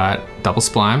right, we got double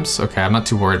Splimes. Okay, I'm not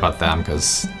too worried about them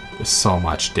because there's so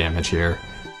much damage here.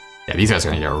 Yeah, these guys are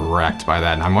gonna get wrecked by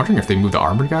that. And I'm wondering if they move the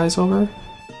armored guys over.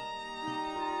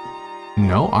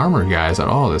 No armored guys at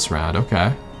all this round.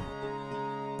 Okay.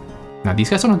 Now these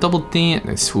guys don't have double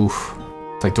damage. Oof.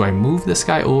 It's like, do I move this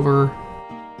guy over?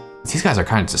 These guys are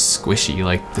kind of just squishy.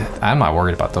 Like, I'm not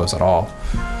worried about those at all.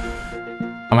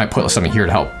 I might put something here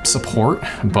to help support,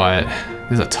 but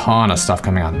there's a ton of stuff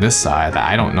coming on this side that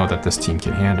I don't know that this team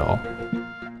can handle.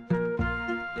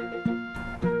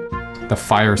 The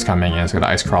fire's coming in, so the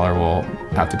Ice Crawler will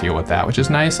have to deal with that, which is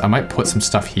nice. I might put some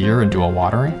stuff here and do a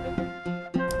watering.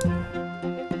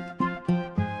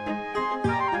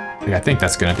 I think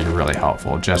that's going to be really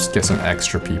helpful. Just get some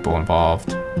extra people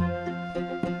involved.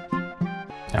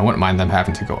 I wouldn't mind them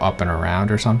having to go up and around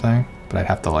or something, but I'd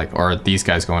have to like, or these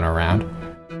guys going around.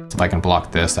 So if I can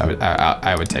block this, I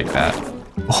would take that.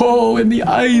 Oh, in the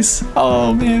ice!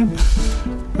 Oh man,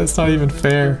 that's not even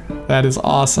fair. That is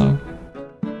awesome.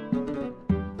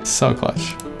 So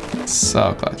clutch,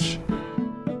 so clutch.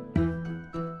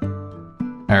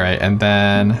 All right, and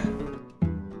then,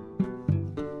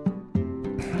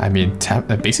 I mean,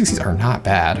 the basics are not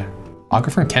bad.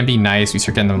 Aquifer can be nice. We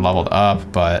start getting them leveled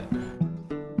up, but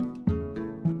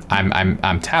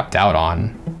I'm tapped out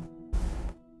on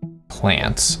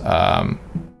plants.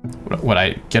 Would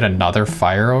I get another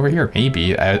fire over here?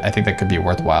 Maybe. I think that could be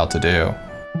worthwhile to do.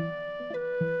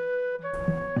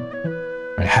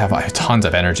 I have tons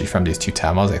of energy from these two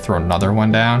Temmels. I throw another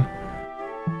one down.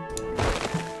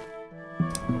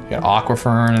 You got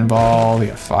Aquafern involved. You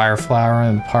got Fire Flower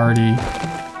in the party.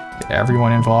 Get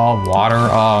everyone involved. Water.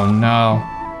 Oh no.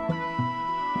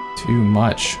 Too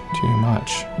much. Too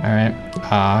much. All right.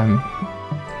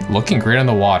 Looking great on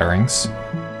the waterings.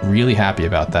 Really happy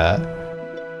about that.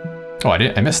 Oh,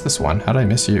 I missed this one. How did I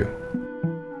miss you?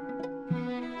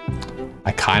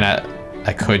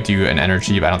 I could do an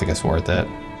energy, but I don't think it's worth it.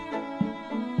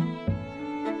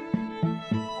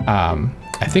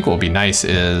 I think what would be nice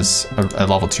is a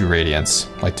level 2 Radiance.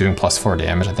 Like doing +4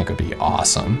 damage, I think would be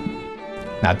awesome.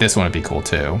 Now this one would be cool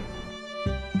too.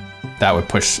 That would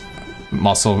push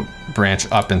Muscle Branch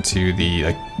up into the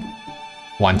like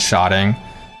one-shotting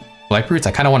Blight Brutes.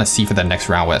 I kind of want to see for the next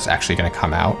round what's actually going to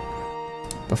come out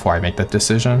before I make that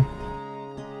decision.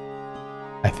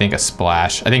 I think a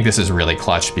splash. I think this is really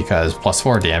clutch because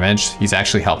 +4 damage, he's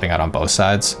actually helping out on both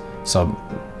sides. So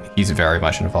he's very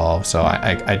much involved. So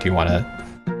I do want to...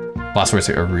 Blast Ward's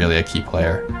really a key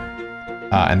player.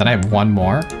 And then I have one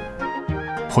more.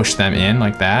 Push them in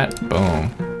like that.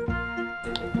 Boom.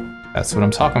 That's what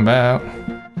I'm talking about.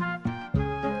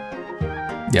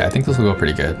 Yeah, I think this will go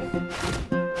pretty good.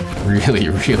 Really,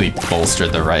 really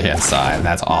bolstered the right-hand side.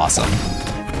 That's awesome.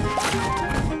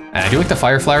 And I do like the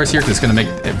Fire Flowers here because it's going to make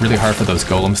it really hard for those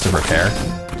golems to repair.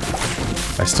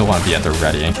 I still want to be at the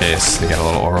ready in case they get a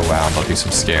little overwhelmed. I'll do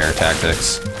some scare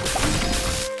tactics.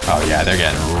 Oh yeah, they're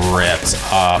getting ripped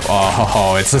up.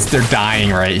 Oh, it's just, they're dying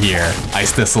right here.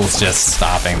 Ice Thistle's just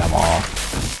stopping them all.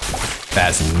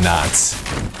 That's nuts.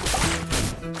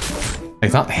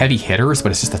 It's not heavy hitters,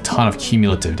 but it's just a ton of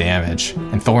cumulative damage.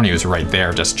 And Thorny was right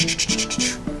there,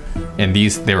 just... And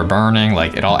these, they were burning,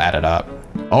 like, it all added up.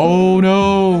 Oh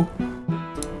no!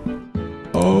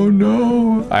 Oh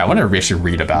no! I want to actually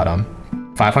read about him.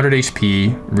 500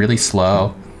 HP, really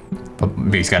slow, but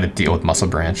he's got to deal with Muscle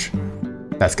Branch.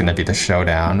 That's going to be the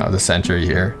showdown of the century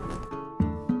here.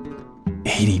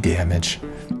 80 damage.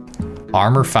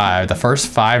 Armor 5. The first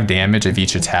 5 damage of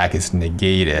each attack is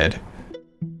negated.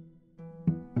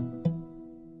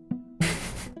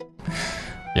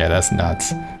 Yeah, that's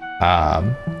nuts.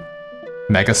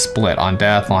 Mega Split. On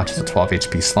death, launches a 12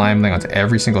 HP Slimeling onto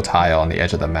every single tile on the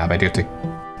edge of the map. I do have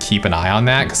to keep an eye on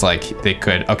that, because like, they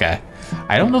could... Okay.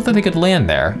 I don't know if they could land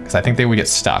there, because I think they would get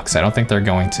stuck, so I don't think they're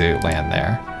going to land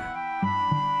there.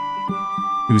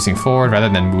 Oozing forward rather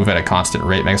than move at a constant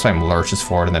rate. Mega Slime lurches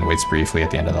forward and then waits briefly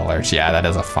at the end of the lurch. Yeah, that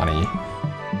is a funny...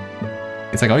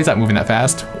 It's like, oh, he's not moving that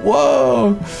fast.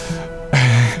 Whoa!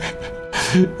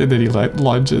 And then he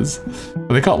lunges.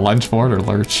 What they call it, lunge forward or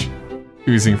lurch?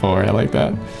 Oozing forward, I like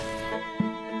that.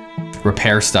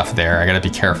 Repair stuff there, I gotta be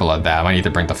careful of that. I need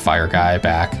to bring the fire guy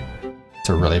back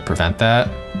to really prevent that.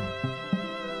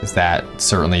 Because that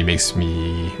certainly makes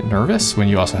me nervous when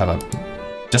you also have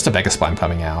just a Mega Slime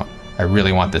coming out. I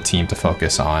really want the team to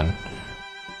focus on...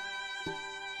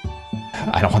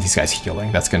 I don't want these guys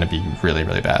healing. That's gonna be really,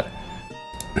 really bad.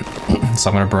 So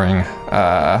I'm gonna bring...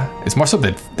 it's more so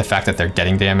the fact that they're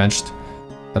getting damaged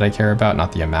that I care about,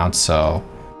 not the amount, so...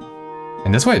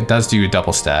 And this way it does do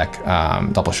double stack,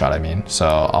 double shot I mean. So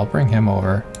I'll bring him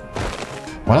over.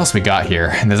 What else we got here?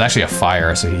 And there's actually a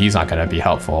fire, so he's not gonna be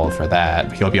helpful for that.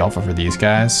 But he'll be helpful for these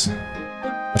guys.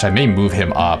 Which I may move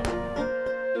him up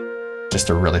just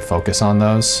to really focus on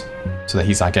those. So that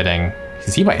he's not getting...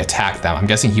 Because he might attack them. I'm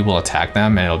guessing he will attack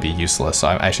them and it'll be useless. So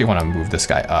I actually want to move this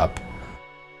guy up.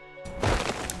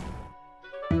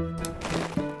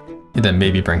 And then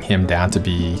maybe bring him down to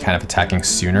be kind of attacking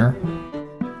sooner.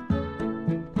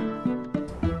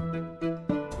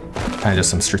 Kind of just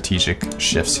some strategic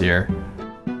shifts here.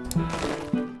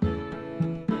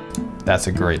 That's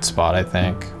a great spot, I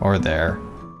think. Or there.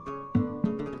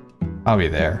 I'll be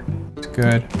there. It's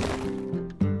good.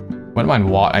 Wouldn't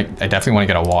mind I definitely want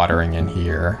to get a watering in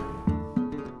here.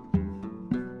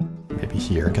 Maybe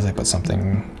here, because I put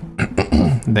something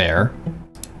there.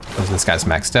 Because this guy's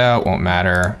maxed out, won't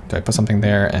matter. Do I put something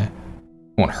there?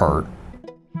 Won't hurt.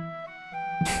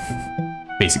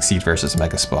 Basic Seed versus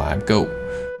Mega Sublime. Go.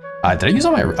 Did I use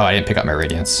all my... Oh, I didn't pick up my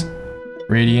Radiance.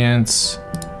 Radiance.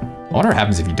 I wonder what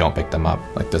happens if you don't pick them up.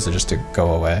 Like, does it just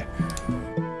go away?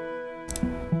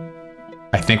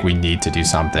 I think we need to do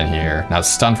something here. Now,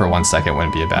 stun for 1 second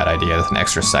wouldn't be a bad idea. That's an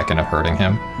extra second of hurting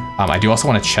him. I do also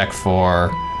want to check for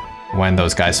when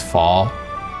those guys fall.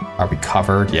 Are we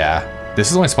covered? Yeah. This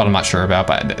is the only spot I'm not sure about,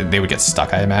 but they would get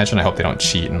stuck, I imagine. I hope they don't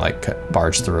cheat and like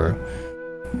barge through.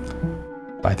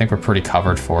 But I think we're pretty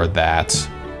covered for that.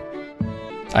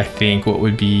 I think what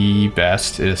would be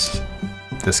best is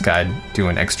this guy do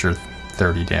an extra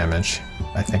 30 damage.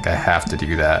 I think I have to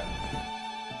do that.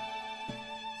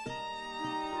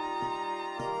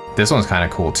 This one's kind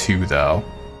of cool too, though.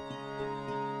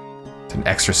 It's an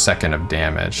extra second of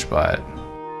damage, but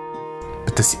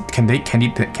this, can they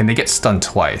get stunned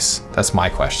twice? That's my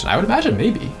question. I would imagine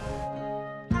maybe.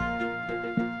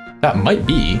 That might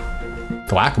be.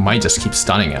 Black might just keep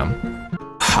stunning him.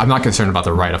 I'm not concerned about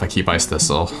the right if I keep Ice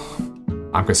Thistle.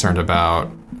 I'm concerned about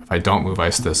if I don't move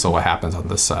Ice Thistle, what happens on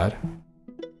this side.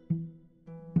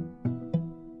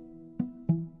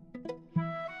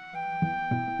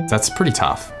 That's pretty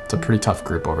tough. It's a pretty tough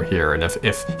group over here. And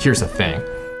if here's the thing,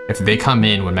 if they come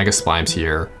in when Mega Sublime's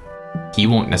here, he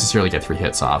won't necessarily get 3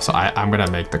 hits off. So I'm gonna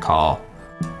make the call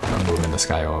of moving this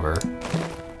guy over.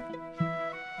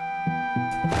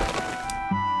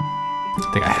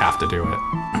 I think I have to do it.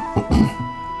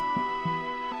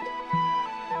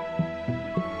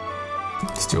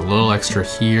 Let's do a little extra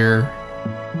here.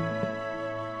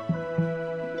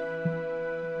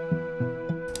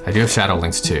 I do have Shadow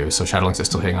Lynx too, so Shadow Lynx is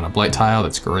still hitting on a Blight tile,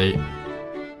 that's great.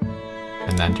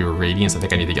 And then do a Radiance. I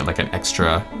think I need to get like an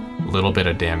extra little bit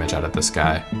of damage out of this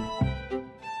guy.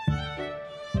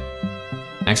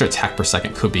 An extra attack per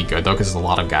second could be good though, because there's a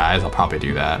lot of guys, I'll probably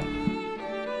do that.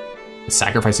 It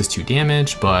sacrifices 2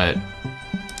 damage, but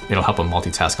it'll help him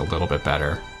multitask a little bit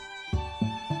better.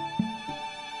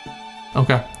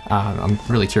 Okay, I'm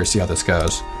really curious to see how this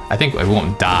goes. I think I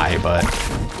won't die, but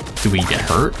do we get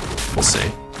hurt? We'll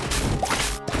see.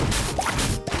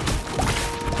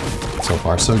 So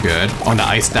far, so good. Oh,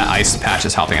 that ice patch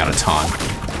is helping out a ton.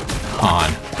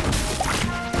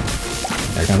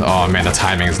 There comes, oh man, the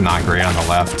timing is not great on the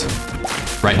left.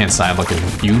 Right-hand side looking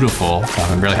beautiful.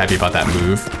 I'm really happy about that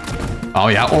move. Oh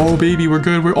yeah, oh baby, we're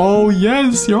good. Oh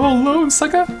yes, you're all alone,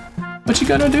 sucker. What you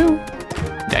gonna do?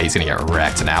 Yeah, he's gonna get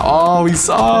wrecked now.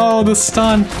 Oh, the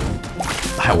stun.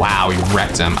 Wow, we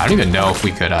wrecked him. I don't even know if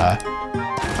we could, I'll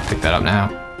pick that up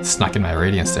now. Snuck in my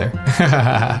Radiance there.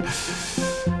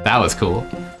 That was cool.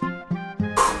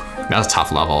 That was a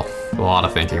tough level. A lot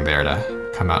of thinking there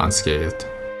to come out unscathed.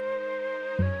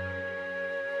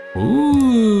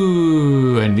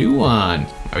 Ooh, a new one.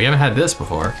 Oh, we haven't had this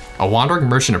before. A wandering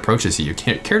merchant approaches you.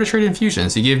 Care to trade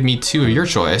infusions? You give me 2 of your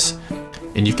choice,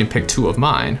 and you can pick 2 of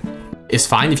mine. It's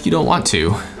fine if you don't want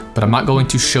to, but I'm not going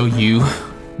to show you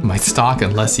my stock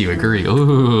unless you agree.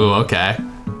 Ooh, okay.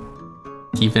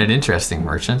 Keeping it interesting,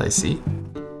 merchant, I see.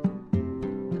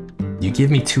 You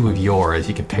give me 2 of yours,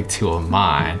 you can pick 2 of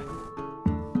mine.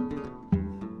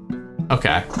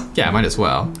 Okay, yeah, I might as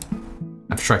well.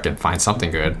 I'm sure I can find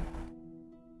something good.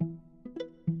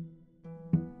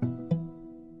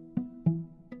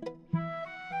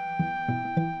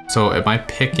 So am I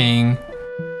picking...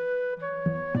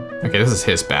 Okay, this is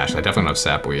his batch. I definitely don't have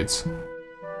sapweeds.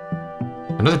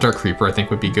 Another Dark Creeper I think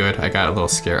would be good. I got a little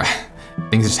scared.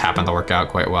 Things just happened to work out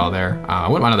quite well there. I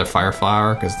wouldn't mind another Fire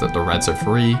Flower because the reds are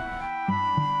free.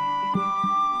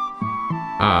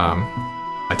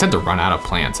 I tend to run out of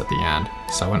plants at the end,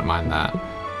 so I wouldn't mind that.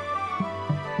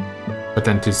 But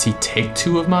then does he take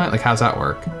 2 of mine? Like, how's that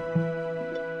work?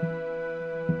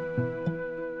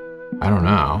 I don't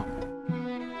know.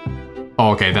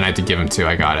 Oh, okay, then I have to give him 2.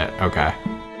 I got it. Okay.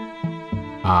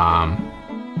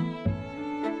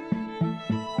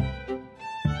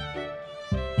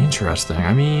 Interesting.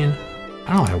 I mean,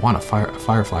 I don't know if I want a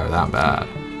fire flower that bad.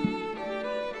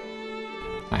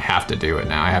 I have to do it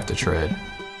now. I have to trade.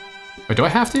 Wait, do I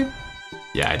have to?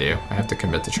 Yeah, I do. I have to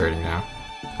commit to trading now.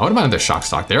 I wouldn't mind their Shock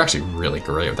Stock. They're actually really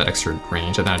great with that extra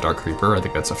range and then a Dark Creeper. I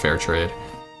think that's a fair trade.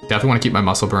 Definitely want to keep my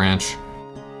Muscle Branch.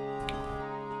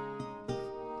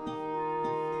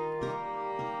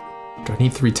 Do I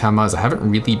need 3 Temmas? I haven't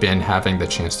really been having the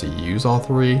chance to use all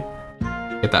 3.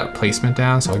 Get that placement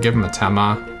down, so I'll give him a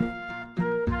Temma.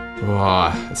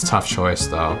 Oh, it's a tough choice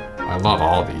though. I love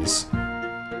all these.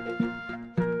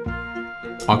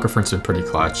 Aquafurt's been pretty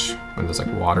clutch when there's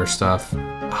like water stuff.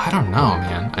 I don't know,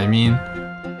 man. I mean,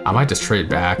 I might just trade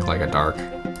back like a dark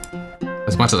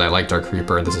As much as I like Dark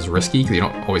Reaper, and this is risky because you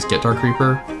don't always get Dark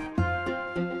Reaper,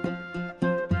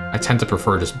 I tend to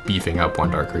prefer just beefing up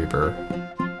one Dark Reaper.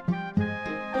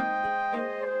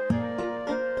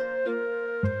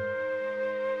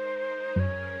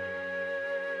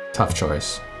 Tough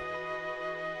choice.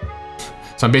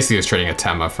 So I'm basically just trading a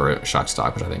Tema for a Shock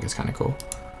Stock, which I think is kind of cool.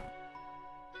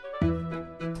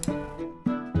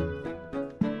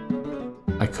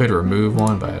 I could remove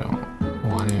one, but I don't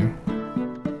want to.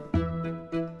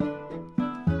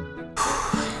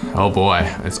 Oh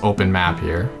boy, it's open map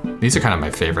here. These are kind of my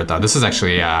favorite though. This is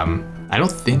actually, I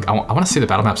don't think, I want to say the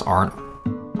battle maps aren't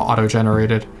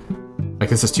auto-generated. Like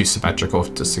this is too symmetrical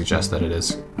to suggest that it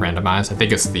is randomized. I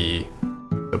think it's the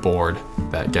board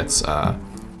that gets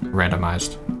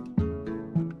randomized.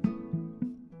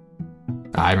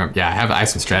 I remember, yeah, I have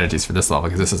some strategies for this level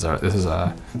because this is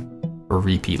a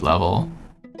repeat level.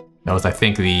 That was, I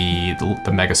think, the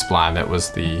Mega Spline that was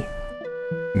the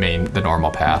normal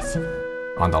path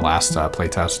on the last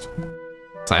playtest.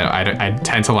 So I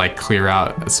tend to like clear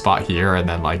out a spot here and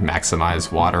then like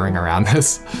maximize watering around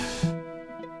this.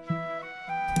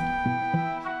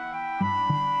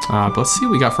 But let's see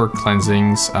what we got for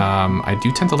cleansings. I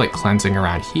do tend to like cleansing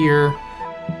around here.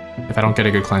 If I don't get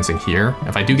a good cleansing here.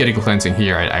 If I do get a good cleansing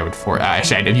here, I would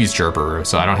actually I did use Gerber,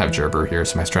 so I don't have Gerber here,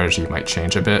 so my strategy might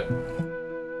change a bit.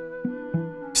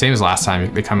 Same as last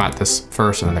time, they come out this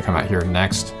first and then they come out here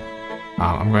next.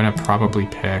 I'm going to probably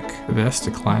pick this to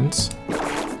cleanse.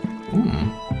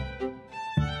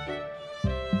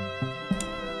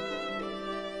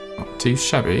 Not too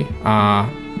shabby.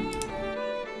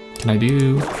 Can I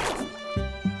do...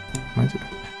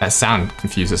 That sound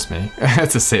confuses me.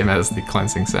 It's the same as the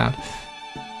cleansing sound.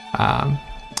 I'm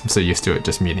so used to it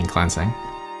just meaning cleansing.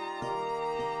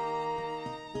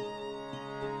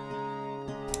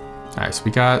 Alright, so we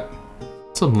got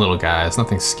some little guys,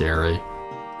 nothing scary.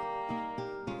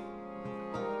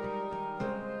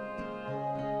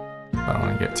 I don't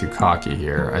want to get too cocky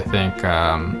here. I think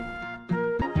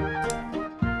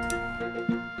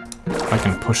if I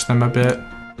can push them a bit.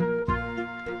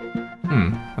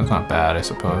 That's not bad, I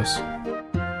suppose.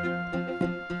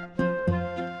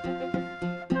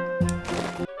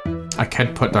 I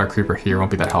could put Dark Reaper here, won't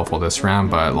be that helpful this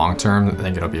round, but long term, I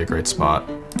think it'll be a great spot.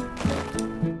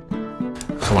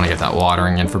 I want to get that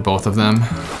watering in for both of them.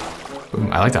 Ooh,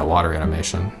 I like that water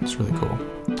animation, it's really cool.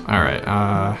 Alright,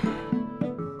 I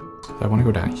want to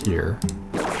go down here.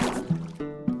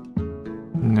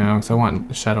 No, because I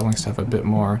want Shadow Lynx to have a bit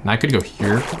more. And I could go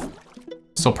here.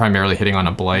 Still primarily hitting on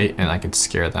a Blight, and I could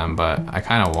scare them, but I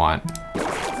kind of want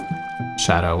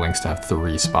Shadow Lynx to have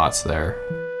 3 spots there.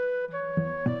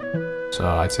 So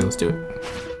I'd say let's do it.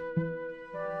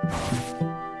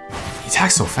 He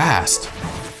attacks so fast.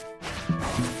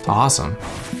 It's awesome.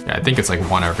 Yeah, I think it's like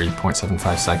 1 every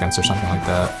 0.75 seconds or something like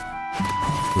that.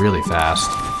 Really fast.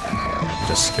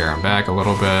 Just scare him back a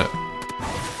little bit.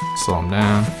 Slow him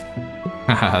down.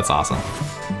 That's awesome.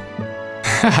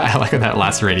 I like when that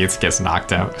last radiance gets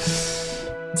knocked out.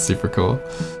 Super cool.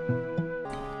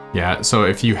 Yeah, so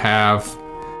if you have...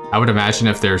 I would imagine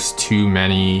if there's too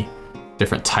many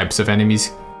different types of enemies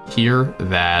here,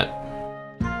 that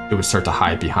it would start to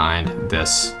hide behind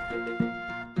this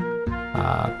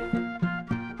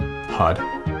HUD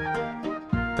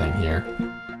thing here.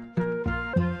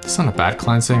 It's not a bad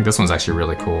cleansing. This one's actually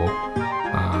really cool.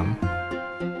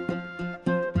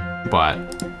 But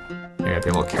I gotta be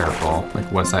a little careful.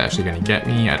 Like, what's that actually gonna get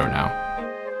me? I don't know.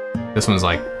 This one's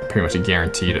like pretty much a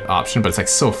guaranteed option, but it's like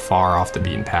so far off the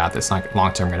beaten path. It's not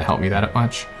long-term gonna help me that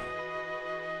much.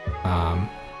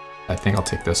 I think I'll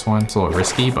take this one. It's a little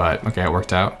risky, but okay, it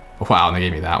worked out. Wow, and they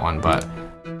gave me that one, but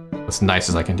what's nice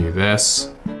is I can do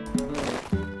this.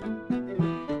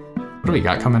 What do we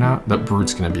got coming out? The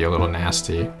Brood's gonna be a little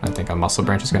nasty. I think a Muscle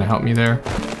Branch is gonna help me there.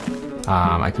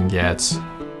 I can get...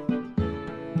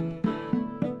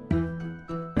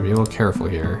 Be a little careful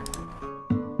here.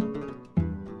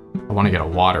 I want to get a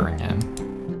watering in.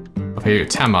 If I get a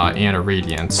Tema and a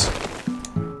Radiance,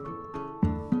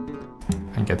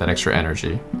 I can get that extra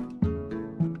energy.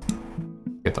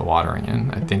 Get the watering in.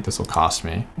 I think this will cost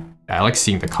me. Yeah, I like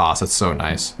seeing the cost. It's so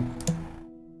nice.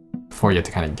 Before you have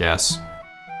to kind of guess.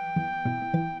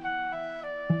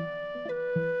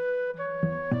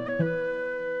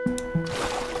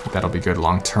 That'll be good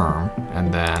long term.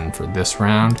 And then for this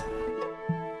round,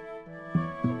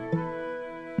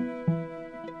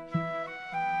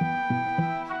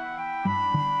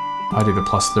 I'll do the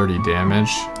plus 30 damage.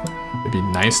 It'd be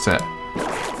nice to...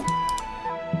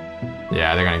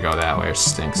 Yeah, they're gonna go that way, which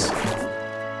stinks.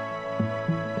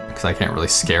 because I can't really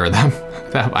scare them.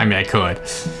 I mean, I could.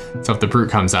 So if the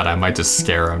brute comes out, I might just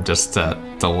scare him just to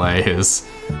delay his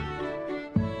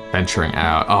venturing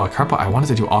out. Oh, Carpo, I wanted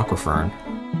to do Aquafern.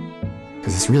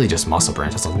 Because it's really just Muscle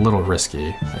Branch. It's a little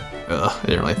risky. Ugh, I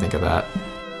didn't really think of that.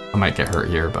 I might get hurt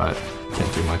here, but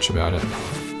can't do much about it.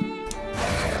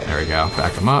 There we go.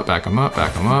 Back him up, back him up,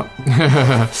 back him up.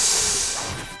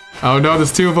 Oh no,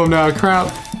 there's two of them now.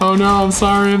 Crap. Oh no, I'm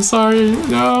sorry, I'm sorry.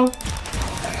 No.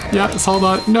 Yeah, just hold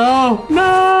on. No,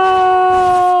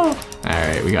 no.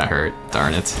 Alright, we got hurt.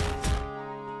 Darn it.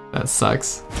 That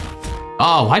sucks.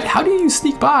 Oh, how do you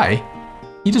sneak by?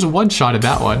 He just one-shotted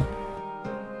that one.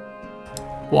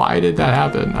 Why did that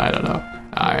happen? I don't know.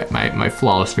 Alright, my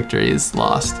flawless victory is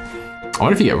lost. I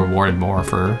wonder if you get rewarded more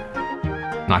for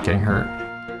not getting hurt.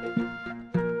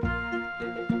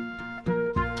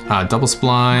 Double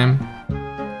Splime.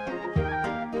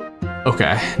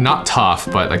 Okay, not tough,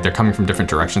 but like they're coming from different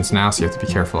directions now, so you have to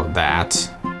be careful of that.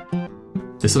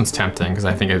 This one's tempting because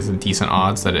I think it's a decent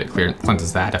odds that it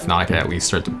cleanses that. If not, I could at least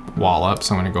start to wall up,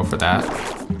 so I'm gonna go for that.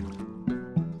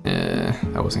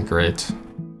 That wasn't great.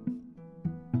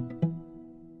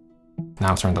 Now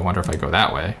I'm starting to wonder if I go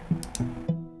that way.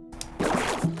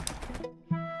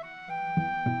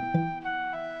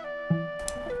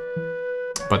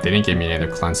 But they didn't give me any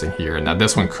other cleansing here. Now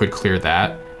this one could clear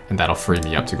that, and that'll free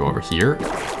me up to go over here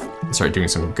and start doing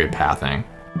some good pathing.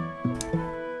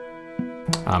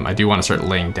 I do want to start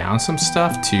laying down some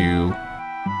stuff to...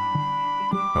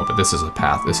 Oh, but this is a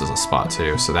path, this is a spot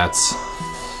too, so that's...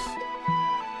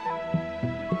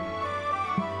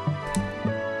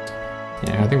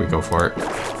 Yeah, I think we go for it.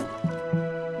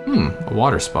 A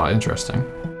water spot, interesting.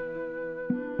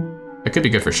 It could be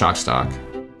good for shock stock.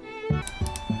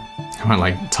 I'm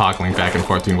like toggling back and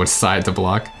forth between which side to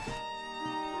block.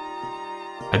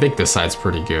 I think this side's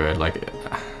pretty good. Like,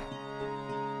 I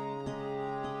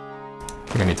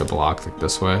think I need to block like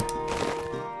this way.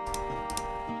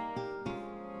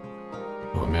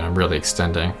 Oh man, I'm really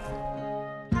extending.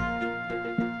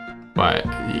 But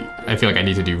I feel like I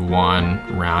need to do one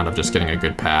round of just getting a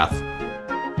good path,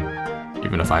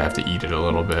 even if I have to eat it a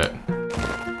little bit.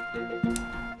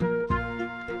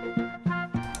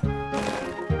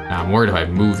 Now I'm worried if I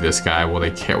move this guy, will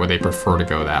they prefer to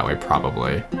go that way?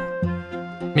 Probably.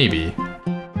 Maybe.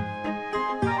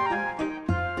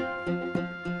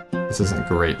 This isn't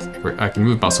great. I can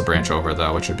move Muscle Branch over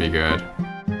though, which would be good.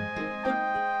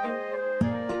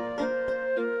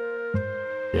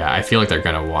 Yeah, I feel like they're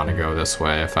gonna want to go this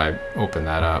way if I open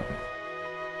that up.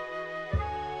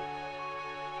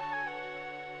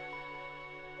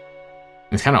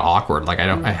 It's kind of awkward. Like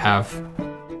I have.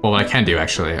 Well, what I can do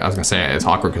actually, I was gonna say it's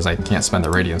awkward because I can't spend the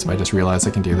Radiance, but I just realized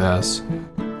I can do this.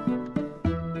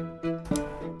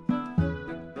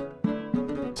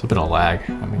 It's a bit of lag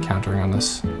I'm encountering on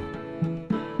this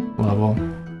level.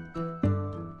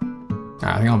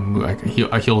 I think I'll move.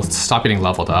 He'll stop getting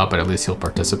leveled up, but at least he'll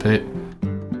participate.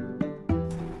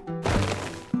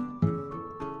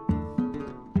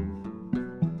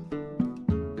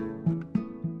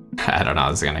 I don't know how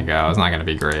this is gonna go. It's not gonna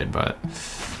be great, but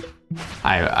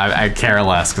I care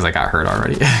less because I got hurt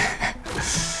already. I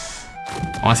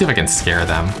want to see if I can scare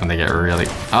them when they get really...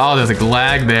 Oh, there's a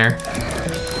lag there.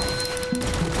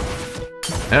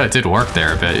 Oh, it did work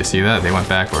there a bit. You see that? They went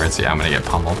backwards. Yeah, I'm gonna get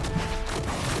pummeled.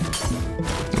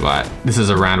 But this is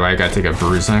a round where I gotta take a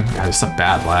bruising. God, there's some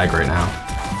bad lag right now.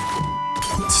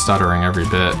 It's stuttering every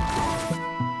bit.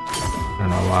 I don't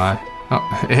know why.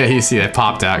 Oh, yeah, you see, it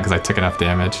popped out because I took enough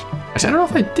damage. Actually, I don't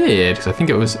know if I did, because I think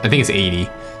it's 80.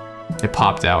 It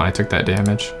popped out when I took that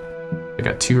damage. I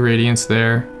got 2 Radiance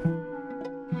there.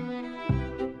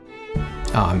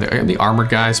 The armored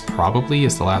guys probably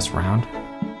is the last round.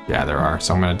 Yeah, there are,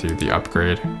 so I'm gonna do the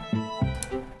upgrade.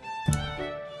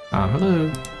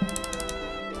 Hello.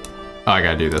 Oh, I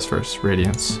gotta do this first.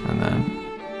 Radiance, and then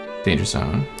Danger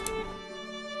Zone.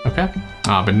 Okay.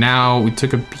 But now we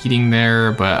took a beating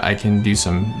there, but I can do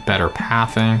some better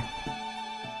pathing.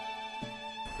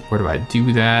 Where do I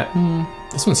do that?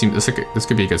 This one seems, this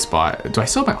could be a good spot. Do I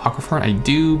still have my Aquafern? I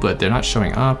do, but they're not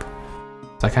showing up.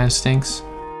 That kind of stinks.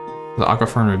 The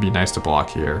Aquafern would be nice to block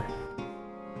here.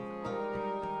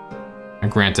 And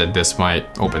granted, this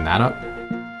might open that up,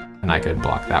 and I could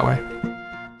block that way.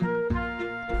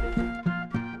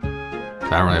 I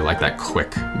don't really like that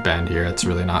quick bend here. It's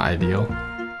really not ideal.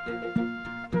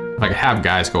 If I could have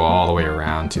guys go all the way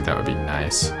around too, that would be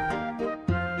nice.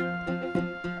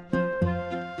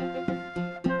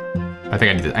 I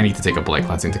think I need to take a Blight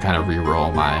Cleansing to kind of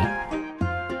re-roll my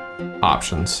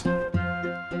options.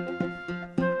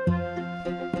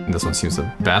 And this one seems the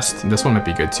best. This one might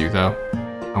be good too, though.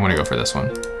 I'm gonna go for this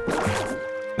one.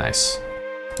 Nice.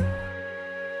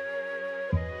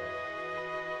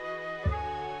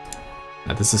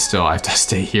 Now this is still, I have to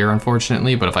stay here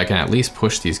unfortunately, but if I can at least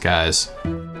push these guys,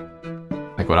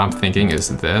 like what I'm thinking is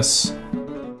this.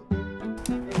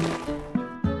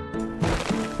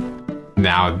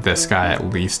 Now this guy at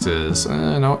least is,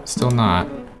 no, still not.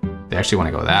 They actually want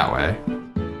to go that way.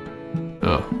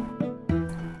 Ugh.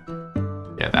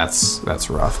 Yeah, that's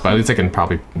rough, but at least I can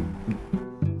probably...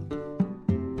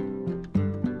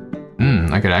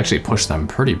 I could actually push them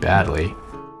pretty badly.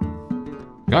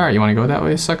 Alright, you want to go that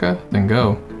way, sucker? Then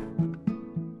go.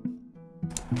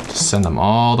 Just send them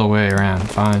all the way around,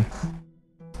 fine.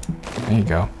 There you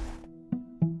go.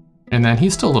 And then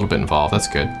he's still a little bit involved, that's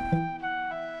good.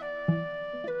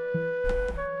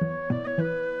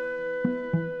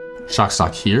 Shock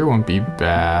stock here won't be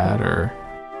bad, or...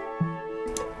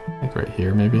 like right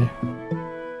here, maybe?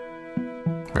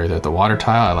 Right there at the water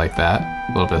tile, I like that.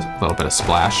 A little bit of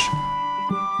splash.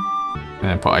 And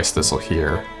then put ice thistle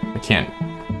here. I can't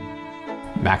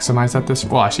maximize that this,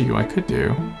 well actually I could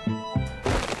do.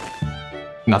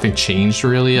 Nothing changed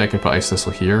really, I could put ice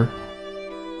thistle here.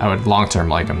 I would long term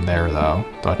like them there though.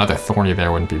 Though another thorny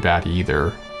there wouldn't be bad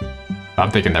either.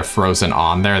 I'm thinking they're frozen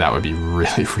on there, that would be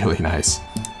really, really nice.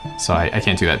 So I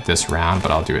can't do that this round, but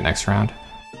I'll do it next round.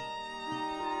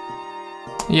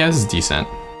 Yeah, this is decent.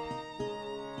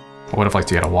 I would have liked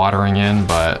to get a watering in,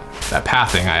 but that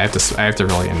pathing, I have to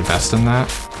really invest in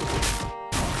that.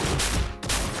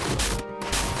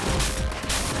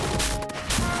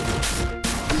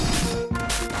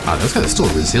 Wow, those guys are still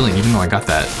resilient even though I got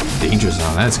that danger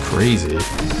zone. That's crazy.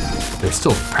 They're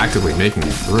still practically making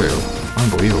it through.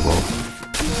 Unbelievable.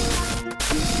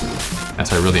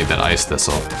 That's why I really need that ice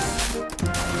thistle.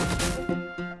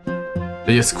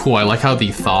 It's cool. I like how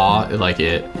the thaw, like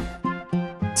it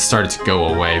started to go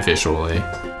away visually.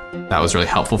 That was really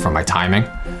helpful for my timing,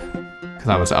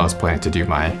 because I was planning to do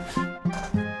my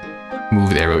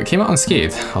move there, but we came out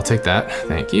unscathed. I'll take that.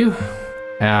 Thank you.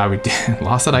 Yeah, we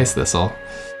lost that ice thistle.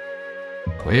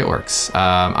 The way it works.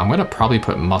 I'm gonna probably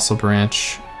put muscle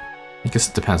branch. I guess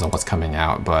it depends on what's coming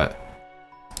out, but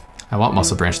I want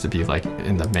muscle branch to be like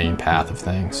in the main path of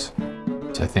things.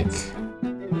 So I think.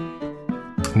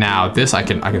 Now this, I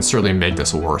can certainly make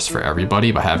this worse for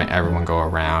everybody by having everyone go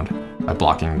around by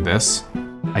blocking this.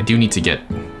 I need to get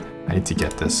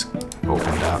this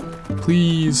opened up.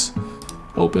 Please,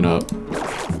 open up.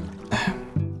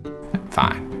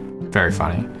 Fine, very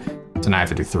funny. So now I have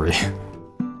to do 3.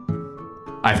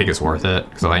 I think it's worth it,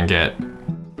 because if I can get,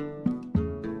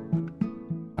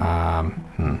 I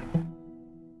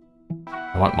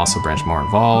want muscle branch more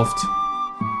involved.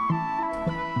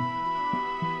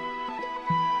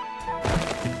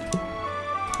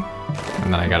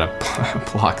 And then I gotta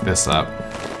block this up.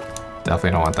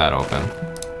 Definitely don't want that open.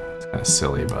 It's kind of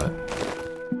silly, but...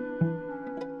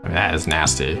 I mean, that is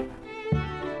nasty.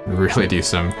 Really do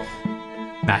some...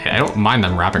 I don't mind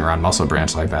them wrapping around muscle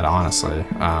branch like that, honestly.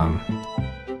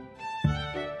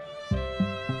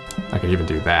 I could even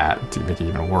do that to make it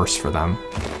even worse for them.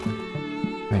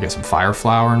 And get some fire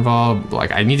flower involved.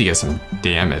 Like, I need to get some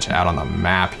damage out on the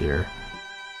map here.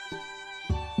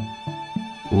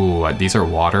 Ooh, these are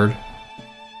watered.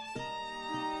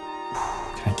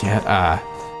 Can I get,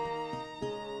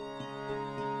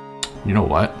 you know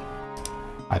what?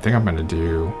 I think I'm gonna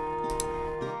do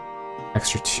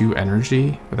extra 2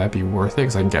 energy. Would that be worth it?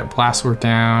 Because I can get blastwork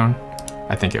down.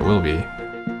 I think it will be.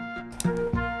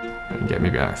 I can get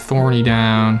maybe a thorny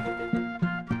down.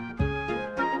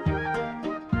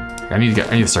 I need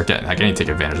to start getting, like, I need to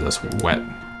take advantage of this wet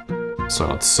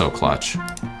soil. It's so clutch.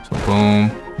 So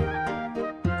boom.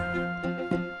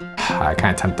 I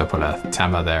kind of tempted to put a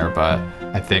Tema there, but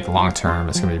I think long term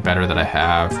it's gonna be better that I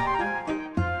have.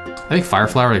 I think fire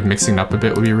flower, like mixing it up a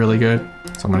bit, would be really good.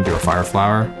 So I'm gonna do a fire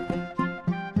flower.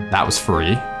 That was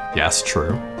free. Yes,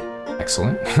 true.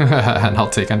 Excellent. And I'll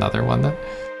take another one then.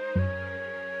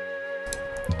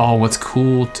 Oh, what's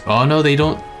cool? Oh no, they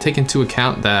don't take into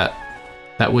account that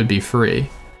that would be free.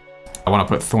 I want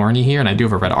to put thorny here, and I do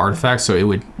have a red artifact, so it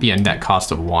would be a net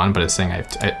cost of 1, but it's saying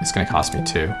it's going to cost me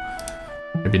 2.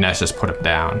 It'd be nice to just put it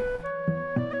down.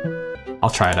 I'll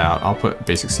try it out. I'll put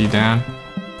basic seed down.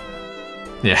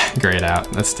 Yeah, grayed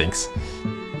out. That stinks.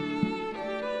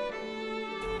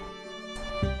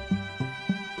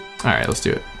 Alright, let's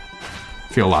do it.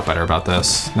 Feel a lot better about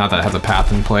this, now that I have the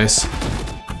path in place.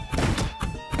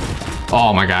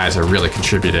 All my guys are really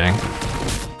contributing.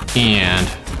 And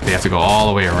they have to go all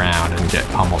the way around and get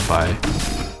pummeled by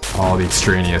all the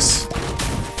extraneous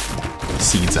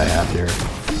seeds I have here.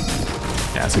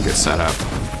 Yeah, it's a good setup.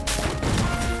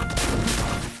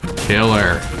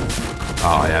 Killer.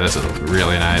 Oh yeah, this is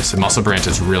really nice. The Muscle Branch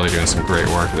is really doing some great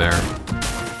work there.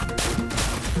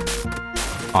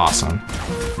 Awesome.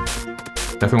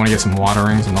 Definitely want to get some water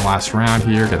rings in the last round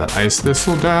here. Get that Ice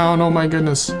Thistle down. Oh my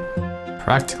goodness.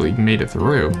 Practically made it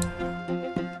through.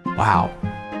 Wow.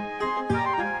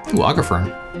 Ooh, Agrifern.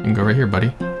 You can go right here,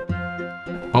 buddy.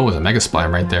 Oh, there's a Mega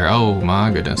Spline right there. Oh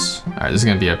my goodness. All right, this is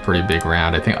gonna be a pretty big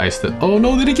round. I think Ice Thistle. Oh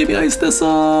no, they didn't give me Ice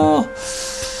Thistle.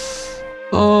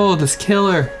 Oh, this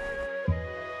killer.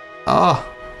 Oh,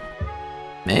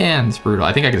 man, it's brutal.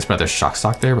 I think I could spread their Shock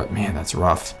Stock there, but man, that's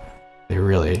rough. They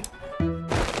really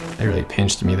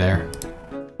pinched me there.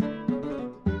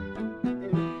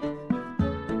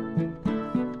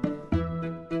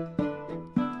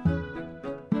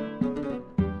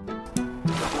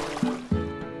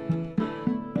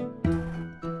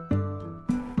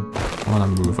 I want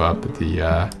to move up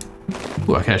the,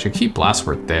 ooh, okay, I should keep Blast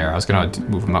Word there. I was gonna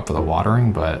move him up for the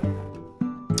watering, but,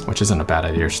 which isn't a bad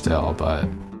idea still, but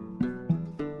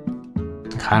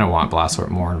I kind of want Blast Word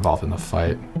more involved in the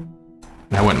fight.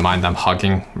 And I wouldn't mind them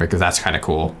hugging, because that's kind of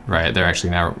cool, right? They're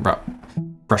actually now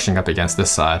brushing up against this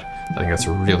side. I think that's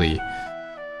really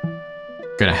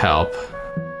gonna help.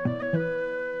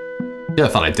 The other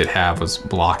thought I did have was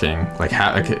blocking, like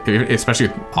especially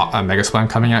with a Mega Splam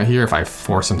coming out here. If I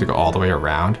force him to go all the way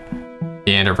around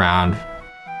and around,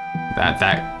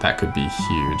 that could be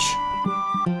huge.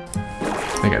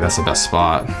 I think that's the best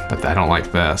spot, but I don't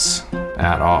like this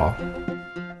at all.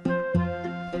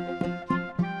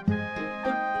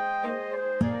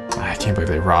 I can't believe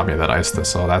they robbed me of that Ice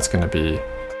Thistle. That's gonna be,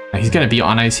 he's gonna be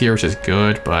on ice here, which is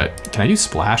good, but can I do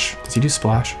Splash? Does he do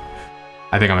Splash?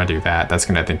 I think I'm gonna do that. That's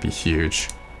gonna, I think, be huge,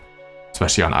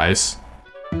 especially on ice.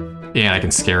 And I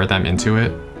can scare them into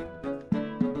it.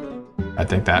 I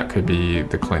think that could be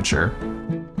the clincher.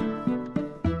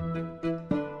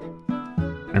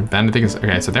 And then I think it's,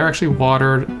 okay, so they're actually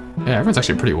watered. Yeah, everyone's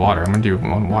actually pretty watered. I'm gonna do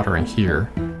one watering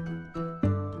here.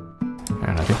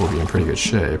 And I think we'll be in pretty good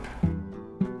shape.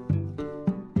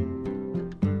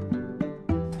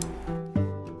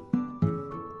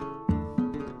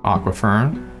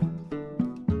 Aquafern.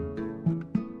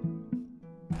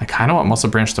 I kind of want Muscle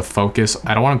Branch to focus.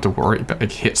 I don't want him to worry, but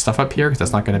like hit stuff up here because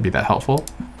that's not going to be that helpful.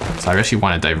 So I actually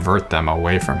want to divert them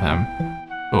away from him.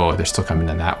 Oh, they're still coming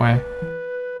in that way.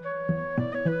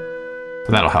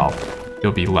 So that'll help.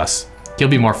 He'll be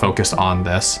more focused on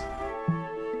this.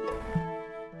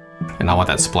 And I want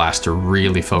that Splash to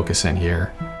really focus in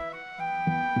here.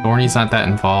 Thorny's not that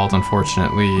involved,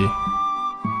 unfortunately.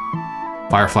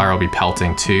 Fireflyer will be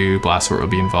pelting too. Blast Word will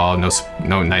be involved.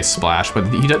 No nice splash,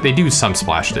 but they do some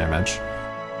splash damage.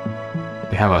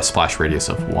 They have a splash radius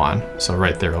of 1, so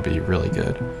right there will be really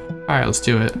good. All right, let's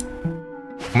do it.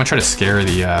 I'm gonna try to scare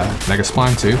the Mega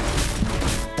Spline too.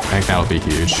 I think that'll be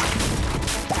huge.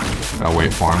 I'll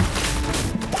wait for him.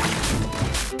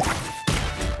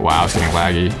 Wow, it's getting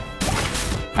laggy.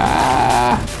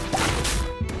 Ah!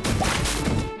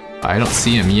 I don't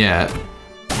see him yet.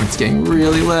 It's getting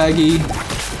really laggy.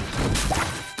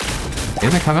 He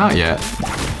hasn't come out yet.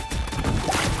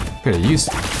 Could have used.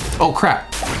 Oh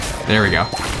crap! There we go.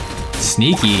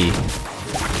 Sneaky.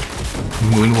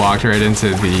 Moonwalked right into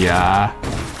the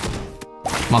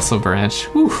Muscle Branch.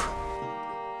 Whew.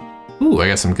 Ooh, I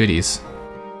got some goodies.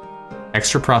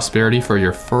 Extra prosperity for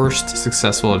your first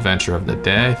successful adventure of the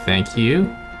day. Thank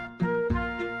you.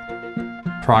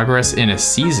 Progress in a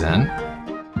season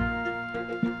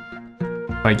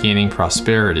by gaining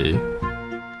prosperity.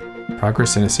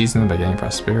 Progress in a season by gaining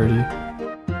prosperity.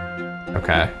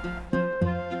 Okay.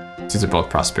 These are both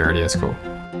prosperity, that's cool.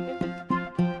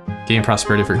 Gain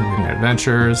prosperity for completing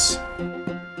adventures.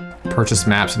 Purchase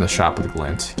maps in the shop with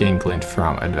glint. Gain glint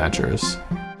from adventures.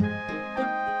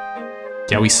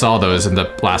 Yeah, we saw those in the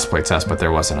last playtest, but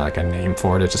there wasn't like a name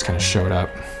for it. It just kind of showed up.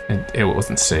 And it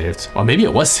wasn't saved. Well, maybe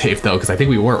it was saved though, because I think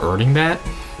we were earning that.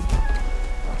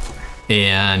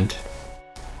 And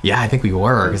yeah, I think we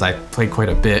were, because I played quite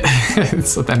a bit.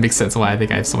 So that makes sense why I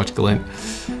think I have so much glint.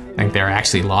 I think they're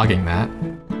actually logging that.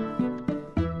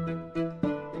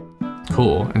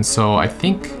 Cool, and so I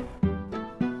think...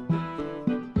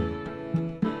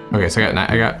 Okay, so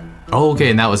I got... Oh, okay,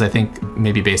 and that was, I think,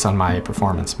 maybe based on my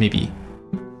performance, maybe.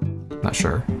 Not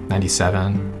sure.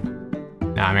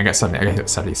 97. Nah, I mean, I got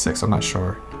 76, I'm not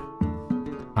sure.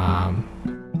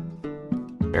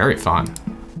 Very fun.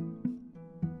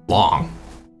 Long.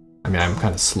 I mean, I'm kind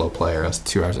of a slow player. That's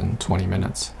 2 hours and 20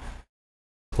 minutes.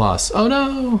 Plus, oh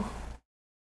no!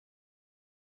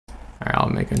 All right, I'll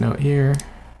make a note here.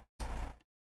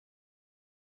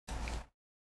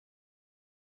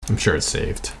 I'm sure it's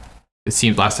saved. It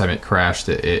seemed last time it crashed,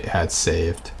 it had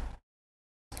saved.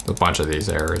 a bunch of these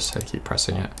errors. I keep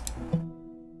pressing it.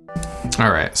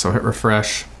 All right, so hit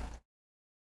refresh.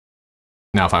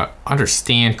 Now, if I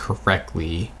understand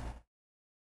correctly,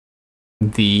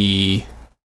 I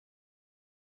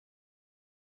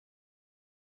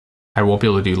won't be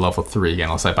able to do level 3 again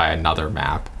unless I buy another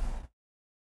map.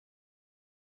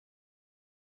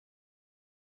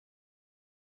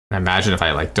 I imagine if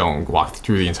I like don't walk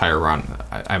through the entire run,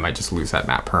 I might just lose that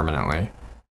map permanently.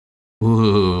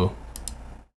 Ooh.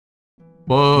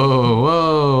 Whoa,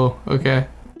 whoa, okay.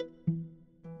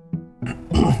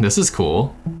 This is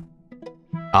cool.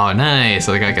 Oh, nice,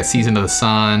 so like a Season of the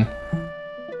Sun.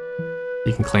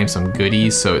 You can claim some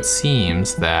goodies, so it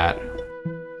seems that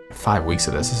 5 weeks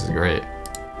of this is great.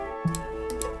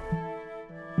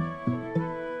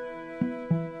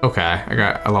 Okay, I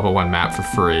got a level 1 map for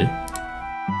free.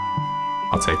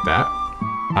 I'll take that.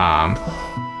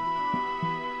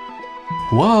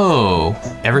 Whoa!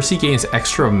 Everseed gains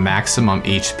extra maximum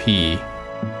HP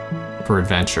for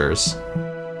adventures. Is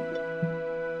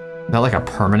that like a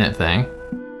permanent thing?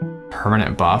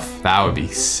 Permanent buff? That would be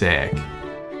sick.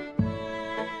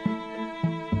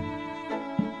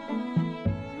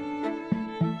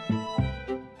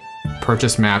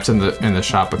 Purchase maps in the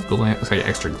shop with glint. Looks like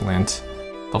extra glint.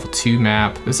 Level 2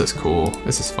 map. This is cool.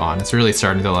 This is fun. It's really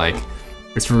starting to like.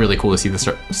 It's really cool to see this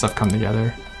stuff come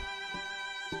together.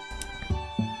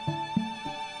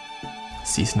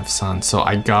 Season of Sun. So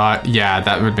I got, yeah,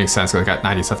 that would make sense because I got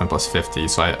 97 plus 50.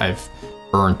 So I've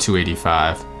earned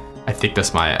 285. I think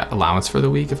that's my allowance for the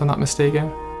week, if I'm not mistaken.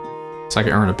 So I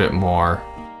can earn a bit more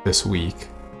this week.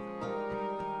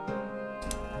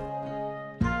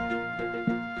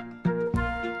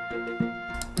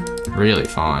 Really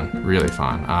fun, really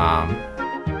fun.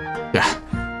 Yeah.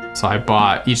 So I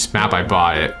bought, each map I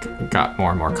bought, it got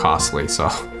more and more costly, so.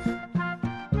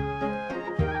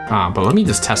 But let me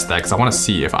just test that, because I want to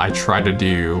see if I try to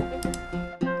do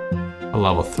a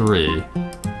level 3.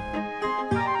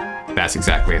 That's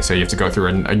exactly it. So you have to go through,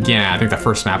 and again, I think the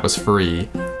first map was free.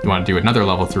 You want to do another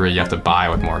level 3, you have to buy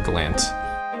with more glint.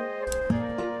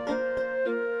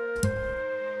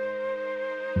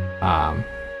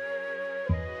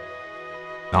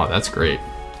 Oh, that's great.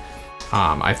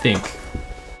 I think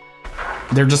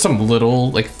there are just some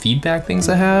little like feedback things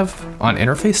I have on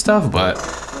interface stuff, but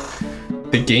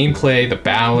the gameplay, the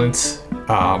balance,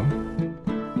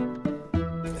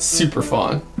 super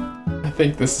fun. I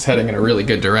think this is heading in a really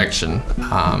good direction.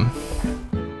 I'm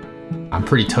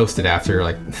pretty toasted after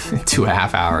like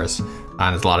 2.5 hours, and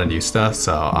there's a lot of new stuff,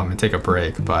 so I'm gonna take a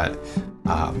break, but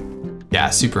yeah,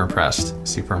 super impressed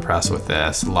with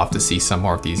this. Love to see some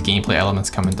more of these gameplay elements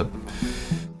come into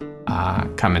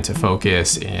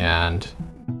focus, and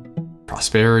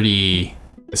prosperity.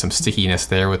 There's some stickiness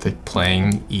there with it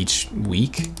playing each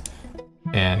week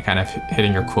and kind of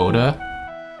hitting your quota.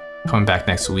 Coming back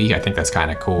next week, I think that's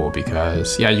kind of cool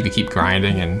because yeah, you could keep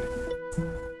grinding and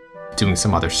doing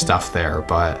some other stuff there,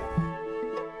 but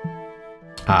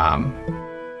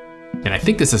and I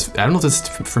think this is, I don't know if this is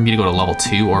for me to go to level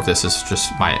 2 or if this is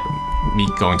just me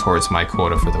going towards my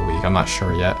quota for the week. I'm not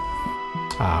sure yet.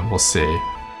 We'll see.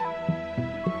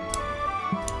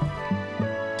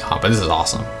 But this is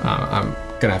awesome. I'm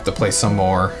gonna have to play some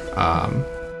more.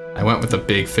 I went with the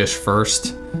big fish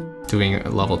first, doing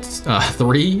level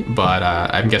 3, but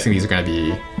I'm guessing these are gonna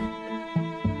be,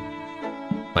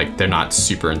 like, they're not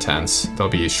super intense. They'll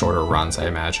be shorter runs, I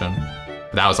imagine.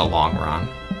 But that was a long run.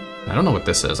 I don't know what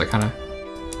this is. I kind of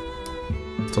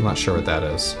still not sure what that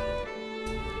is,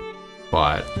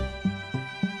 but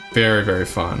very, very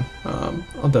fun.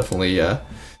 I'll definitely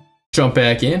jump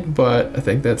back in, but I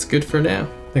think that's good for now.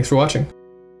 Thanks for watching.